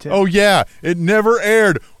 Yeah, Tim. Oh, yeah. It never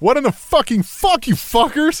aired. What in the fucking fuck, you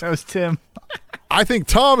fuckers? That was Tim. I think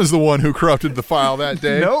Tom is the one who corrupted the file that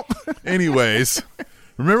day. Nope. Anyways,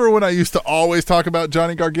 remember when I used to always talk about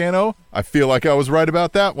Johnny Gargano? I feel like I was right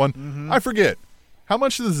about that one. Mm-hmm. I forget. How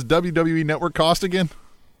much does the WWE Network cost again?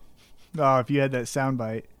 Oh, if you had that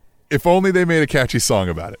soundbite. If only they made a catchy song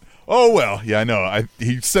about it. Oh, well. Yeah, I know.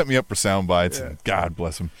 He set me up for sound bites, and God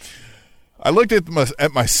bless him. I looked at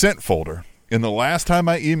my sent folder, and the last time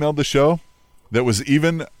I emailed the show that was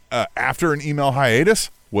even after an email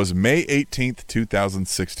hiatus was May 18th,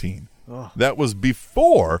 2016. Oh. That was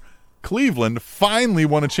before Cleveland finally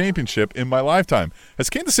won a championship in my lifetime. Has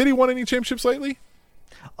Kansas City won any championships lately?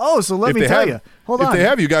 Oh, so let me tell you. Hold on. If they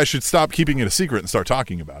have, you guys should stop keeping it a secret and start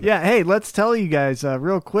talking about it. Yeah, hey, let's tell you guys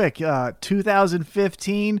real quick.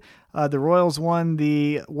 2015, the Royals won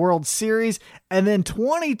the World Series. And then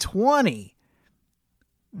 2020,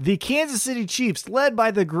 the Kansas City Chiefs, led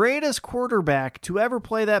by the greatest quarterback to ever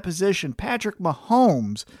play that position, Patrick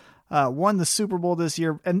Mahomes, won the Super Bowl this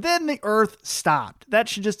year. And then the earth stopped. That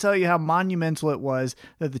should just tell you how monumental it was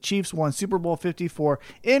that the Chiefs won Super Bowl 54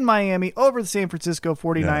 in Miami over the San Francisco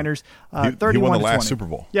 49ers. He 31 won the to last 20. Super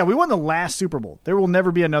Bowl. Yeah, we won the last Super Bowl. There will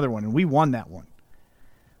never be another one, and we won that one.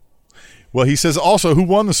 Well, he says also who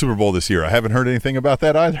won the Super Bowl this year. I haven't heard anything about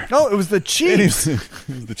that either. No, it was the Chiefs. It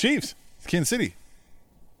was the Chiefs. It's Kansas City.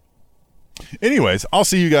 Anyways, I'll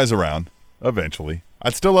see you guys around eventually.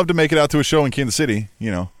 I'd still love to make it out to a show in Kansas City,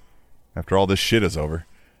 after all this shit is over.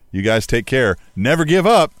 You guys take care. Never give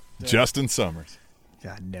up. Yeah. Justin Summers.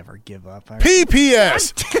 God, never give up.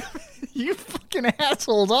 PPS. You fucking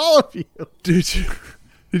assholes, all of you.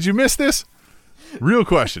 Did you miss this? Real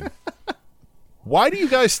question. Why do you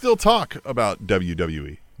guys still talk about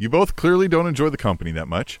WWE? You both clearly don't enjoy the company that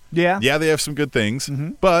much. Yeah. Yeah, they have some good things,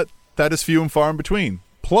 but that is few and far in between.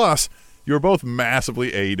 Plus, you're both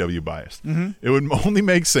massively AEW biased. It would only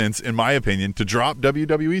make sense, in my opinion, to drop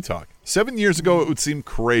WWE talk. 7 years ago, it would seem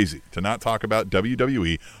crazy to not talk about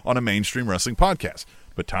WWE on a mainstream wrestling podcast,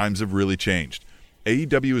 but times have really changed.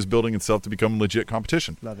 AEW is building itself to become legit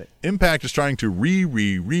competition. Love it. Impact is trying to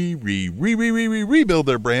rebuild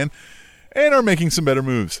their brand and are making some better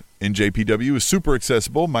moves. NJPW is super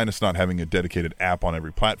accessible, minus not having a dedicated app on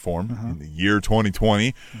every platform. In the year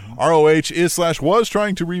 2020, ROH is/was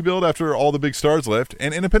trying to rebuild after all the big stars left,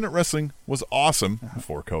 and independent wrestling was awesome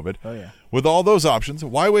before COVID. Oh, yeah. With all those options,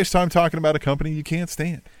 why waste time talking about a company you can't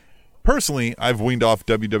stand? Personally, I've weaned off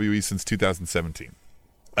WWE since 2017.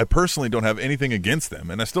 I personally don't have anything against them,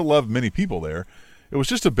 and I still love many people there. It was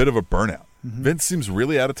just a bit of a burnout. Vince seems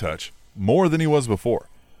really out of touch, more than he was before.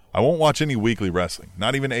 I won't watch any weekly wrestling,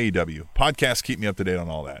 not even AEW. Podcasts keep me up to date on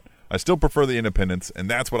all that. I still prefer the independents, and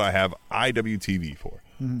that's what I have IWTV for.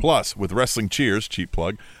 Plus, with Wrestling Cheers, cheap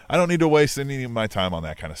plug, I don't need to waste any of my time on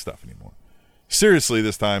that kind of stuff anymore. Seriously,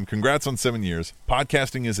 this time, congrats on 7 years.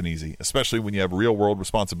 Podcasting isn't easy, especially when you have real-world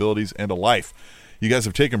responsibilities and a life. You guys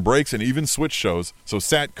have taken breaks and even switched shows, so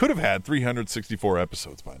SAT could have had 364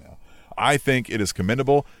 episodes by now. I think it is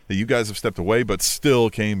commendable that you guys have stepped away but still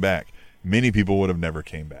came back. Many people would have never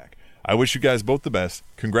came back. I wish you guys both the best.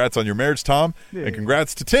 Congrats on your marriage, Tom, and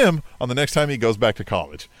congrats to Tim on the next time he goes back to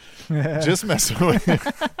college. Just messing with you.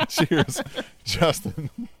 Cheers, Justin.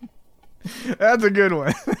 That's a good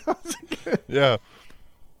one. Yeah.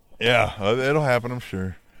 It'll happen, I'm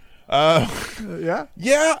sure. Yeah.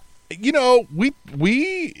 Yeah. You know, we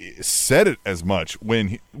said it as much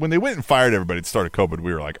when they went and fired everybody at the start of COVID.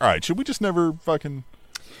 We were like, all right, should we just never fucking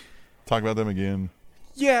talk about them again?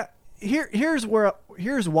 Yeah. Here's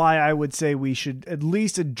why I would say we should at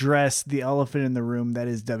least address the elephant in the room that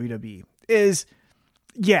is WWE.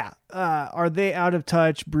 Are they out of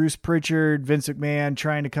touch? Bruce Pritchard, Vince McMahon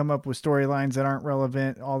trying to come up with storylines that aren't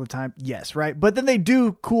relevant all the time? Yes, right? But then they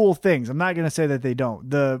do cool things. I'm not going to say that they don't.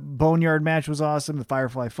 The Boneyard match was awesome. The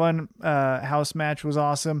Firefly Fun house match was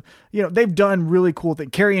awesome. You know, they've done really cool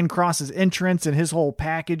things. Karrion Kross's entrance and his whole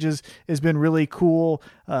package has been really cool.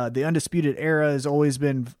 The Undisputed Era has always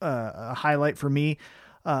been a highlight for me.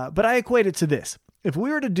 But I equate it to this. If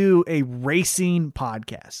we were to do a racing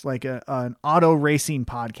podcast, like an auto racing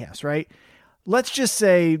podcast, right? Let's just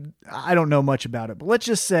say, I don't know much about it, but let's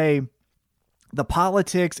just say the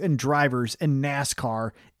politics and drivers in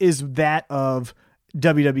NASCAR is that of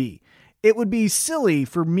WWE. It would be silly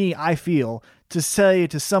for me, I feel, to say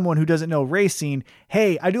to someone who doesn't know racing,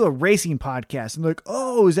 hey, I do a racing podcast. And they're like,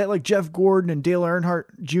 oh, is that like Jeff Gordon and Dale Earnhardt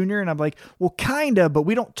Jr.? And I'm like, well, kind of, but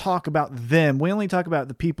we don't talk about them. We only talk about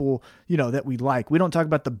the people, you know, that we like. We don't talk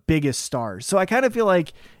about the biggest stars. So I kind of feel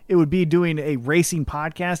like it would be doing a racing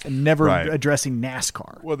podcast and never addressing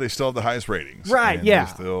NASCAR. Well, they still have the highest ratings. Right, yeah.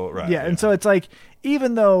 And so it's like,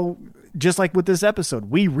 even though, just like with this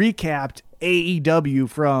episode, we recapped AEW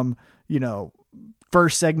from, you know,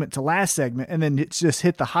 first segment to last segment, and then it's just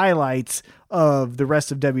hit the highlights of the rest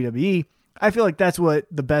of WWE. I feel like that's what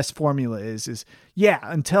the best formula is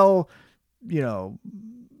until, you know,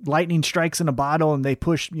 lightning strikes in a bottle and they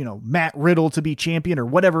push, you know, Matt Riddle to be champion or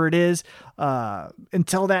whatever it is.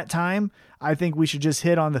 Until that time, I think we should just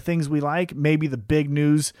hit on the things we like, maybe the big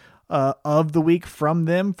news of the week from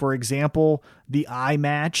them. For example, the I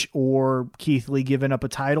match or Keith Lee giving up a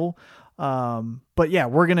title. But yeah,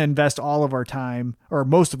 we're going to invest all of our time or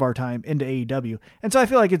most of our time into AEW. And so I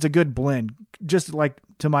feel like it's a good blend. Just like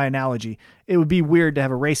to my analogy, it would be weird to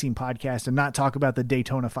have a racing podcast and not talk about the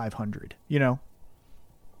Daytona 500, you know?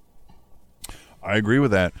 I agree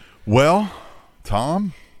with that. Well,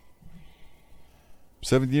 Tom,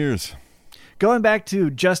 7 years. Going back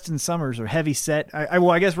to Justin Summers or Heavy Set.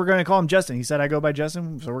 I guess we're going to call him Justin. He said I go by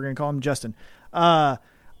Justin, so we're going to call him Justin.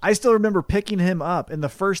 I still remember picking him up, and the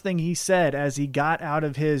first thing he said as he got out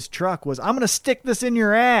of his truck was, I'm going to stick this in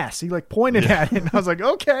your ass. He like pointed at it, and I was like,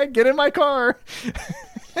 okay, get in my car.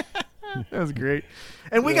 That was great.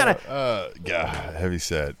 And we got to... Heavy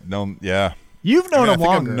Set. No, yeah. You've known him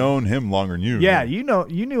longer. I've known him longer than you. Yeah, you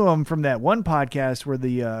knew him from that one podcast where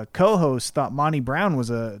the co-host thought Monty Brown was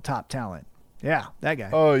a top talent. Yeah, that guy.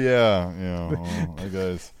 Oh, yeah. That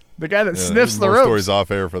guy's... the guy that sniffs the ropes. Stories off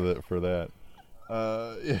air for that.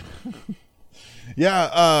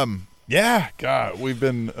 God, we've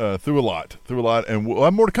been through a lot, and we'll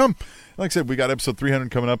have more to come. Like I said, we got episode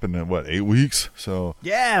 300 coming up in 8 weeks, so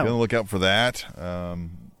yeah, be on the lookout for that.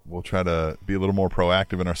 We'll try to be a little more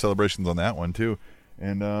proactive in our celebrations on that one too.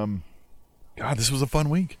 And God, this was a fun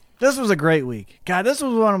week. This was a great week. God, this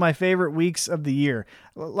was one of my favorite weeks of the year.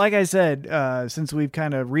 Like I said, since we've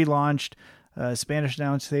kind of relaunched Spanish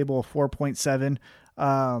Announce Table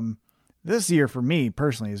 4.7. This year for me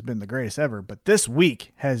personally has been the greatest ever, but this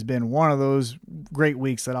week has been one of those great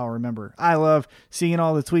weeks that I'll remember. I love seeing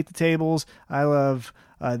all the tweet the tables. I love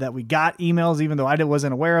that we got emails, even though I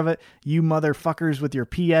wasn't aware of it. You motherfuckers with your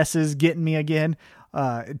PSs getting me again.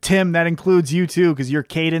 Tim, that includes you too, because your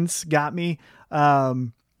cadence got me.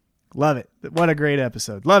 Love it. What a great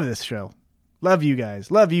episode. Love this show. Love you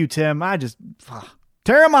guys. Love you, Tim.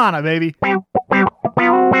 Terramana, baby.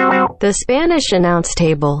 The Spanish Announce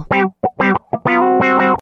Table.